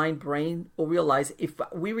person's brain will realize, if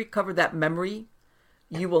we recover that memory,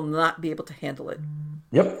 you will not be able to handle it.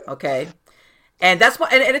 Yep. Okay. And that's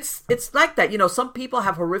what, and it's like that. Some people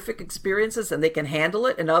have horrific experiences and they can handle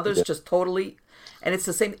it, and others just totally, and it's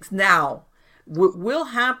the same. Now, what will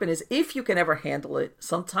happen is, if you can ever handle it,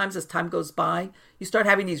 sometimes as time goes by, you start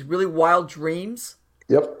having these really wild dreams.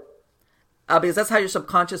 Yep. Because that's how your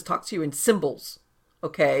subconscious talks to you in symbols.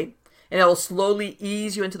 Okay. And it will slowly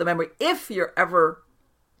ease you into the memory, if you ever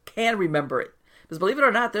can remember it. Because believe it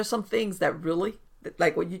or not, there's some things that really,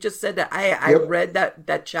 like what you just said, that I read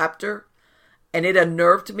that chapter, and it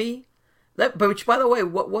unnerved me. But which, by the way,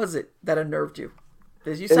 what was it that unnerved you?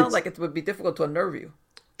 Because you sound like it would be difficult to unnerve you.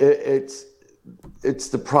 It's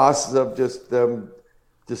the process of just them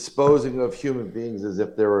disposing of human beings as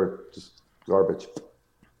if they were just garbage.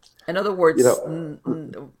 In other words,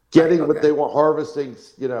 getting what they want, harvesting,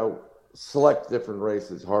 select different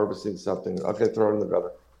races, harvesting something. Okay, throw it in the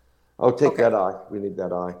gutter. Oh, take that eye. We need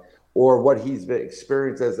that eye. Or what he's been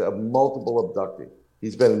experienced as a multiple abducting.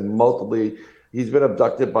 He's been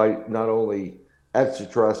abducted by not only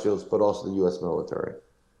extraterrestrials, but also the U.S. military.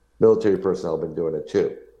 Military personnel have been doing it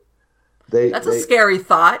too. That's a scary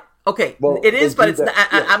thought. Okay, well, it is, but it's not,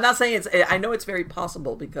 I'm not saying it's. I know it's very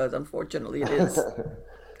possible, because unfortunately it is.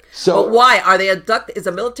 So, but why are they is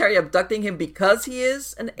the military abducting him because he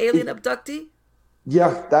is an alien abductee?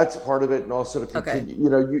 Yeah, that's part of it, and also to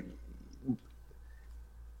continue.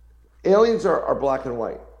 Aliens are black and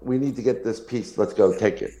white. We need to get this piece. Let's go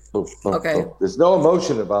take it. Boom, boom, boom. There's no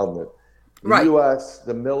emotion involved in it. The U.S.,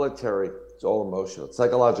 the military, it's all emotional. It's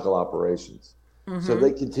psychological operations. Mm-hmm. So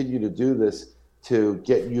they continue to do this to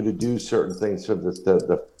get you to do certain things for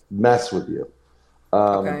the mess with you.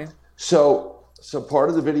 So part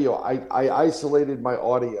of the video, I isolated my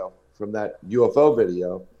audio from that UFO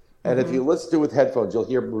video, and if you listen to it with headphones, you'll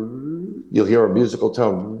hear a musical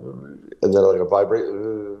tone, and then like a vibrate.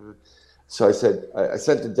 So I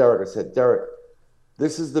sent to Derek. I said, Derek,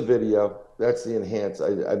 this is the video. That's the enhanced.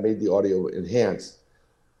 I made the audio enhanced.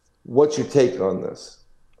 What's your take on this?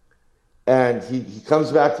 And he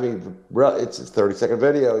comes back to me. It's a 30-second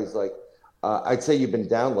video. He's like, I'd say you've been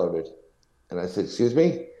downloaded. And I said, excuse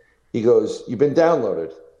me? He goes, you've been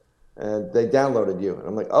downloaded. And they downloaded you. And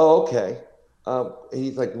I'm like, oh, okay.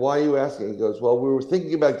 He's like, why are you asking? He goes, well, we were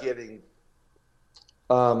thinking about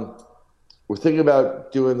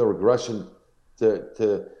doing the regression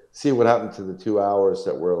to see what happened to the 2 hours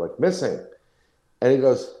that were like missing. And he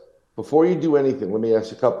goes, before you do anything, let me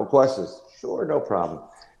ask you a couple of questions. Sure, no problem.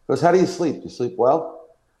 He goes, how do you sleep? Do you sleep well?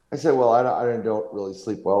 I said, well, don't really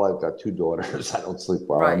sleep well. I've got 2 daughters. I don't sleep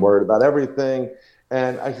well. Right. I'm worried about everything.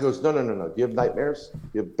 And he goes, no. Do you have nightmares? Do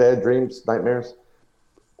you have bad dreams, nightmares?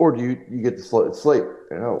 Or do you get to sleep?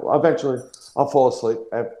 Eventually I'll fall asleep.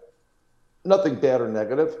 I have nothing bad or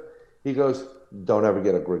negative. He goes, don't ever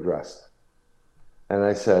get a good rest. And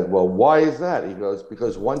I said, well, why is that? He goes,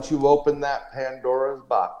 because once you open that Pandora's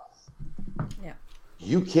box,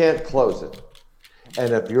 you can't close it.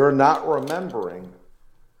 And if you're not remembering,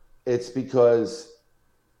 it's because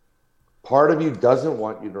part of you doesn't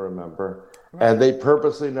want you to remember, and they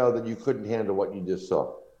purposely know that you couldn't handle what you just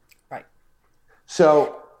saw. Right.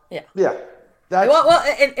 So, yeah.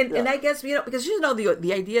 And I guess, because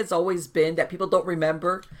the idea has always been that people don't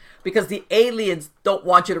remember because the aliens don't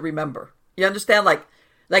want you to remember. You understand? Like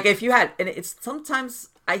if you had, and it's sometimes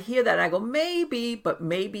I hear that and I go, maybe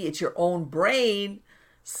it's your own brain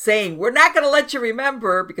saying, we're not going to let you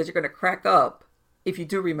remember because you're going to crack up if you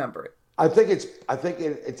do remember it. I think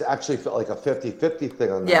it's actually felt like a 50-50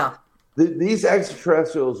 thing on that. Yeah. These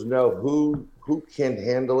extraterrestrials know who can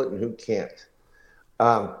handle it and who can't.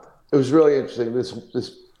 It was really interesting.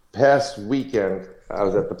 This past weekend, I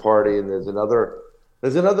was at the party, and there's another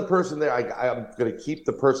person there. I'm going to keep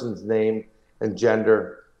the person's name and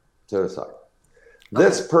gender to the side. Okay.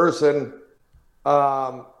 This person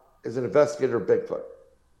is an investigator of Bigfoot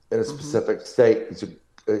in a specific state.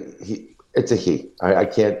 It's a he. I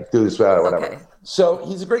can't do this without whatever. Okay. So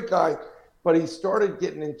he's a great guy, but he started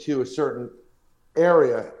getting into a certain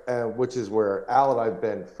area, which is where Al and I've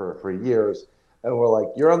been for years. And we're like,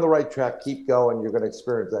 you're on the right track. Keep going. You're going to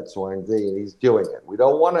experience X, Y, and Z. And he's doing it.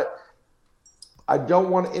 I don't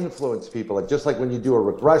want to influence people. Like, just like when you do a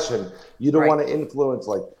regression, you don't want to influence,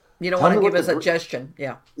 like, you don't want to give a suggestion.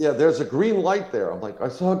 Yeah. Yeah. There's a green light there. I'm like, I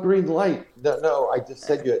saw a green light. No, I just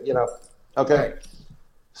said okay. Right.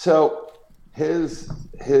 So his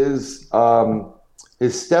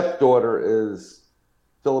stepdaughter is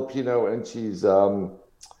Filipino, and she's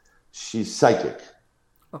psychic.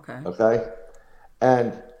 Okay.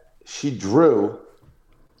 And she drew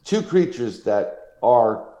 2 creatures that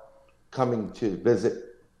are coming to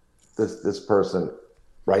visit this person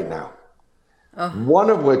right now. Oh.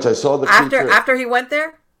 One of which I saw the creature after he went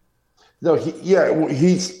there. No,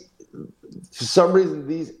 he's for some reason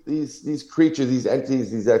these creatures, these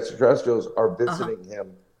entities, these extraterrestrials are visiting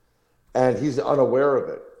him, and he's unaware of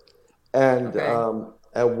it. And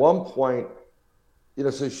at one point,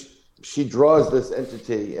 so she draws this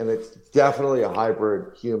entity, and it's definitely a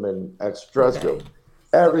hybrid human extraterrestrial. Okay.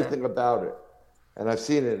 Everything about it. And I've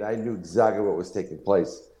seen it. I knew exactly what was taking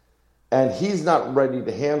place. And he's not ready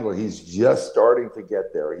to handle it. He's just starting to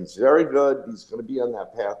get there. He's very good. He's going to be on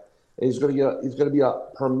that path. And he's going to be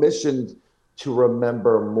permissioned to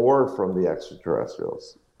remember more from the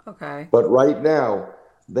extraterrestrials. Okay. But right now,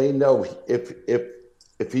 they know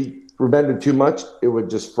if he remembered too much, it would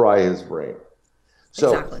just fry his brain.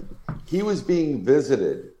 So he was being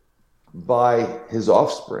visited by his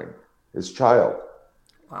offspring, his child.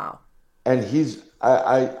 Wow. And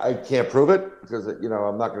I can't prove it because,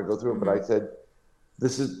 I'm not going to go through it, but I said,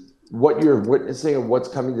 this is what you're witnessing and what's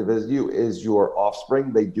coming to visit you is your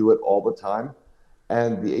offspring. They do it all the time.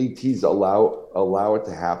 And the ATs allow it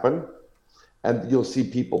to happen. And you'll see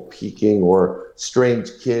people peeking or strange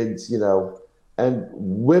kids, and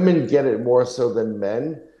women get it more so than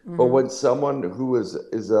men. Mm-hmm. But when someone who is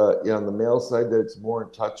on the male side that's more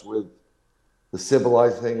in touch with the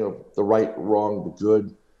civilized thing of the right, wrong, the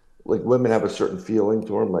good, like women have a certain feeling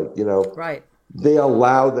to them, right. They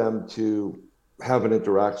allow them to have an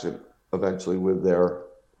interaction eventually with their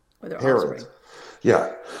parents. Offspring.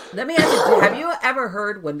 Yeah. Let me ask you, have you ever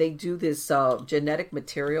heard when they do this genetic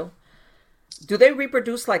material, do they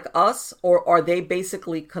reproduce like us, or are they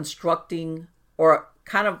basically constructing or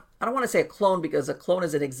kind of, I don't want to say a clone because a clone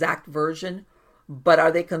is an exact version, but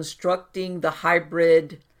are they constructing the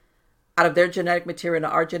hybrid out of their genetic material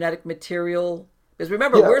and our genetic material? Because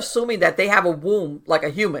remember, we're assuming that they have a womb like a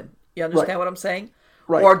human. You understand what I'm saying?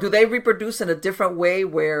 Right. Or do they reproduce in a different way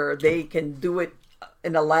where they can do it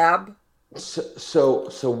in a lab? So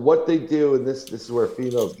what they do, and this is where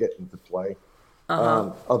females get into play,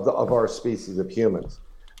 of our species of humans.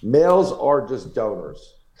 Males are just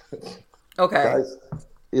donors. Okay. Guys,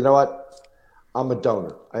 you know what? I'm a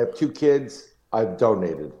donor. I have 2 kids. I've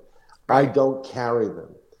donated. Right. I don't carry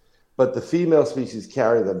them. But the female species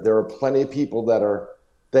carry them. There are plenty of people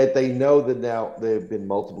that they know that now they've been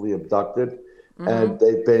multiply abducted, and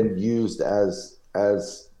they've been used as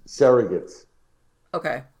surrogates.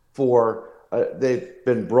 Okay. They've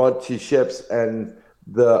been brought to ships and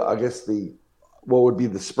I guess what would be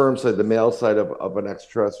the sperm side, the male side of an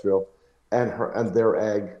extraterrestrial, and their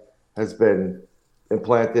egg has been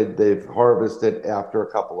implanted. They've harvested after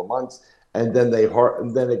a couple of months, and then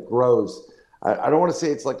it grows. I don't want to say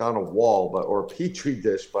it's like on a wall, or a petri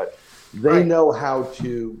dish, but they know how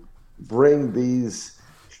to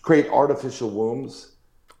create artificial wombs,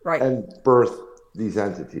 and birth these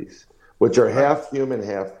entities, which are half human,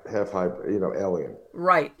 half alien.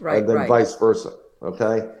 Right. And then vice versa.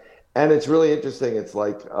 Okay. And it's really interesting. It's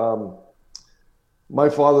like, my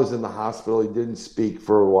father's in the hospital. He didn't speak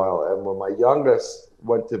for a while. And when my youngest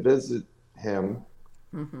went to visit him,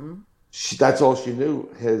 that's all she knew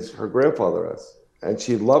her grandfather as. And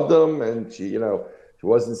she loved him, and she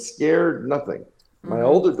wasn't scared, nothing. My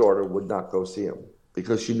older daughter would not go see him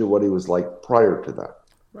because she knew what he was like prior to that.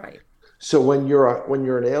 Right. So when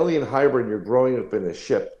you're an alien hybrid, you're growing up in a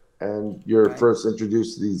ship, and you're first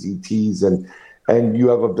introduced to these ETs, and you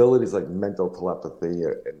have abilities like mental telepathy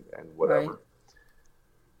and whatever. Right.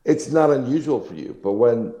 It's not unusual for you, but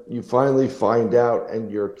when you finally find out,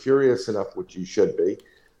 and you're curious enough, which you should be,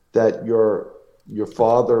 that your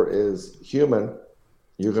father is human,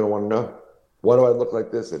 you're going to want to know, why do I look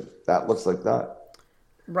like this and that looks like that?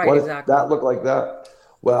 Right, what exactly. Does that look like that?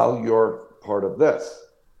 Well, you're part of this.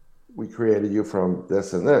 We created you from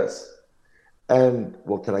this and this. And,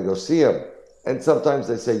 well, can I go see him? And sometimes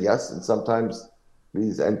they say yes, and sometimes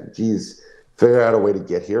these entities figure out a way to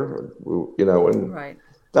get here, and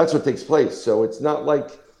that's what takes place. So it's not like,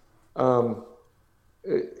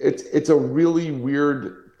 it's a really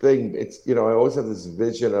weird thing. It's, I always have this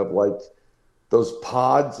vision of like those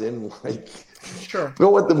pods in like, sure. You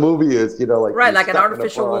know what the movie is, like like an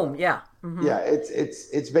artificial womb. Yeah. Mm-hmm. Yeah.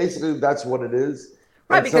 It's basically, that's what it is.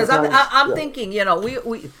 Right. And because I'm thinking, we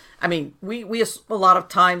a lot of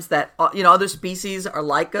times that, other species are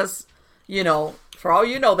like us, for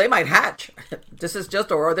all they might hatch. This is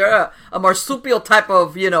just, or they're a marsupial type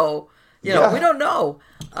of, we don't know.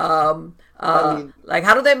 Like,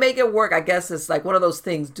 how do they make it work? I guess it's like one of those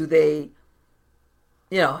things. Do they,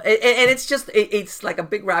 and it's just, it's like a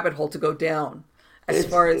big rabbit hole to go down as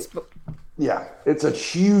far as. Yeah, it's a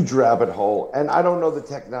huge rabbit hole, and I don't know the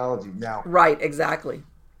technology now. Right, exactly.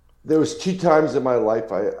 There was 2 times in my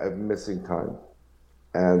life I'm missing time,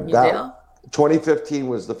 and 2015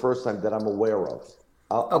 was the first time that I'm aware of.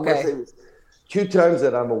 I'm gonna say it was 2 times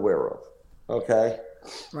that I'm aware of. Okay.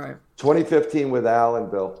 Right. 2015 with Al and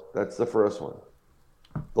Bill. That's the first one.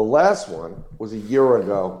 The last one was a year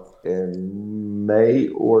ago in May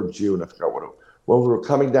or June. I forgot when we were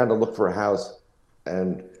coming down to look for a house,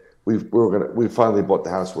 and we finally bought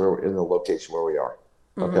the house. We're in the location where we are.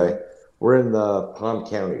 Okay. Mm-hmm. We're in the Palm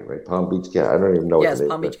County, right? Palm Beach County. I don't even know what the name is.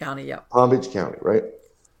 Palm Beach County, yeah. Palm Beach County, right?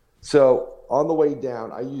 So on the way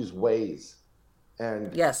down, I use Waze.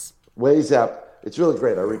 And Waze app, it's really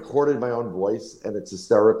great. I recorded my own voice, and it's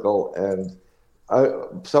hysterical. And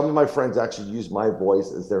some of my friends actually use my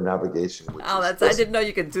voice as their navigation. I didn't know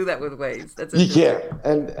you could do that with Waze. That's you can.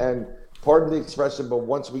 And pardon the expression, but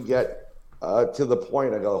once we get to the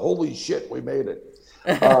point, I go, holy shit, we made it.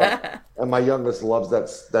 And my youngest loves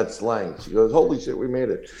that slang. She goes, holy shit, we made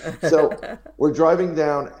it. So we're driving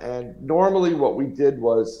down, and normally what we did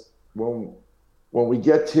was when we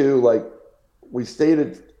get to, we stayed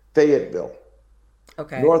at Fayetteville,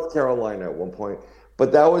 North Carolina at one point,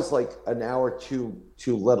 but that was like an hour too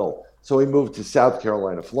little. So we moved to South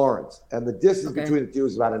Carolina, Florence, and the distance between the two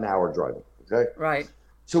is about an hour driving. Okay. Right.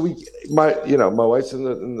 So my wife's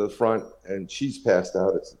in the front, and she's passed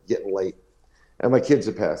out. It's getting late. And my kids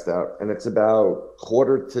are passed out, and it's about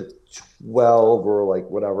 11:45 or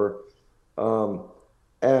whatever.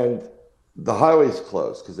 And the highway's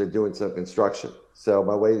closed because they're doing some construction. So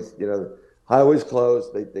my ways, highway's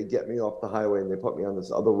closed. They get me off the highway, and they put me on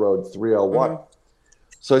this other road, 301. Mm-hmm.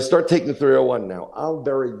 So I start taking 301 now. I'm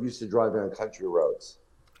very used to driving on country roads.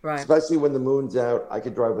 Right. Especially when the moon's out. I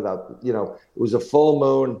could drive without, it was a full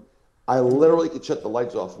moon. I literally could shut the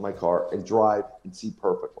lights off of my car and drive and see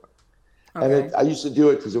perfectly. Okay. And I used to do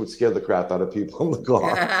it because it would scare the crap out of people in the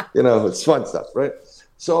car. It's fun stuff, right?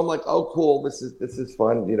 So I'm like, oh, cool, this is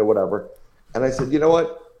fun, whatever. And I said, you know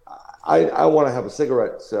what? I want to have a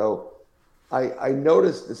cigarette. So I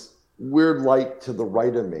noticed this weird light to the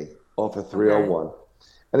right of me off of 301. Okay.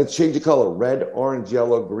 And it's changed of color, red, orange,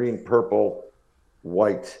 yellow, green, purple,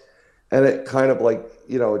 white. And it kind of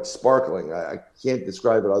it's sparkling. I can't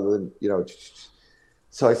describe it other than,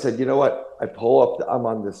 So I said, you know what? I pull up. I'm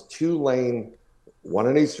on this 2-lane, one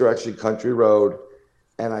in each direction country road,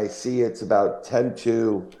 and I see it's about 10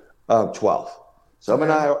 to 12. So I'm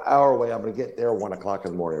an hour away. I'm going to get there 1:00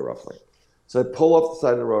 in the morning, roughly. So I pull off the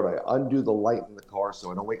side of the road. I undo the light in the car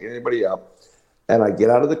so I don't wake anybody up. And I get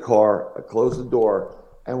out of the car. I close the door.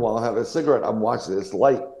 And while I have a cigarette, I'm watching this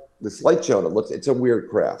light show. And it's a weird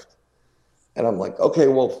craft. And I'm like, okay,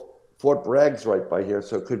 well, Fort Bragg's right by here,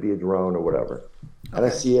 so it could be a drone or whatever. Okay. And I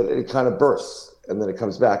see it, and it kind of bursts, and then it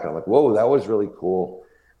comes back. And I'm like, whoa, that was really cool.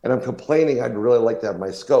 And I'm complaining I'd really like to have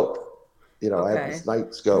my scope. I have this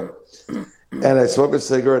night scope. And I smoke a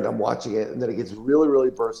cigarette, and I'm watching it, and then it gets really, really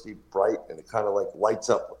bursty, bright, and it kind of like lights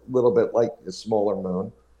up a little bit like a smaller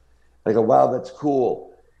moon. I go, wow, that's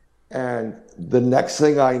cool. And the next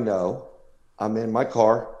thing I know, I'm in my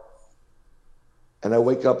car, and I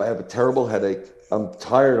wake up. I have a terrible headache. I'm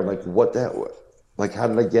tired. I'm like, what the hell? Like, how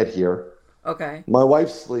did I get here? Okay. My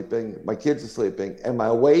wife's sleeping. My kids are sleeping. And my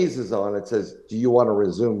Waze is on. It says, do you want to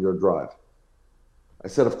resume your drive? I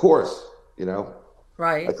said, of course,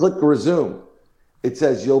 Right. I click resume. It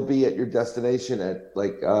says you'll be at your destination at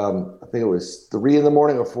I think it was 3 a.m.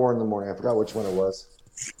 or 4 a.m. I forgot which one it was.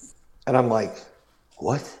 And I'm like,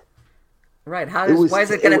 what? Right. Why is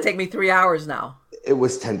it going to take me 3 hours now? It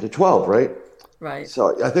was 10 to 12, right? Right.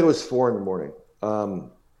 So I think it was 4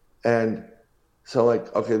 a.m. And so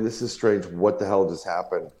okay, this is strange. What the hell just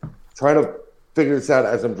happened? Trying to figure this out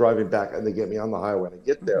as I'm driving back, and they get me on the highway. And I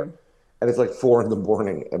get there, and it's 4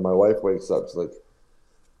 a.m. and my wife wakes up. She's like,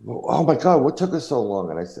 oh my God, what took us so long?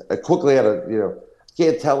 And I quickly had to,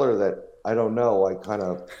 can't tell her that I don't know. I kind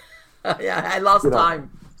of. Yeah, I lost time.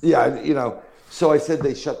 Yeah, so I said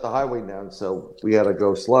they shut the highway down, so we had to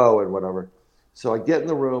go slow and whatever. So I get in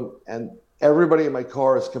the room, and everybody in my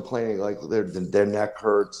car is complaining, like their neck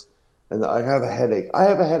hurts, and I have a headache. I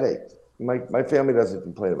have a headache. My family doesn't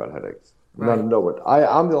complain about headaches. Right. No one.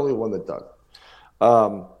 I'm the only one that does.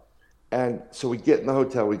 And so we get in the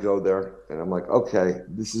hotel, we go there, and I'm like, okay,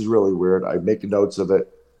 this is really weird. I make notes of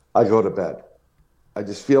it. I go to bed. I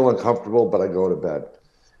just feel uncomfortable, but I go to bed.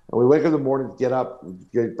 And we wake up in the morning, get up,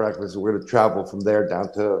 get breakfast, and we're going to travel from there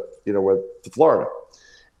down to, to Florida.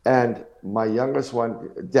 And my youngest one,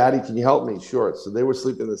 Daddy, can you help me? Sure. So they were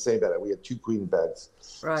sleeping in the same bed. We had 2 queen beds.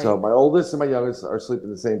 Right. So my oldest and my youngest are sleeping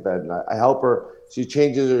in the same bed. And I help her. She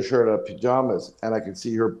changes her shirt out of pajamas, and I can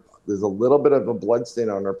see her. There's a little bit of a blood stain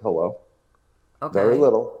on her pillow. Okay. Very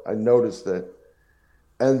little. I noticed it.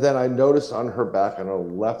 And then I noticed on her back, on her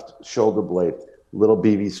left shoulder blade, little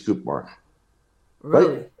BB scoop mark.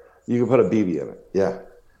 Really? Right? You can put a BB in it. Yeah.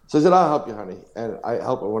 So I said, I'll help you, honey. And I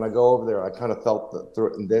help her. When I go over there, I kind of felt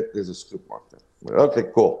through it, and there's a scoop mark there. Like, okay,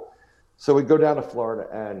 cool. So we go down to Florida,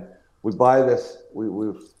 and we buy this.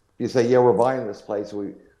 You say, yeah, we're buying this place.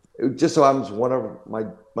 It just so happens one of my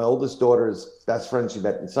oldest daughter's best friends she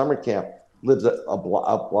met in summer camp lives a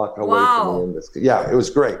block away from me. In this. Yeah, it was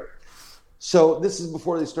great. So this is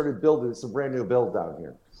before they started building. It's a brand new build down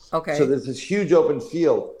here. Okay. So there's this huge open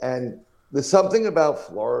field, and there's something about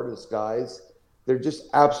Florida skies. They're just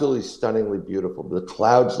absolutely stunningly beautiful. The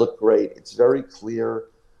clouds look great. It's very clear.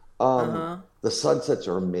 The sunsets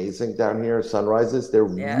are amazing down here. Sunrises, they're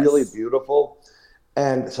really beautiful.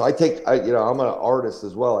 And so I'm an artist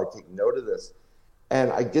as well. I take note of this. And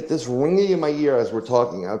I get this ringing in my ear as we're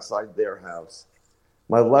talking outside their house,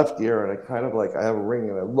 my left ear. And I kind of I have a ring,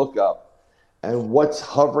 and I look up, and what's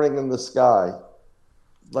hovering in the sky,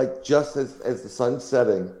 just as the sun's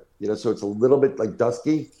setting, so it's a little bit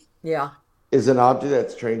dusky. Yeah. Is an object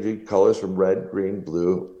that's changing colors from red, green,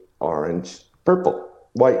 blue, orange, purple,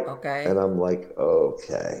 white. Okay. And I'm like,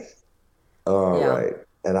 okay. All right.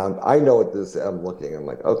 And I know what this is. I'm looking. I'm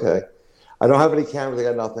like, okay. I don't have any cameras. I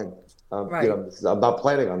got nothing. Right. I'm not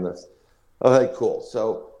planning on this. Okay, cool.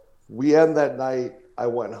 So we end that night. I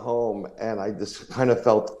went home, and I just kind of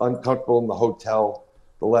felt uncomfortable in the hotel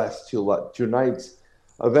the last two nights.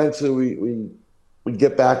 Eventually, we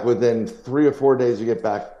get back within 3 or 4 days. We get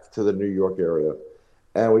back to the New York area,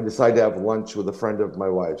 and we decided to have lunch with a friend of my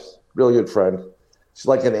wife's, really good friend. She's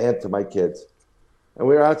like an aunt to my kids. And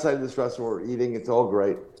we were outside this restaurant, we're eating, it's all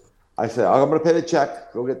great. I said, I'm going to pay the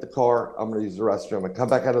check, go get the car, I'm going to use the restroom. I come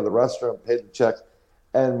back out of the restaurant, pay the check,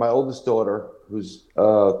 and my oldest daughter, who's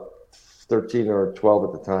 13 or 12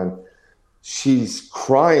 at the time, she's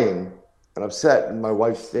crying and upset, and my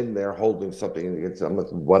wife's sitting there holding something against it. I'm like,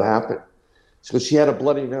 what happened? She goes, she had a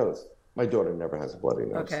bloody nose. My daughter never has a bloody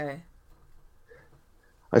nose. Okay.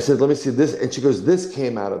 I said, let me see this. And she goes, this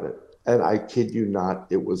came out of it. And I kid you not,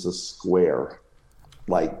 it was a square,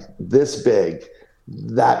 this big,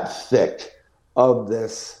 that thick, of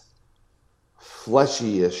this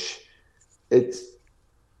fleshy-ish.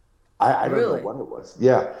 I don't know what it was.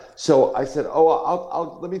 Yeah. So I said,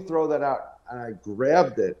 I'll let me throw that out. And I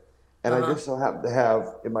grabbed it. And I just so happen to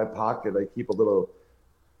have in my pocket, I keep a little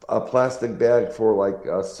plastic bag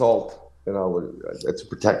for salt. it's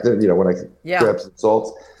protected, when I grab some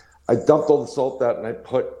salts. I dumped all the salt out and I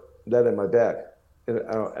put that in my bag.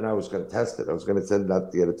 And I was going to test it. I was going to send it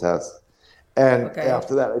out to get a test. And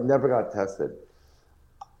after that, I never got tested.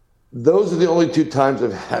 Those are the only 2 times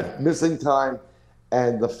I've had missing time.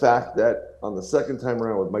 And the fact that on the second time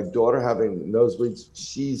around with my daughter having nosebleeds,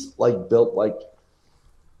 she's like built like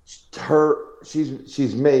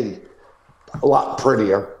she's made a lot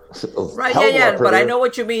prettier. Right, yeah. But I know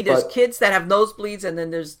what you mean. There's kids that have nosebleeds, and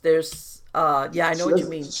then there's I know what you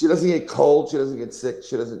mean. She doesn't get cold. She doesn't get sick.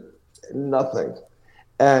 She doesn't, nothing.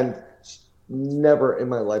 And never in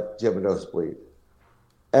my life did you have a nosebleed.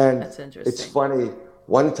 And that's interesting. It's funny.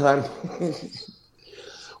 One time,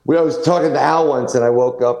 I was talking to Al once, and I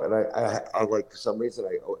woke up, and I like, for some reason,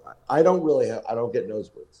 I don't get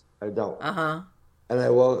nosebleeds. I don't. And I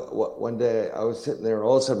woke one day, I was sitting there, and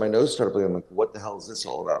all of a sudden my nose started bleeding. I'm like, what the hell is this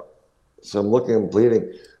all about? So I'm looking and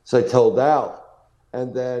bleeding. So I told Al,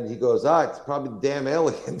 and then he goes, it's probably the damn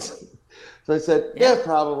aliens. So I said, yeah,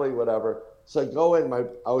 probably, whatever. So I go in,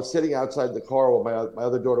 I was sitting outside the car while my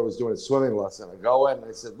other daughter was doing a swimming lesson. I go in, and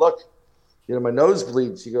I said, look, my nose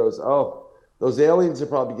bleeds. She goes, oh, those aliens are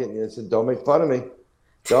probably getting you. I said, don't make fun of me.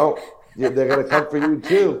 Don't. They're going to come for you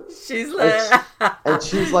too. She's like, and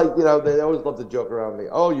she's like, they always love to joke around me.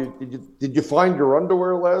 Oh, did you find your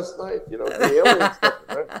underwear last night? The alien stuff,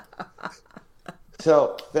 right?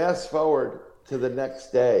 So fast forward to the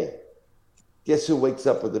next day. Guess who wakes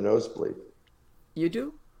up with a nosebleed? You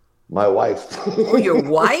do? My wife. Oh, your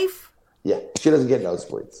wife? Yeah, she doesn't get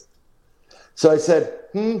nosebleeds. So I said,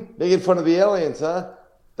 making fun of the aliens, huh?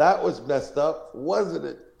 That was messed up, wasn't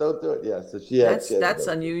it? Don't do it. Yeah, so she had. That's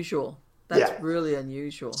unusual. That's really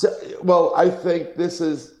unusual. So, well, I think this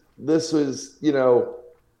was,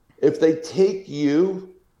 if they take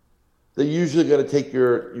you, they're usually going to take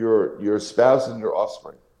your spouse and your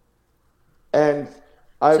offspring. And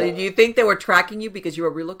so do you think they were tracking you because you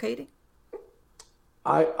were relocating?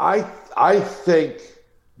 I think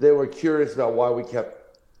they were curious about why we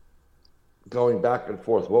kept going back and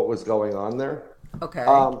forth, what was going on there. Okay.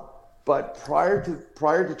 But prior to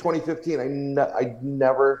 2015, I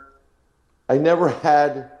never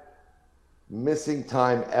had missing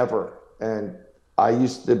time ever. And I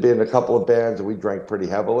used to be in a couple of bands, and we drank pretty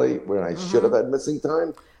heavily when I should have had missing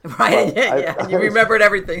time. Right. Yeah. You remembered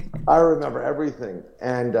everything. I remember everything.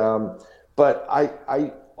 And but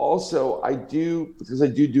I also do, because I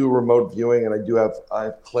do remote viewing, and I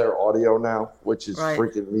have Claire audio now, which is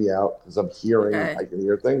freaking me out because I'm hearing, I can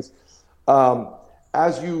hear things.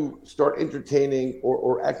 As you start entertaining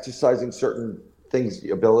or exercising certain things,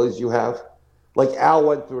 abilities you have, like Al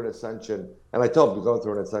went through an ascension, and I told him, you're going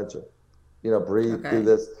through an ascension. Breathe, do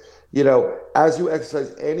this. As you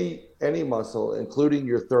exercise any muscle, including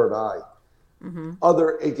your third eye,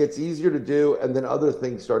 it gets easier to do, and then other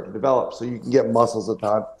things start to develop. So you can get muscles on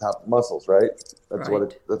top muscles, right? That's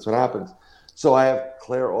what happens. So I have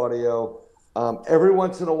Claire audio. Every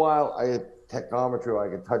once in a while, I have technometry. I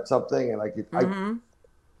can touch something, and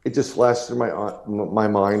it just flashed through my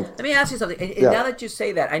mind. Let me ask you something. And now that you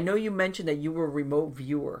say that, I know you mentioned that you were a remote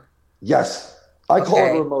viewer. Yes, I call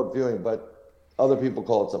it remote viewing, but other people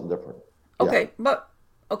call it something different.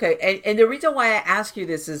 Okay, and the reason why I ask you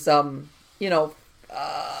this is,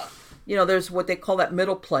 there's what they call that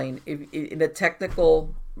middle plane in the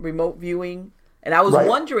technical remote viewing, and I was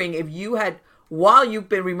wondering if you had, while you've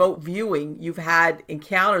been remote viewing, you've had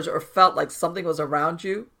encounters or felt like something was around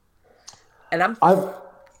you. And are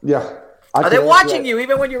they watching you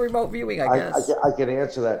even when you're remote viewing? I guess I can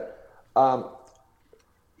answer that.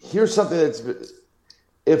 Here's something that's,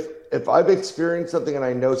 if I've experienced something and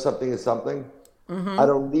I know something is something, I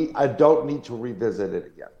don't need to revisit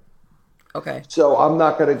it again. Okay. So I'm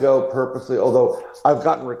not going to go purposely, although I've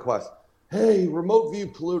gotten requests. Hey, remote view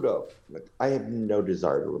Pluto. I have no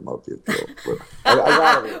desire to remote view Pluto. I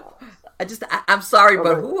got it. I'm sorry,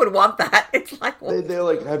 but who would want that? It's like, they're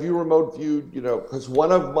like, have you remote viewed? Because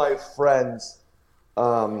one of my friends,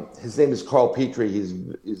 his name is Carl Petrie. He's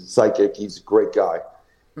a psychic. He's a great guy.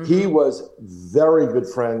 He was very good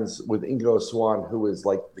friends with Ingo Swann, who is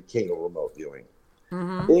like the king of remote viewing.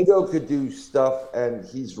 Ingo could do stuff, and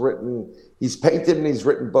he's painted and he's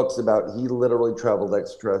written books about, he literally traveled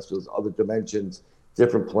extraterrestrials, other dimensions,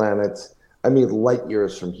 different planets. I mean, light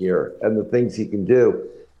years from here, and the things he can do.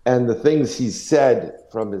 And the things he's said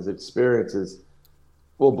from his experiences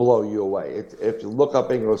will blow you away. If you look up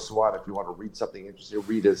Ingo Swann, if you want to read something interesting,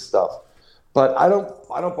 read his stuff. But I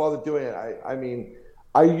don't bother doing it. I mean,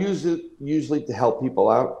 I use it usually to help people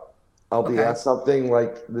out. I'll be asked something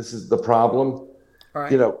like, this is the problem. Right.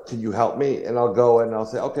 Can you help me? And I'll go and I'll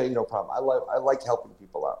say, okay, no problem. I like helping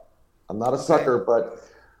people out. I'm not a sucker, but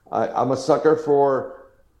I'm a sucker for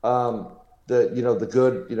the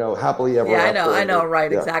good, happily ever Yeah, after. I know,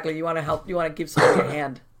 right? Yeah. Exactly. You want to help. You want to give somebody a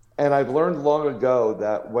hand. And I've learned long ago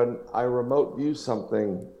that when I remote view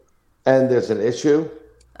something and there's an issue,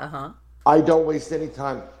 I don't waste any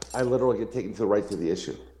time. I literally get taken right to the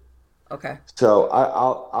issue. Okay. So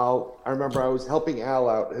I remember I was helping Al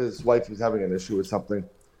out. His wife was having an issue with something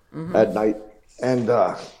at night, and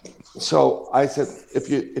so I said, if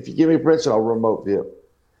you give me permission, I'll remote view.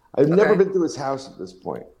 I've never been to his house at this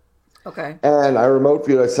point. Okay. And I remote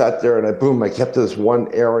viewed. I sat there and I kept to this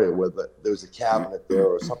one area where there was a cabinet there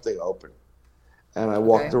or something open, and I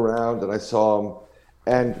walked around and I saw him.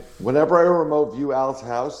 And whenever I remote view Al's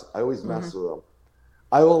house, I always mess with him.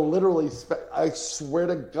 I will literally, I swear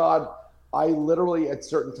to God, I literally at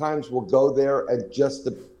certain times will go there and just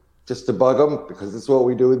to bug him, because this is what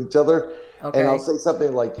we do with each other. Okay. And I'll say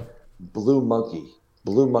something like blue monkey,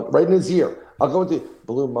 right in his ear. I'll go into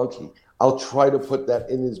blue monkey. I'll try to put that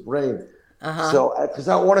in his brain. So, because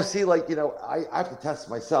I want to see, I have to test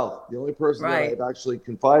myself. The only person that I've actually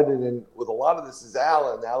confided in with a lot of this is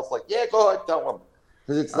Al, and Al's like, yeah, go ahead, tell him.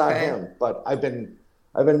 Because it's not him. But I've been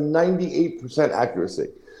 98% accuracy.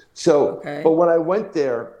 So, but when I went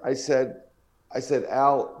there, I said,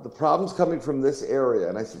 Al, the problem's coming from this area.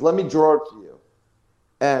 And I said, let me draw it for you.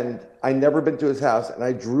 And I never been to his house. And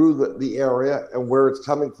I drew the area and where it's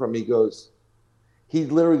coming from. He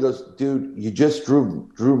literally goes, dude, you just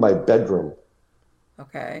drew my bedroom.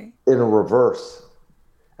 Okay. In a reverse.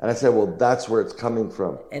 And I said, well, that's where it's coming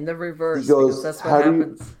from. In the reverse, he goes, because that's what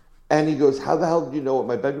happens. And he goes, how the hell did you know what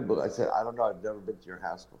my bedroom was? I said, I don't know. I've never been to your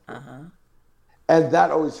house before. And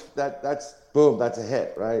that always, that's boom, that's a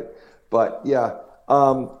hit, right? But yeah,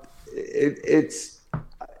 it's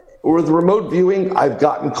with remote viewing, I've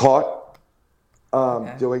gotten caught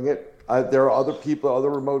doing it. There are other people, other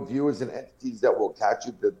remote viewers and entities that will catch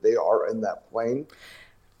you that they are in that plane.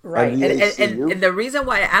 Right. And the reason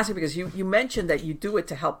why I asked you, because you mentioned that you do it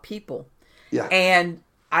to help people. Yeah. And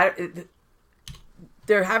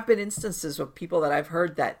there have been instances of people that I've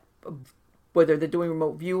heard that, whether they're doing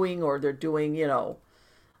remote viewing or they're doing,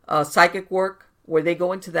 psychic work, where they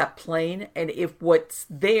go into that plane, and if what's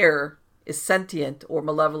there is sentient or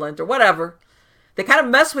malevolent or whatever, they kind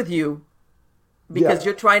of mess with you because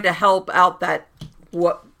you're trying to help out that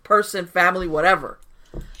person, family, whatever.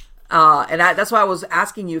 And that's why I was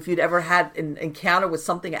asking you if you'd ever had an encounter with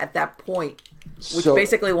something at that point, which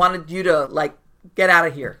basically wanted you to get out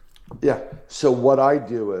of here. Yeah. So what I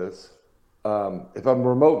do is, if I'm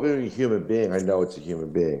remote viewing a human being, I know it's a human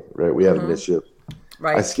being, right? We have an issue.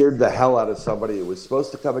 Right. I scared the hell out of somebody who was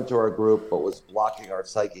supposed to come into our group, but was blocking our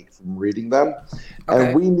psychic from reading them. Okay.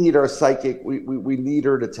 And we need our psychic. We need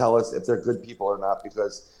her to tell us if they're good people or not,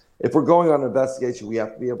 because if we're going on an investigation, we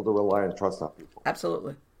have to be able to rely and trust on people.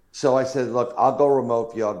 Absolutely. So I said, look, I'll go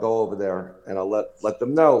remote view. I'll go over there and I'll let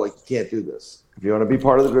them know, you can't do this. If you want to be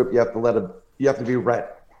part of the group, you have to be red.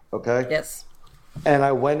 Okay. Yes. And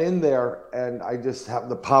I went in there and I just happened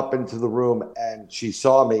to pop into the room and she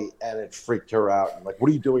saw me and it freaked her out. I'm like, what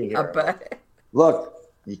are you doing here? Like,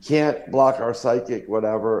 look, you can't block our psychic,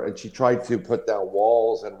 whatever. And she tried to put down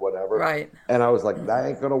walls and whatever. Right. And I was like, that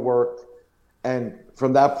ain't going to work. And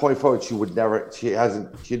from that point forward, she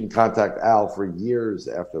didn't contact Al for years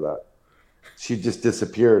after that. She just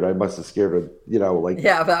disappeared. I must have scared her,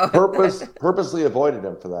 purposely avoided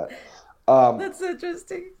him for that. That's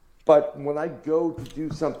interesting. But when I go to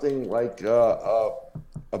do something like a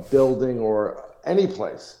building or any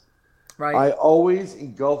place, I always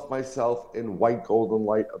engulf myself in white golden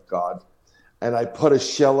light of God, and I put a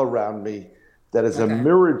shell around me that is a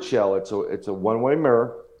mirrored shell. It's a one-way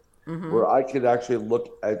mirror where I could actually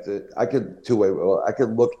look at I could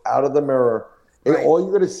look out of the mirror. And all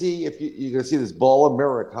you're going to see, you're going to see this ball of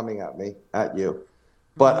mirror coming at you,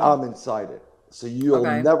 but I'm inside it, so you'll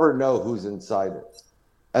never know who's inside it.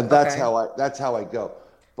 And that's how I go.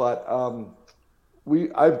 But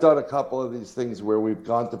I've done a couple of these things where we've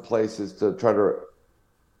gone to places to try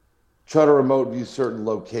to remote view certain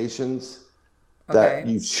locations that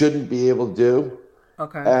you shouldn't be able to do.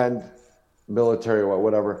 Okay. And military or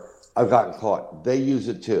whatever, I've gotten caught. They use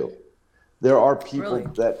it too. There are people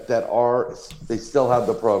they still have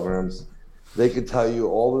the programs. They can tell you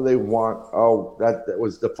all that they want. Oh, that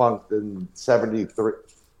was defunct in 73.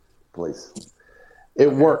 Please. It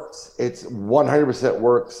works. It's 100%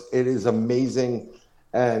 works. It is amazing.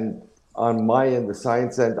 And on my end, the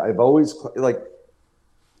science end, I've always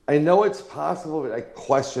I know it's possible, but I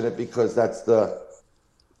question it because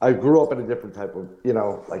I grew up in a different type of,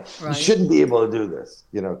 you shouldn't be able to do this,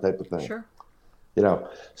 type of thing. Sure. you know.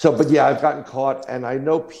 So, but yeah, I've gotten caught, and I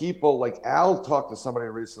know people like Al talked to somebody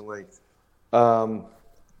recently.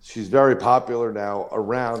 She's very popular now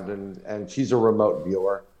around, and she's a remote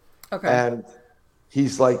viewer. Okay. And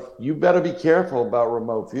he's like, you better be careful about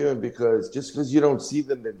remote viewing, because just because you don't see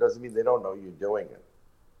them, it doesn't mean they don't know you're doing it.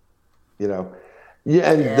 You know,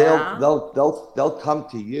 yeah, and Yeah. they'll come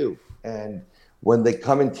to you, and when they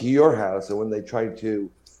come into your house and when they try to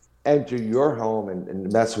enter your home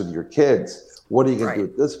and mess with your kids, what are you going to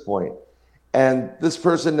do at this point? And this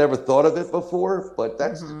person never thought of it before, but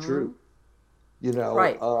that's the truth. You know,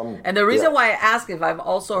 Right. And the reason why I ask if I've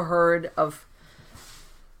also heard of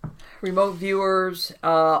remote viewers,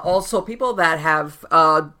 also people that have,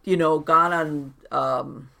 gone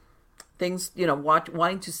on things,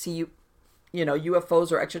 wanting to see,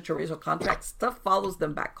 UFOs or extraterrestrial contracts, stuff follows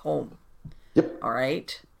them back home. Yep. All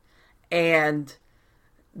right. And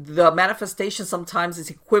the manifestation sometimes is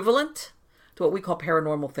equivalent to what we call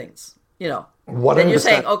paranormal things. 100%. Then you're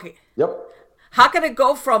saying, okay. Yep. How can it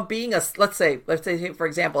go from being let's say, for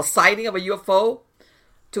example, a sighting of a UFO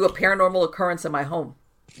to a paranormal occurrence in my home?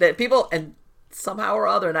 That people, and somehow or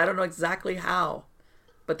other, and I don't know exactly how,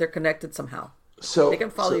 but they're connected somehow. So they can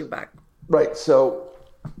follow you back. Right. So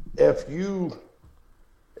if you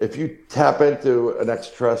tap into an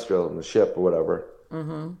extraterrestrial in the ship or whatever,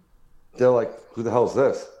 they're like, who the hell is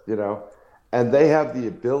this? And they have the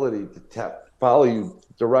ability to follow you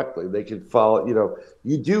directly. They can follow,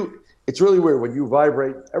 you do. It's really weird when you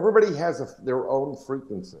vibrate. Everybody has their own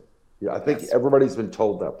frequency. Yeah, I think everybody's been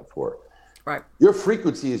told that before. Right. Your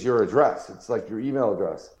frequency is your address. It's like your email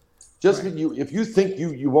address. Just if you think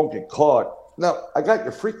you won't get caught. No, I got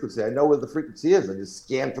your frequency. I know where the frequency is. I just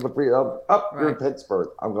scan for the you're in Pittsburgh.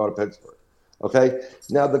 I'm going to Pittsburgh. Okay.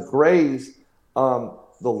 Now the grays, the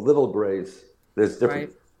little grays. There's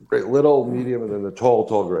different little, medium, and then the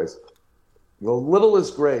tall grays. The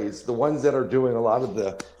littlest grays, the ones that are doing a lot of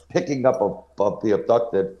the picking up of the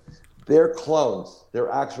abducted, they're clones.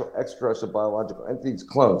 They're actual extraterrestrial biological entities,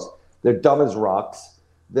 clones. They're dumb as rocks.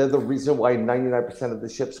 They're the reason why 99% of the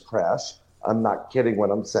ships crash. I'm not kidding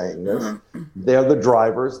when I'm saying this. They're the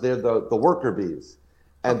drivers. They're the worker bees,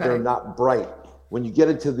 and they're not bright. When you get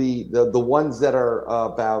into the ones that are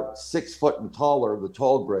about 6 foot and taller, the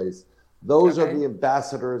tall grays, those are the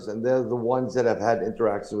ambassadors, and they're the ones that have had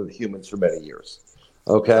interaction with humans for many years.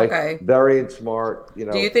 Okay. Very smart.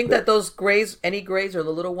 Do you think that those grays, any grays, are the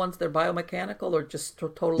little ones? They're biomechanical or just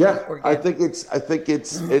totally organic? I think it's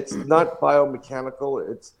not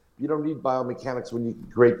biomechanical. You don't need biomechanics when you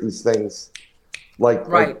can create these things. Like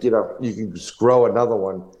you can just grow another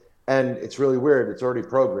one, and it's really weird. It's already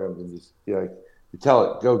programmed, and you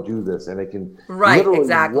tell it, go do this, and it can literally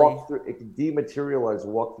walk through. It can dematerialize,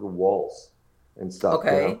 walk through walls and stuff.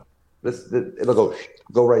 Okay. It'll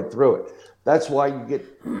go right through it. That's why you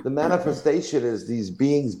get the manifestation is these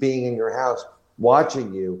beings being in your house,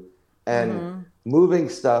 watching you, and moving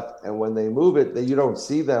stuff. And when they move it, you don't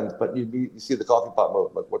see them, but you see the coffee pot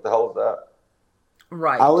move. Like, what the hell is that?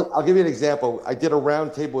 Right. I'll give you an example. I did a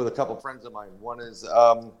round table with a couple of friends of mine. One is,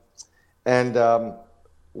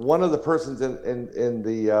 one of the persons in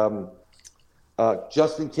the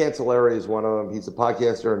Justin Cancelleri is one of them. He's a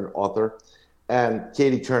podcaster and author. And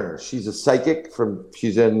Katie Turner, she's a psychic she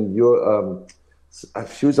was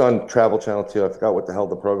on Travel Channel too. I forgot what the hell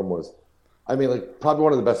the program was. I mean, like, probably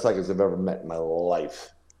one of the best psychics I've ever met in my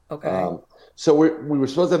life. Okay. So we were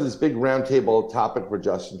supposed to have this big roundtable topic for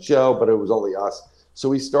Justin's show, but it was only us. So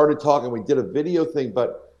we started talking. We did a video thing,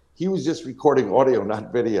 but he was just recording audio,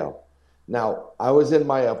 not video. Now, I was in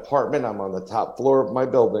my apartment. I'm on the top floor of my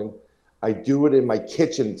building. I do it in my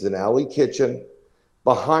kitchen. It's an alley kitchen.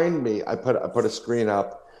 Behind me, I put a screen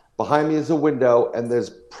up. Behind me is a window, and there's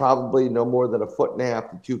probably no more than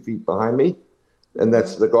 1.5 feet to 2 feet behind me. And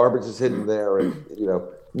that's the garbage is hidden there, and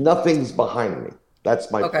nothing's behind me. That's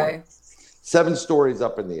my point. 7 stories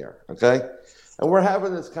up in the air, okay? And we're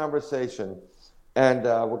having this conversation, and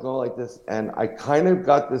we're going like this, and I kind of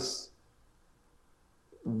got this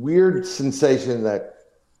weird sensation that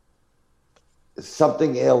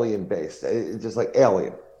something alien-based. It's just like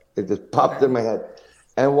alien. It just popped in my head.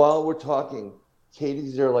 And while we're talking,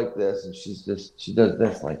 Katie's there like this, and she does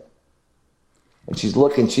this, like, and she's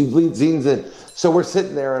looking, she leans in. So we're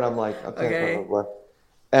sitting there, and I'm like, okay. Blah, blah, blah.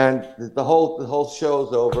 And the whole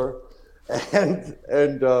show's over, and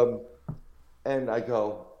I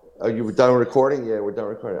go, are you done recording? Yeah, we're done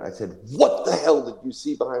recording. I said, what the hell did you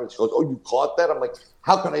see behind me? She goes, oh, you caught that? I'm like,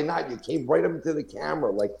 how could I not? You came right up into the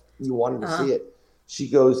camera, like you wanted to see it. She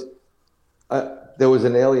goes, there was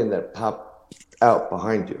an alien that popped out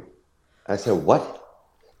behind you. I said, what?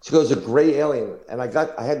 She goes, a gray alien. And I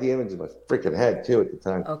had the image in my freaking head too at the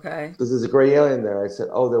time. Okay. Because there's a gray alien there. I said,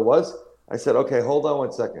 oh, there was? I said, okay, hold on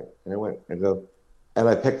 1 second. And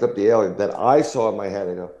I picked up the alien that I saw in my head.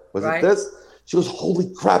 I go, was it this? She goes,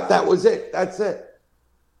 holy crap, that was it. That's it.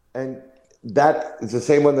 And that is the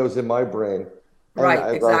same one that was in my brain. And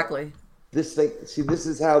right, exactly. This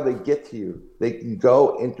is how they get to you. They can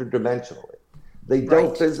go interdimensionally. They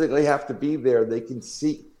don't physically have to be there. They can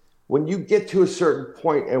see. When you get to a certain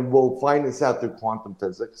point, and we'll find this out through quantum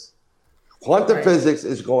physics, quantum physics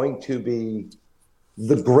is going to be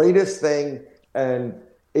the greatest thing, and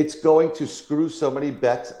it's going to screw so many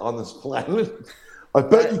bets on this planet. I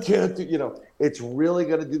bet you can't do, it's really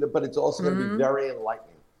going to do that, but it's also going to be very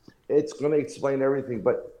enlightening. It's going to explain everything.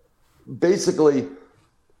 But basically,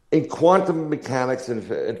 in quantum mechanics and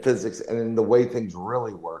physics and in the way things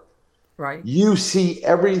really work, you see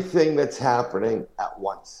everything that's happening at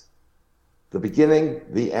once. The beginning,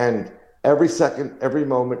 the end, every second, every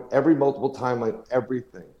moment, every multiple timeline,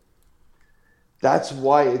 everything. That's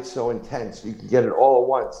why it's so intense. You can get it all at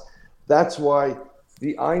once. That's why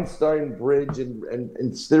the Einstein bridge and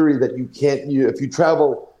theory that if you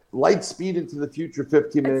travel light speed into the future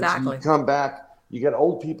 15 minutes, you come back, you get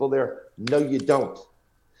old people there. No, you don't.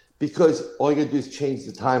 Because all you got to do is change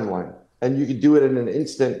the timeline. And you can do it in an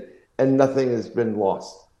instant and nothing has been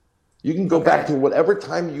lost. You can go back to whatever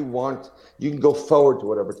time you want. You can go forward to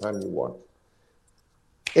whatever time you want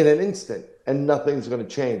in an instant, and nothing's going to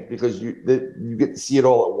change because you get to see it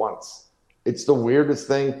all at once. It's the weirdest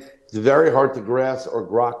thing. It's very hard to grasp or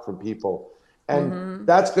grok for people. And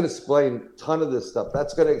that's going to explain a ton of this stuff.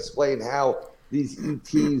 That's going to explain how these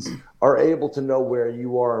ETs are able to know where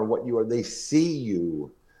you are and what you are. They see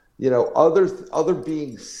you. Other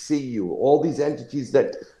beings see you. All these entities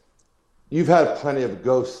that you've had plenty of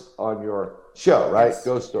ghosts on your show, right? Yes.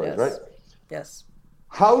 Ghost stories, right? Yes.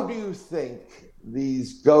 How do you think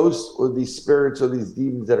these ghosts or these spirits or these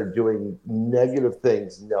demons that are doing negative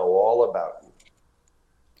things know all about you?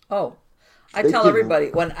 Oh, I tell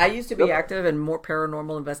everybody, when I used to be active in more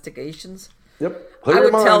paranormal investigations, I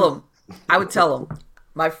would tell them,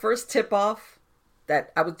 my first tip off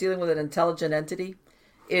that I was dealing with an intelligent entity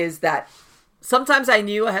is that sometimes I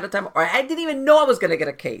knew ahead of time, or I didn't even know I was going to get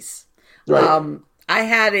a case. Right. I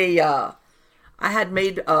had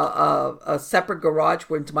made a separate garage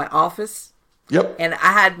into my office. Yep. And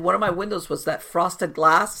I had one of my windows was that frosted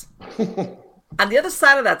glass. On the other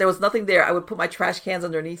side of that, there was nothing there. I would put my trash cans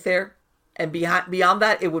underneath there, and beyond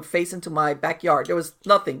that, it would face into my backyard. There was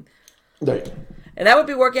nothing. Right. And I would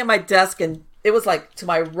be working at my desk, and it was like to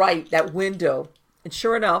my right, that window. And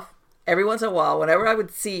sure enough, every once in a while, whenever I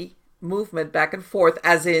would see movement back and forth,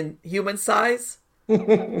 as in human size.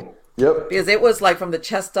 Yep. Because it was like from the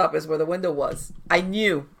chest up is where the window was. I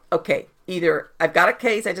knew, okay, either I've got a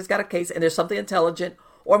case, I just got a case, and there's something intelligent,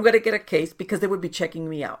 or I'm going to get a case because they would be checking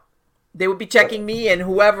me out. They would be checking me, and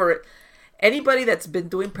anybody that's been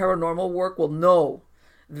doing paranormal work will know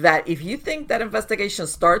that if you think that investigation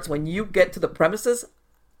starts when you get to the premises,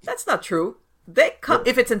 that's not true. They come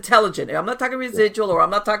if it's intelligent. I'm not talking residual, or I'm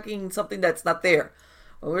not talking something that's not there.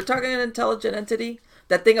 When we're talking an intelligent entity,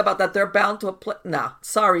 that thing about that they're bound to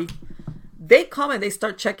sorry. They come and they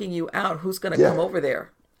start checking you out. Who's going to come over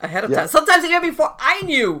there ahead of time? Sometimes even before I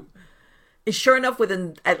knew. And sure enough,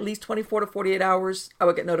 within at least 24 to 48 hours, I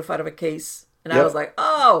would get notified of a case. And I was like,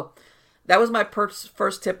 oh, that was my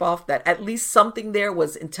first tip off that at least something there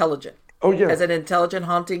was intelligent. Oh, yeah. As an intelligent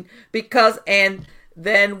haunting. And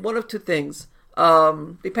then one of two things.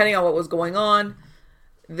 Depending on what was going on,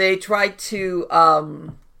 they tried to,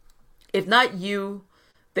 if not you,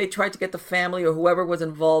 they tried to get the family or whoever was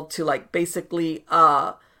involved to basically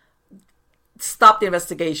stop the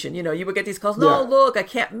investigation. You would get these calls. No, look, I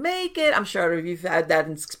can't make it. I'm sure you've had that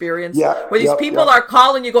experience. Yeah, where these people are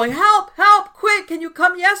calling you going, help, quick. Can you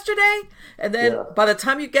come yesterday? And then by the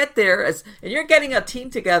time you get there, and you're getting a team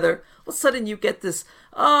together, all of a sudden you get this,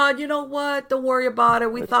 you know what? Don't worry about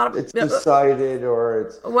it. We thought it's decided, or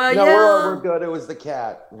it's we're good. It was the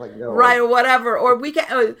cat, right, or whatever, or we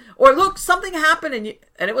can, or look, something happened,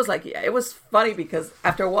 and it was it was funny because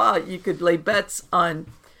after a while you could lay bets on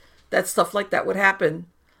that stuff like that would happen,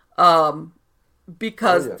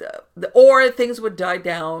 because or things would die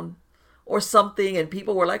down, or something, and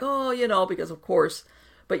people were like, oh, because of course.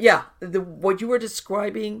 But what you were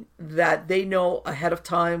describing, that they know ahead of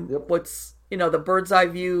time what's, the bird's eye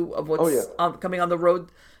view of what's coming on the road.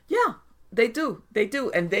 Yeah, they do.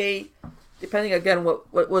 And they, depending again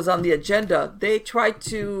what was on the agenda, they try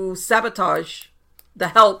to sabotage the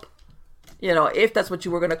help, if that's what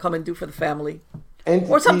you were going to come and do for the family.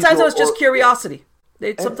 Or sometimes it was just curiosity.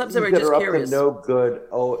 Sometimes they Entities were that just are up to curious. no good.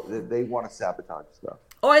 Oh, they want to sabotage stuff.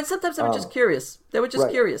 Oh, and sometimes they were just curious. They were just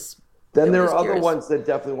Right. curious. Then there are other ones that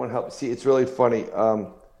definitely want help. See, it's really funny.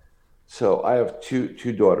 So I have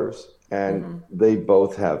two daughters, and they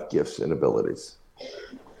both have gifts and abilities.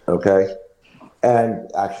 Okay,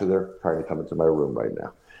 and actually, they're trying to come into my room right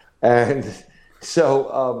now. And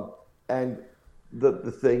so, and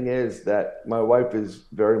the thing is that my wife is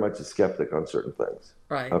very much a skeptic on certain things.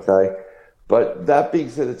 Right. Okay, but that being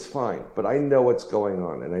said, it's fine. But I know what's going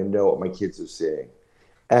on, and I know what my kids are seeing,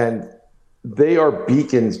 and they are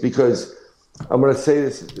beacons because I'm going to say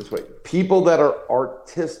this way: people that are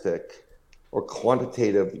artistic or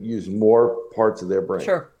quantitative use more parts of their brain,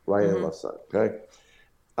 right and left side. Okay,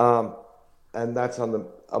 and that's on the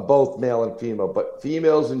both male and female, but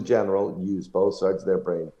females in general use both sides of their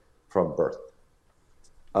brain from birth.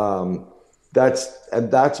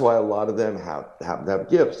 That's why a lot of them happen to have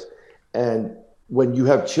gifts. And when you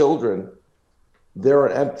have children, they're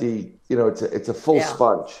an empty, it's a full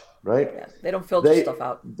sponge, right? Yeah, they don't filter stuff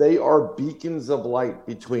out. They are beacons of light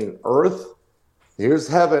between Earth. Here's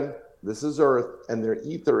heaven. This is Earth, and their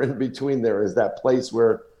ether in between there is that place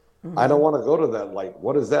where I don't want to go to that light.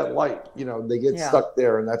 What is that light? They get stuck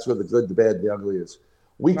there, and that's where the good, the bad, and the ugly is.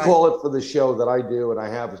 We call it for the show that I do and I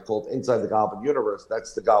have, it's called Inside the Goblin Universe.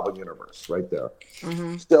 That's the Goblin Universe right there.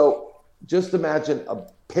 So just imagine a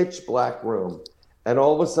pitch black room, and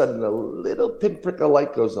all of a sudden a little pinprick of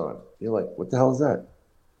light goes on. You're like, what the hell is that?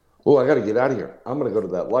 Oh, I got to get out of here. I'm going to go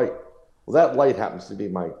to that light. Well, that light happens to be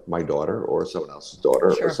my daughter or someone else's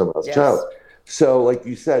daughter or someone else's child. So like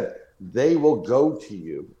you said, they will go to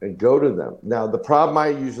you and go to them. Now, the problem I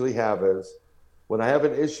usually have is when I have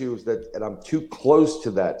an issue and I'm too close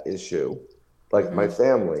to that issue, like my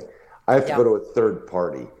family, I have to go to a third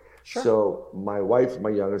party. So my wife and my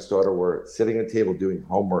youngest daughter were sitting at a table doing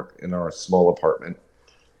homework in our small apartment.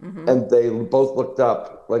 And they both looked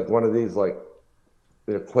up like one of these, like,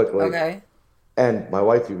 quickly. Okay. And my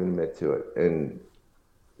wife even admitted to it. And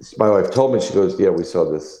my wife told me, she goes, yeah, we saw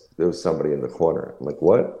this. There was somebody in the corner. I'm like,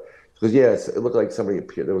 what? She goes, yes, it looked like somebody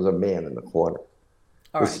appeared. There was a man in the corner.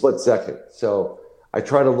 It was a split second. So I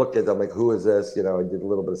try to look at them, like, who is this? I did a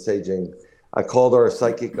little bit of saging. I called our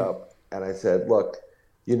psychic up and I said, look,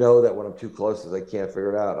 you know that when I'm too close, I can't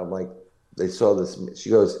figure it out. I'm like, they saw this. She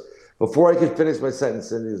goes, before I could finish my sentence,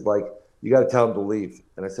 Cindy's like, you got to tell him to leave.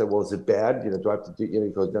 And I said, well, is it bad? Do I have to do, he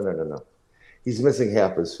goes, no. He's missing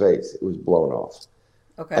half his face. It was blown off.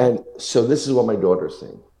 Okay. And so this is what my daughter's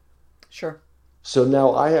seeing. Sure. So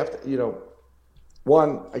now I have to,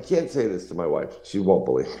 one, I can't say this to my wife. She won't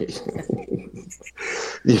believe me.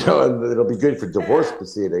 And it'll be good for divorce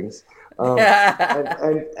proceedings.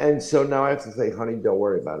 And so now I have to say, honey, don't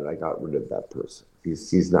worry about it. I got rid of that person.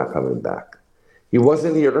 He's not coming back. He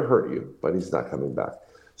wasn't here to hurt you, but he's not coming back.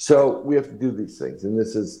 So we have to do these things. And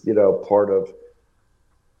this is, part of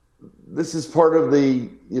the,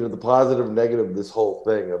 the positive and negative of this whole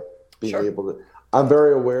thing of being able to, I'm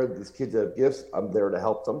very aware that these kids have gifts. I'm there to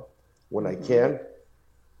help them when I can.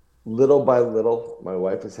 Little by little, my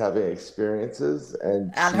wife is having experiences,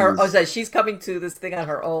 and she's coming to this thing on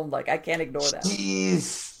her own. Like, I can't ignore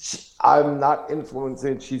that. I'm not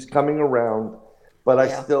influencing. She's coming around, but I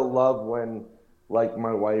still love when, like,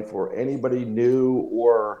 my wife or anybody new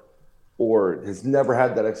or has never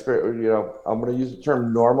had that experience. I'm going to use the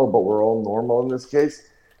term normal, but we're all normal in this case.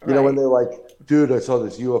 When they're like, dude, I saw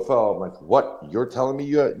this UFO. I'm like, what? You're telling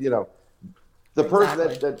me the person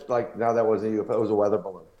that like, no, that wasn't a UFO. It was a weather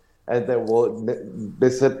balloon. And then we'll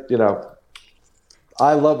miss it,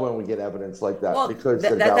 I love when we get evidence like that, because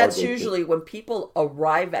that's usually when people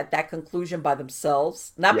arrive at that conclusion by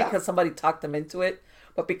themselves, not because somebody talked them into it,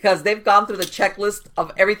 but because they've gone through the checklist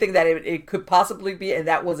of everything that it could possibly be, and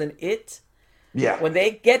that wasn't it. Yeah. When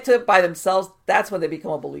they get to it by themselves, that's when they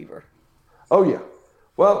become a believer. Oh yeah.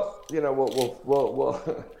 Well,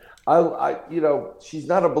 she's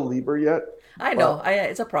not a believer yet. I know.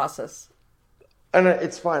 It's a process. And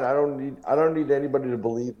it's fine. I don't need anybody to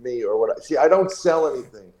believe me or what. See, I don't sell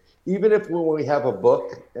anything. Even if when we have a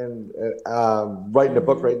book and writing a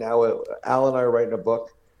book right now, Al and I are writing a book.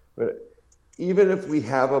 But even if we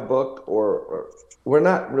have a book or we're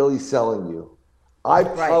not really selling you. I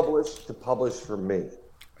publish to publish for me.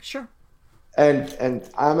 Sure. And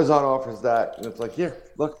Amazon offers that, and it's like, here,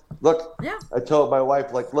 look. Yeah. I told my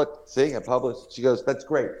wife, like, look, see, I published. She goes, that's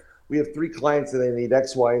great. We have 3 clients and they need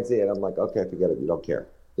X, Y, and Z. And I'm like, okay, forget it. You don't care,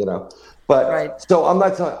 But so I'm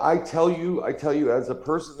not telling. I tell you as a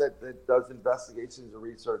person that does investigations and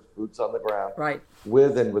research, boots on the ground,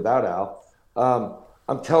 with and without Al.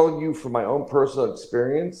 I'm telling you from my own personal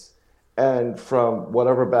experience and from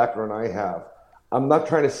whatever background I have. I'm not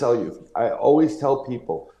trying to sell you. I always tell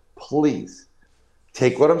people, please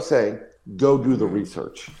take what I'm saying, go do the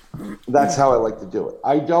research. That's how I like to do it.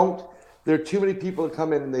 There are too many people that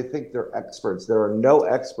come in and they think they're experts. There are no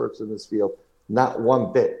experts in this field, not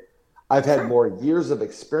one bit. I've had more years of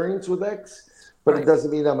experience with X, but it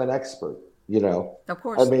doesn't mean I'm an expert, Of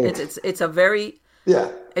course. I mean, it's a very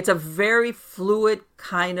fluid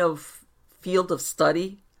kind of field of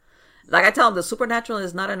study. Like I tell them, the supernatural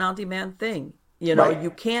is not an on-demand thing.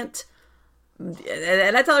 You can't.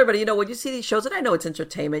 And I tell everybody, when you see these shows, and I know it's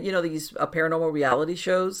entertainment, these paranormal reality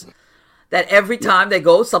shows, that every time they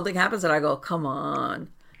go, something happens, and I go, come on,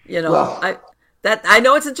 I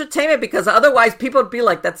know it's entertainment because otherwise people would be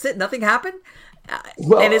like, that's it, nothing happened.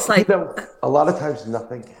 And it's like a lot of times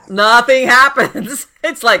nothing happens.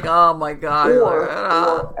 It's like, oh my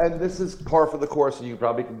God. And this is par for the course, and you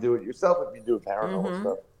probably can do it yourself if you do paranormal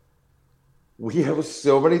stuff. We have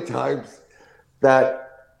so many times that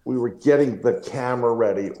we were getting the camera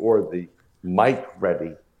ready or the mic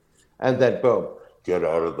ready, and then boom, get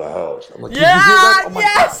out of the house. I'm like, yeah, oh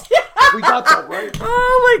yes, God. We got that, right?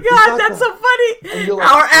 Oh my God, that's so funny. Like,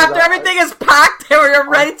 hour after everything is packed, we're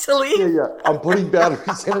ready to leave. Yeah. I'm putting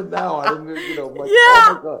batteries in it now. I didn't, oh my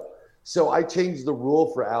God. So I changed the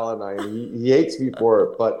rule for Al and I, and he hates me for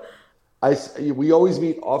it, but we always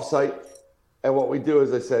meet off-site, and what we do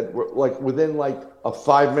is I said, we're like within like a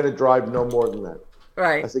 5-minute drive, no more than that.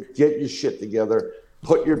 Right. I said, get your shit together,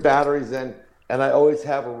 put your batteries in, and I always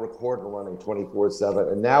have a recorder running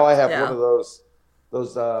 24/7. And now I have one of those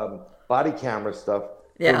body camera stuff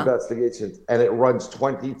for investigations, and it runs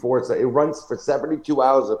 24/7. It runs for 72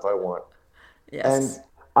 hours if I want. Yes. And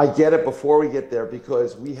I get it before we get there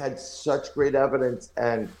because we had such great evidence,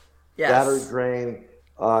 and battery drain.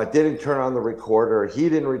 Didn't turn on the recorder. He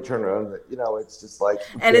didn't return it on. It's just like.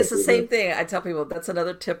 And it's the same thing. I tell people that's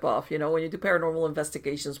another tip off. When you do paranormal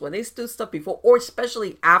investigations, when they do stuff before or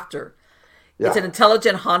especially after, it's an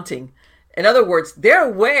intelligent haunting. In other words, they're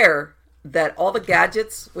aware that all the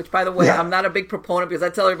gadgets, which by the way, I'm not a big proponent because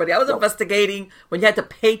I tell everybody I was investigating when you had to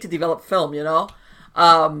pay to develop film. Yes.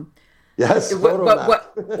 But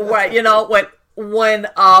when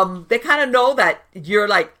they kind of know that you're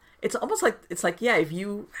like. It's almost like if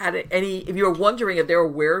you were wondering if they're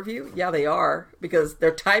aware of you, they are because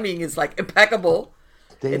their timing is like impeccable.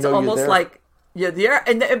 It's almost like you're there.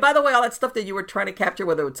 And by the way, all that stuff that you were trying to capture,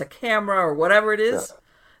 whether it's a camera or whatever it is,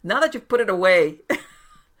 now that you've put it away,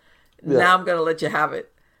 now I'm gonna let you have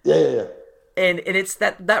it. Yeah. And it's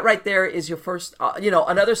that right there is your first,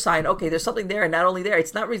 another sign. Okay, there's something there, and not only there,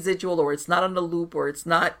 it's not residual, or it's not on the loop, or it's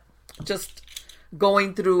not just.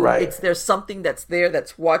 Going through, there's something that's there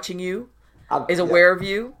that's watching you, is aware of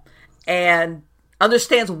you, and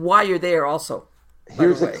understands why you're there. Also,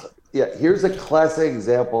 here's a classic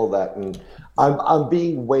example that I'm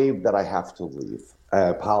being waved that I have to leave. I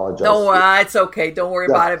apologize. No, it's okay. Don't worry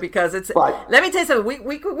about it because it's. Let me tell you something.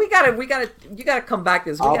 We gotta you gotta come back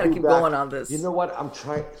to this. We gotta keep going on this. You know what?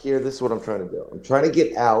 This is what I'm trying to do. I'm trying to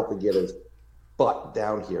get Al to get his butt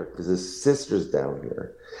down here because his sister's down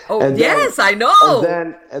here. Oh, yes, I know.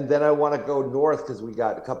 And then I want to go north because we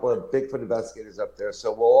got a couple of Bigfoot investigators up there,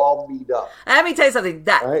 so we'll all meet up. Let me tell you something.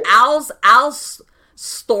 That Al's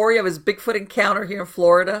story of his Bigfoot encounter here in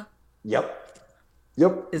Florida. Yep.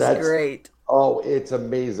 Is great. Oh, it's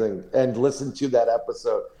amazing. And listen to that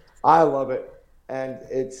episode. I love it, and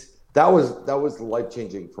that was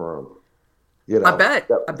life-changing for him. I bet.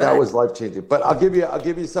 That was life-changing. But I'll give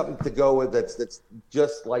you something to go with that's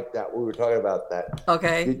just like that. We were talking about that.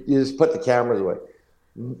 Okay. You just put the cameras away.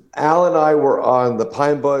 Al and I were on the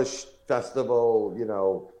Pine Bush Festival,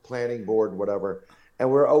 planning board, whatever, and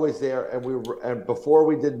we're always there. And before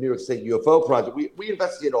we did New York State UFO project, we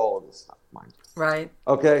investigate all of this stuff, mind you. Right.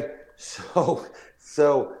 Okay. So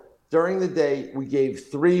during the day, we gave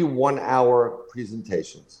 3 1-hour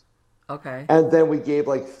presentations. Okay. And then we gave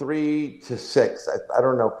like 3 to 6. I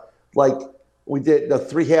don't know. Like we did the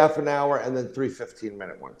 3 half-an-hour and then 3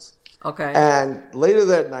 15-minute ones. Okay. And later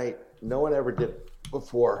that night, no one ever did it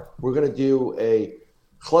before. We're going to do a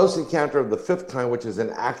close encounter of the 5th kind, which is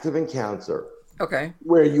an active encounter. Okay.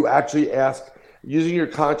 Where you actually ask, using your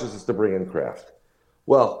consciousness to bring in craft.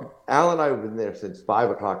 Well, Al and I have been there since 5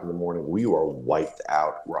 o'clock in the morning. We were wiped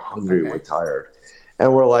out. We're hungry. We're tired.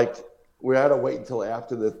 And we're like, we had to wait until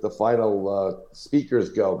after the final speakers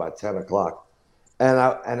go, about 10 o'clock. And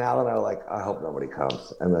Al and I are like, I hope nobody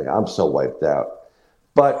comes. And I'm so wiped out.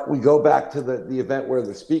 But we go back to the event where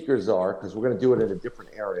the speakers are, because we're going to do it in a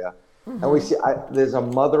different area. Mm-hmm. And we see there's a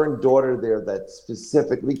mother and daughter there that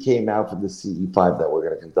specifically came out for the CE5 that we're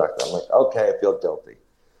going to conduct. I'm like, okay, I feel guilty.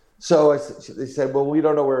 So they said, well, we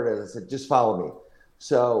don't know where it is. I said, just follow me.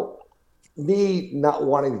 So me not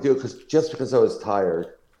wanting to do it because I was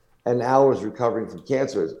tired, and Al was recovering from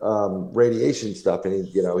cancer, radiation stuff, and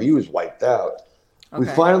he was wiped out. Okay. We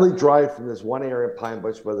finally drive from this one area in Pine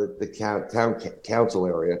Bush, by the town council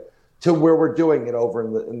area, to where we're doing it over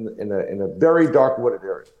in a very dark wooded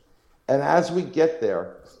area. And as we get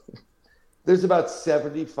there, there's about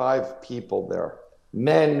 75 people there,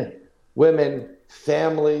 men, women,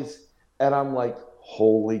 families, and I'm like,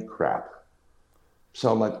 holy crap.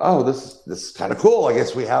 So I'm like, oh, this is kind of cool. I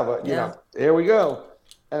guess we have here we go,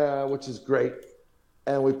 which is great.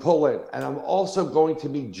 And we pull in. And I'm also going to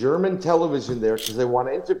meet German television there because they want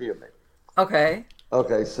to interview me. Okay.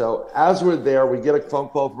 Okay, so as we're there, we get a phone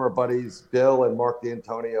call from our buddies, Bill and Mark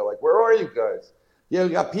D'Antonio, like, where are you guys? Yeah, we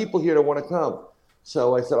got people here that want to come.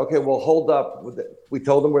 So I said, okay, well, hold up. We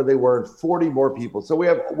told them where they were, and 40 more people. So we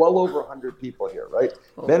have well over 100 people here, right?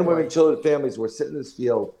 Men, women, children, families. We're sitting in this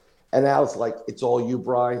field, and Al's like, it's all you,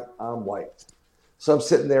 Bryan. I'm white. So I'm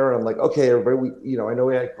sitting there, and I'm like, okay, everybody, I know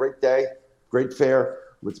we had a great day, great fair.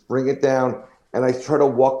 Let's bring it down. And I try to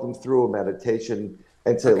walk them through a meditation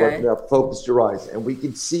and say, look, now focus your eyes. And we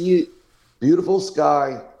can see beautiful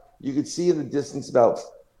sky. You can see in the distance about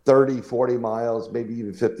 30, 40 miles, maybe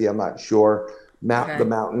even 50, I'm not sure. The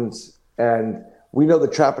mountains, and we know the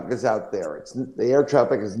traffic is out there. The air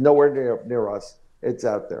traffic is nowhere near us. It's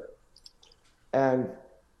out there, and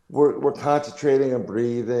we're concentrating and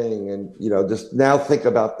breathing, and just now think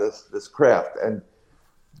about this craft. And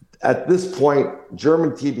at this point,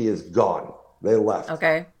 German TV is gone. They left.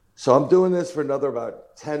 Okay. So I'm doing this for another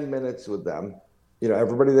about 10 minutes with them.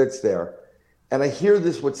 Everybody that's there, and I hear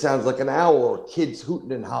what sounds like an owl or kids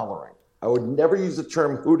hooting and hollering. I would never use the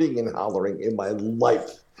term hooting and hollering in my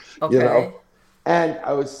life, And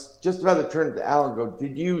I was just about to turn to Al and go,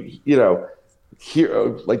 did you,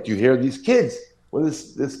 hear, do you hear these kids? When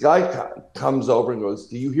this guy comes over and goes,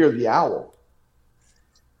 do you hear the owl?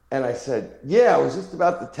 And I said, yeah, I was just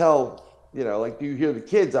about to tell, do you hear the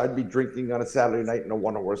kids? I'd be drinking on a Saturday night in a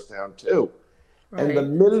one-horse town too. Right. And the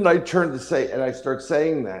minute I turn to say, and I start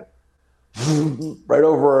saying that, right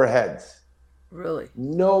over our heads. Really?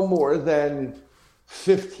 No more than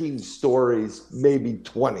 15 stories, maybe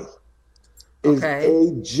 20, is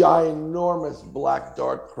a ginormous black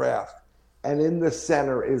dark craft. And in the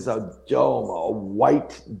center is a dome, a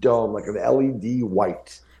white dome, like an LED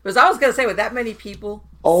white. Because I was going to say, with that many people,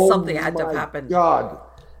 something had to have happened. God.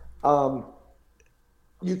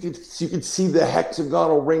 You could see the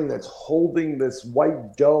hexagonal ring that's holding this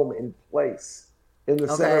white dome in place in the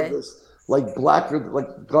center of this. Like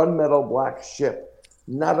gunmetal black ship,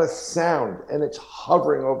 not a sound, and it's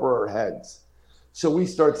hovering over our heads. So we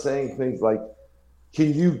start saying things like,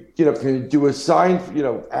 can you do a sign,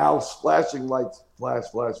 Al's flashing lights, flash,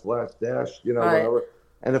 flash, flash, dash, whatever,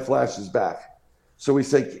 and it flashes back. So we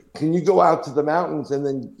say, can you go out to the mountains and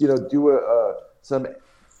then, do some,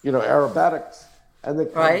 aerobatics, and then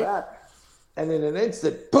come back. And in an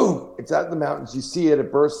instant, boom, it's out in the mountains. You see it,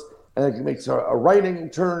 it bursts. And it makes a right-angle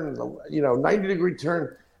turn, 90-degree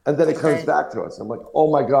turn, and then it comes back to us. I'm like, oh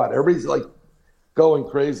my God, everybody's like going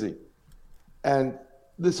crazy. And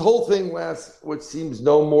this whole thing lasts what seems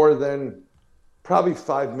no more than probably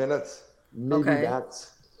 5 minutes, maybe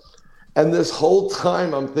max. And this whole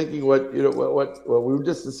time I'm thinking what we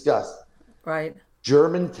just discussed. Right.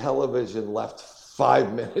 German television left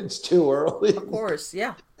 5 minutes too early. Of course,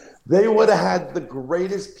 yeah. They would have had the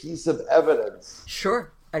greatest piece of evidence.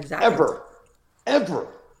 Sure. Exactly. Ever.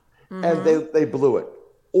 Mm-hmm. And they blew it.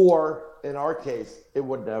 Or in our case, it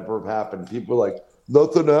would never have happened. People were like,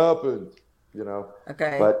 nothing happened,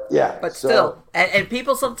 Okay. But yeah. But still, and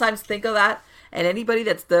people sometimes think of that. And anybody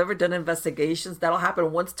that's ever done investigations, that'll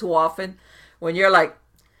happen once too often when you're like,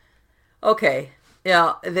 okay,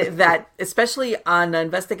 that especially on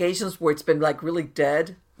investigations where it's been like really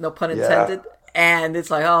dead, no pun intended. And it's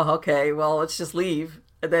like, oh, okay, well, let's just leave.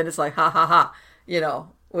 And then it's like, ha, ha, ha,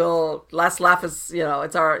 well, last laugh is,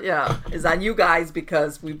 it's is on you guys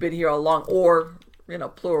because we've been here all along, or,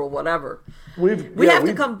 plural, whatever. We have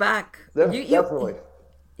to come back. Definitely.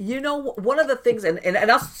 One of the things,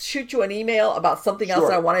 and I'll shoot you an email about something else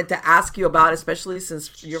that I wanted to ask you about, especially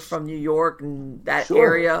since you're from New York and that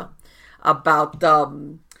area, about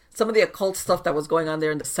some of the occult stuff that was going on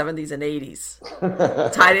there in the 70s and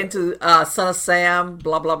 80s, tied into Son of Sam,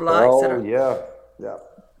 blah, blah, blah, etc.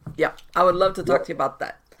 Yeah, I would love to talk to you about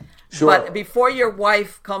that. Sure. But before your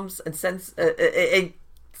wife comes and sends, it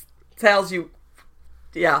tells you,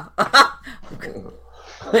 let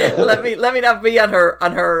me not be on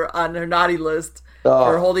her naughty list.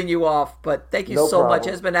 for holding you off. But thank you so much.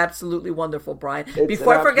 It's been absolutely wonderful, Bryan.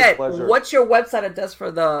 Before I forget, what's your website address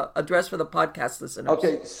for the podcast listeners?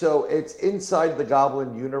 Okay, so it's Inside the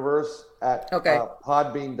Goblin Universe at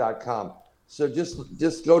podbean.com. So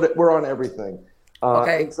just go to, we're on everything.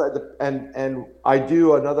 Inside and I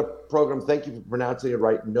do another program. Thank you for pronouncing it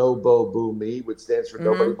right. No Bo Boo Me, which stands for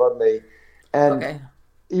Nobody But Me. And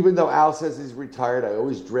even though Al says he's retired, I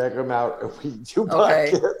always drag him out and we do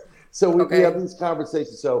podcasts. So we have these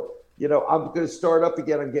conversations. So, I'm going to start up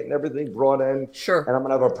again. I'm getting everything brought in. Sure. And I'm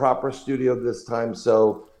going to have a proper studio this time.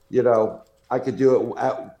 So, I could do it,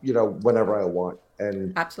 whenever I want.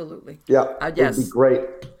 And absolutely. Yeah. Yes. It'd be great.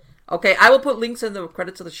 Okay. I will put links in the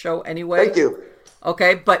credits of the show anyway. Thank you.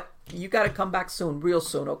 Okay. But you got to come back soon, real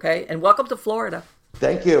soon. Okay. And welcome to Florida.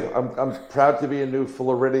 Thank you. I'm proud to be a new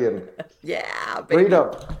Floridian. Yeah, baby.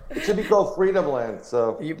 Freedom. It should be called Freedom Land.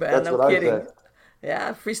 So you bet. That's no what kidding. I say.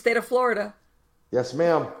 Yeah, free state of Florida. Yes,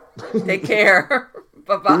 ma'am. Take care.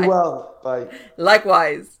 Bye-bye. Be well. Bye.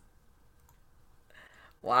 Likewise.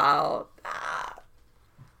 Wow.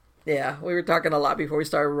 Yeah, we were talking a lot before we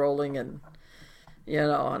started rolling, and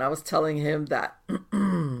and I was telling him that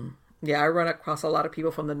I run across a lot of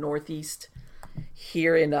people from the Northeast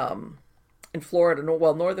here in Florida,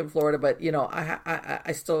 northern Florida, but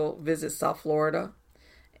I still visit South Florida,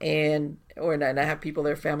 and I have people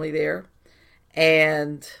there, family there,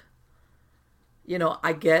 and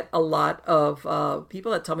I get a lot of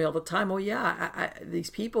people that tell me all the time, oh yeah, these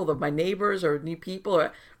people, my neighbors or new people,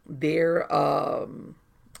 they're hold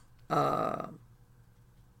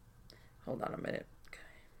on a minute,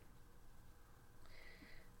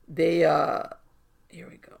 they here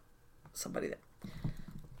we go, somebody that.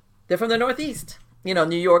 They're from the Northeast,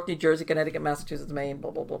 New York, New Jersey, Connecticut, Massachusetts, Maine,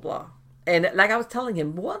 blah, blah, blah, blah. And like I was telling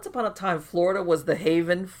him, once upon a time, Florida was the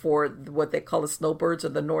haven for what they call the snowbirds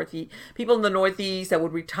of the Northeast. People in the Northeast that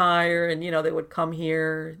would retire and, they would come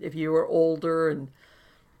here if you were older and,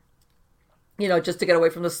 just to get away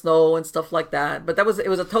from the snow and stuff like that. But it was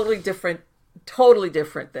a totally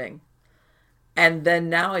different thing. And then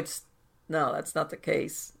now no, that's not the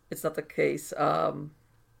case. It's not the case.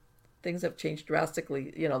 Things have changed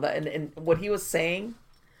drastically, and what he was saying,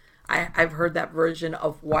 I've heard that version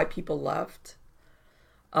of why people left.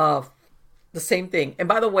 The same thing. And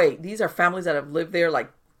by the way, these are families that have lived there, like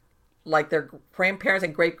their grandparents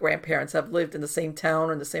and great grandparents have lived in the same town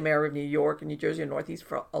or in the same area of New York and New Jersey and Northeast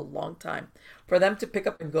for a long time. For them to pick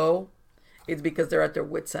up and go, it's because they're at their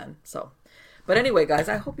wits' end. So, but anyway, guys,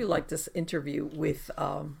 I hope you like this interview with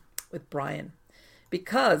Bryan.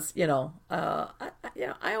 Because, I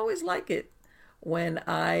always like it when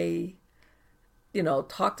I,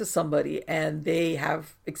 talk to somebody and they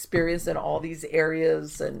have experience in all these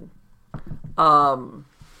areas. And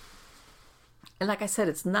like I said,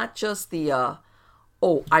 it's not just the,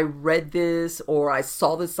 I read this or I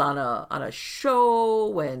saw this on a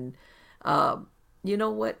show. And you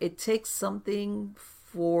know what? It takes something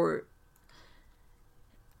for...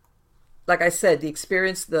 Like I said, the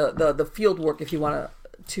experience, the field work, if you want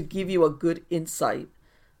to give you a good insight,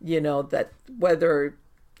 that whether,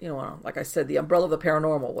 like I said, the umbrella of the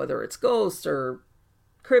paranormal, whether it's ghosts or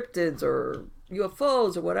cryptids or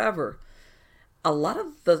UFOs or whatever, a lot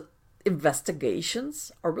of the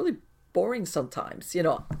investigations are really boring sometimes.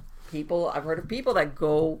 I've heard of people that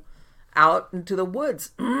go out into the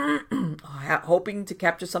woods hoping to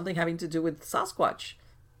capture something having to do with Sasquatch.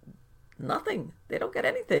 Nothing. They don't get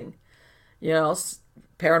anything.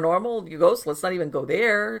 Paranormal, ghosts, let's not even go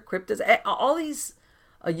there. Cryptids, all these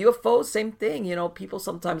UFOs, same thing. People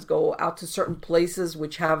sometimes go out to certain places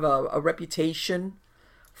which have a reputation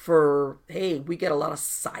for, hey, we get a lot of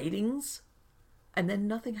sightings, and then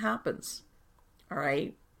nothing happens. All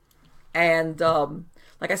right. And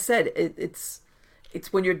like I said, it's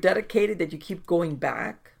when you're dedicated that you keep going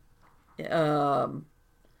back and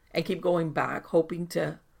keep going back, hoping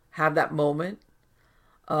to have that moment.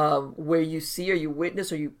 Where you see or you witness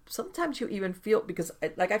or sometimes you even feel, because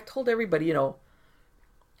like I've told everybody, and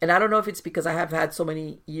I don't know if it's because I have had so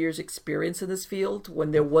many years experience in this field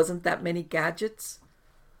when there wasn't that many gadgets.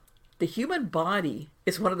 The human body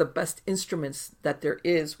is one of the best instruments that there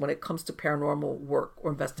is when it comes to paranormal work or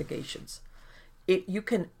investigations. You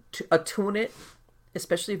can attune it,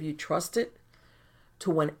 especially if you trust it, to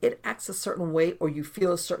when it acts a certain way or you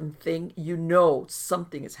feel a certain thing,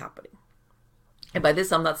 something is happening. And by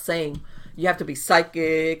this, I'm not saying you have to be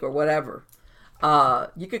psychic or whatever.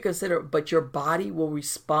 You could consider, but your body will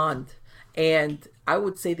respond. And I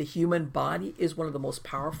would say the human body is one of the most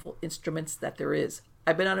powerful instruments that there is.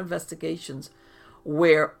 I've been on investigations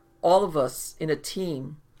where all of us in a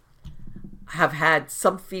team have had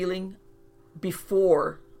some feeling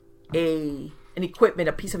before a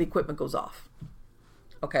piece of equipment goes off.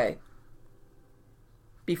 Okay?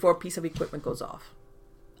 Before a piece of equipment goes off.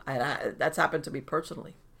 That's happened to me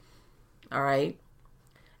personally. All right?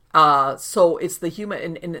 So it's the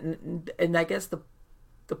human, and I guess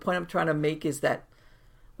the point I'm trying to make is that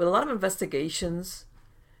with a lot of investigations,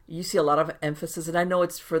 you see a lot of emphasis, and I know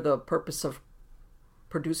it's for the purpose of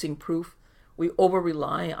producing proof. We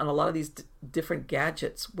over-rely on a lot of these different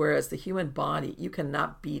gadgets, whereas the human body, you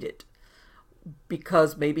cannot beat it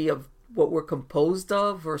because maybe of what we're composed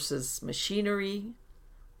of versus machinery.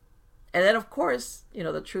 And then, of course,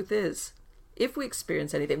 the truth is, if we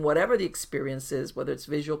experience anything, whatever the experience is, whether it's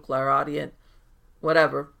visual, clairaudient,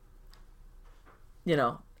 whatever,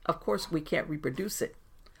 of course we can't reproduce it.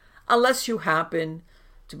 Unless you happen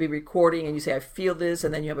to be recording and you say, I feel this,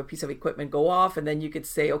 and then you have a piece of equipment go off, and then you could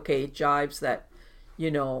say, okay, it jives that,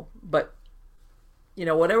 but,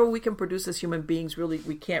 whatever we can produce as human beings, really,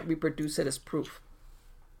 we can't reproduce it as proof.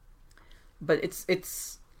 But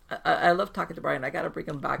I love talking to Bryan. I got to bring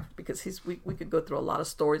him back because we could go through a lot of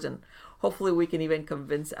stories, and hopefully we can even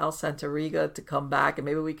convince Al Santariga to come back, and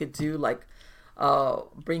maybe we could do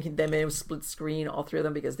bring them in split screen, all three of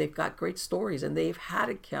them, because they've got great stories and they've had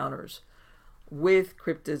encounters with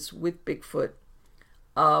cryptids, with Bigfoot,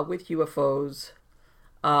 with UFOs,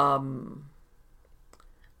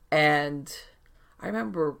 and I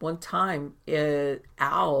remember one time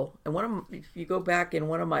Al, and if you go back in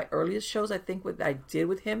one of my earliest shows, I think what I did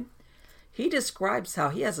with him, he describes how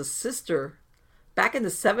he has a sister back in the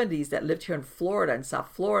 70s that lived here in Florida, in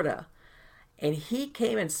South Florida, and he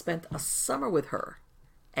came and spent a summer with her,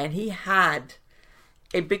 and he had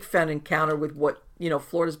a Bigfoot encounter with what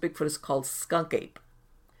Florida's Bigfoot is called skunk ape,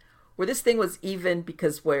 where this thing was even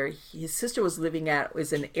because where his sister was living at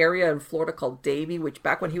was an area in Florida called Davie, which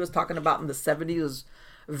back when he was talking about in the 70s was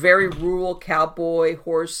very rural cowboy,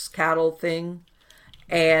 horse, cattle thing.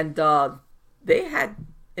 And they had,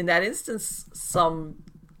 in that instance, some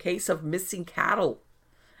case of missing cattle.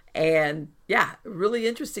 And yeah, really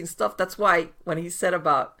interesting stuff. That's why when he said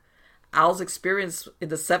about Al's experience in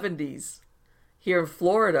the 70s here in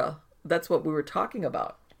Florida, that's what we were talking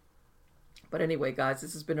about. But anyway, guys,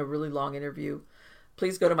 this has been a really long interview.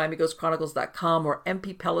 Please go to MiamiGhostChronicles.com or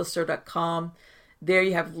mppelliser.com. There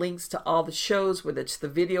you have links to all the shows, whether it's the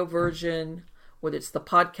video version, whether it's the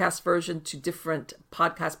podcast version, to different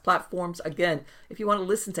podcast platforms. Again, if you want to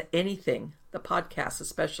listen to anything, the podcast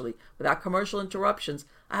especially, without commercial interruptions,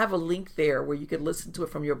 I have a link there where you can listen to it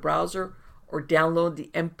from your browser or download the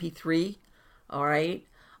MP3. All right.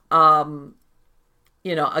 Again,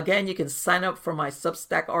 you can sign up for my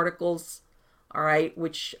Substack articles. All right,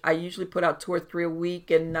 which I usually put out 2 or 3 a week,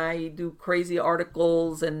 and I do crazy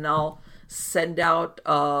articles, and I'll send out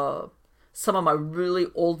some of my really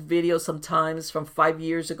old videos sometimes from 5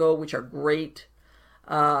 years ago, which are great.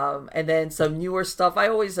 And then some newer stuff. I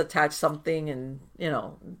always attach something, and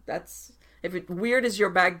that's, if it weird is your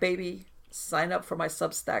bag, baby, sign up for my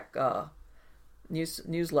Substack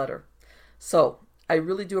newsletter. So I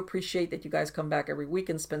really do appreciate that you guys come back every week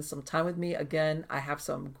and spend some time with me. Again, I have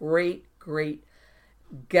some great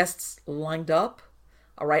guests lined up.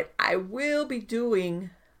 All right, I will be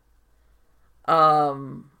doing a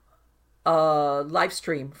live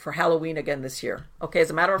stream for Halloween again this year. Okay,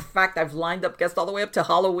 as a matter of fact, I've lined up guests all the way up to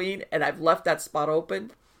Halloween, and I've left that spot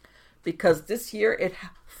open because this year it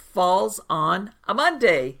falls on a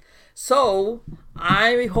Monday. So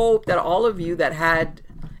I hope that all of you that had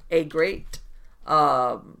a great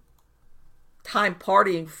time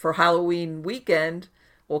partying for Halloween weekend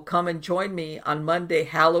will come and join me on Monday,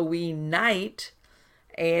 Halloween night,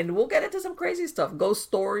 and we'll get into some crazy stuff, ghost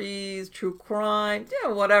stories, true crime,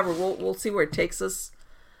 whatever. We'll see where it takes us.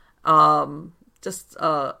 Spend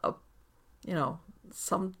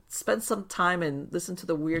some time and listen to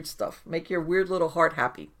the weird stuff. Make your weird little heart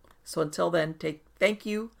happy. So until then, thank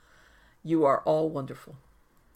you. You are all wonderful.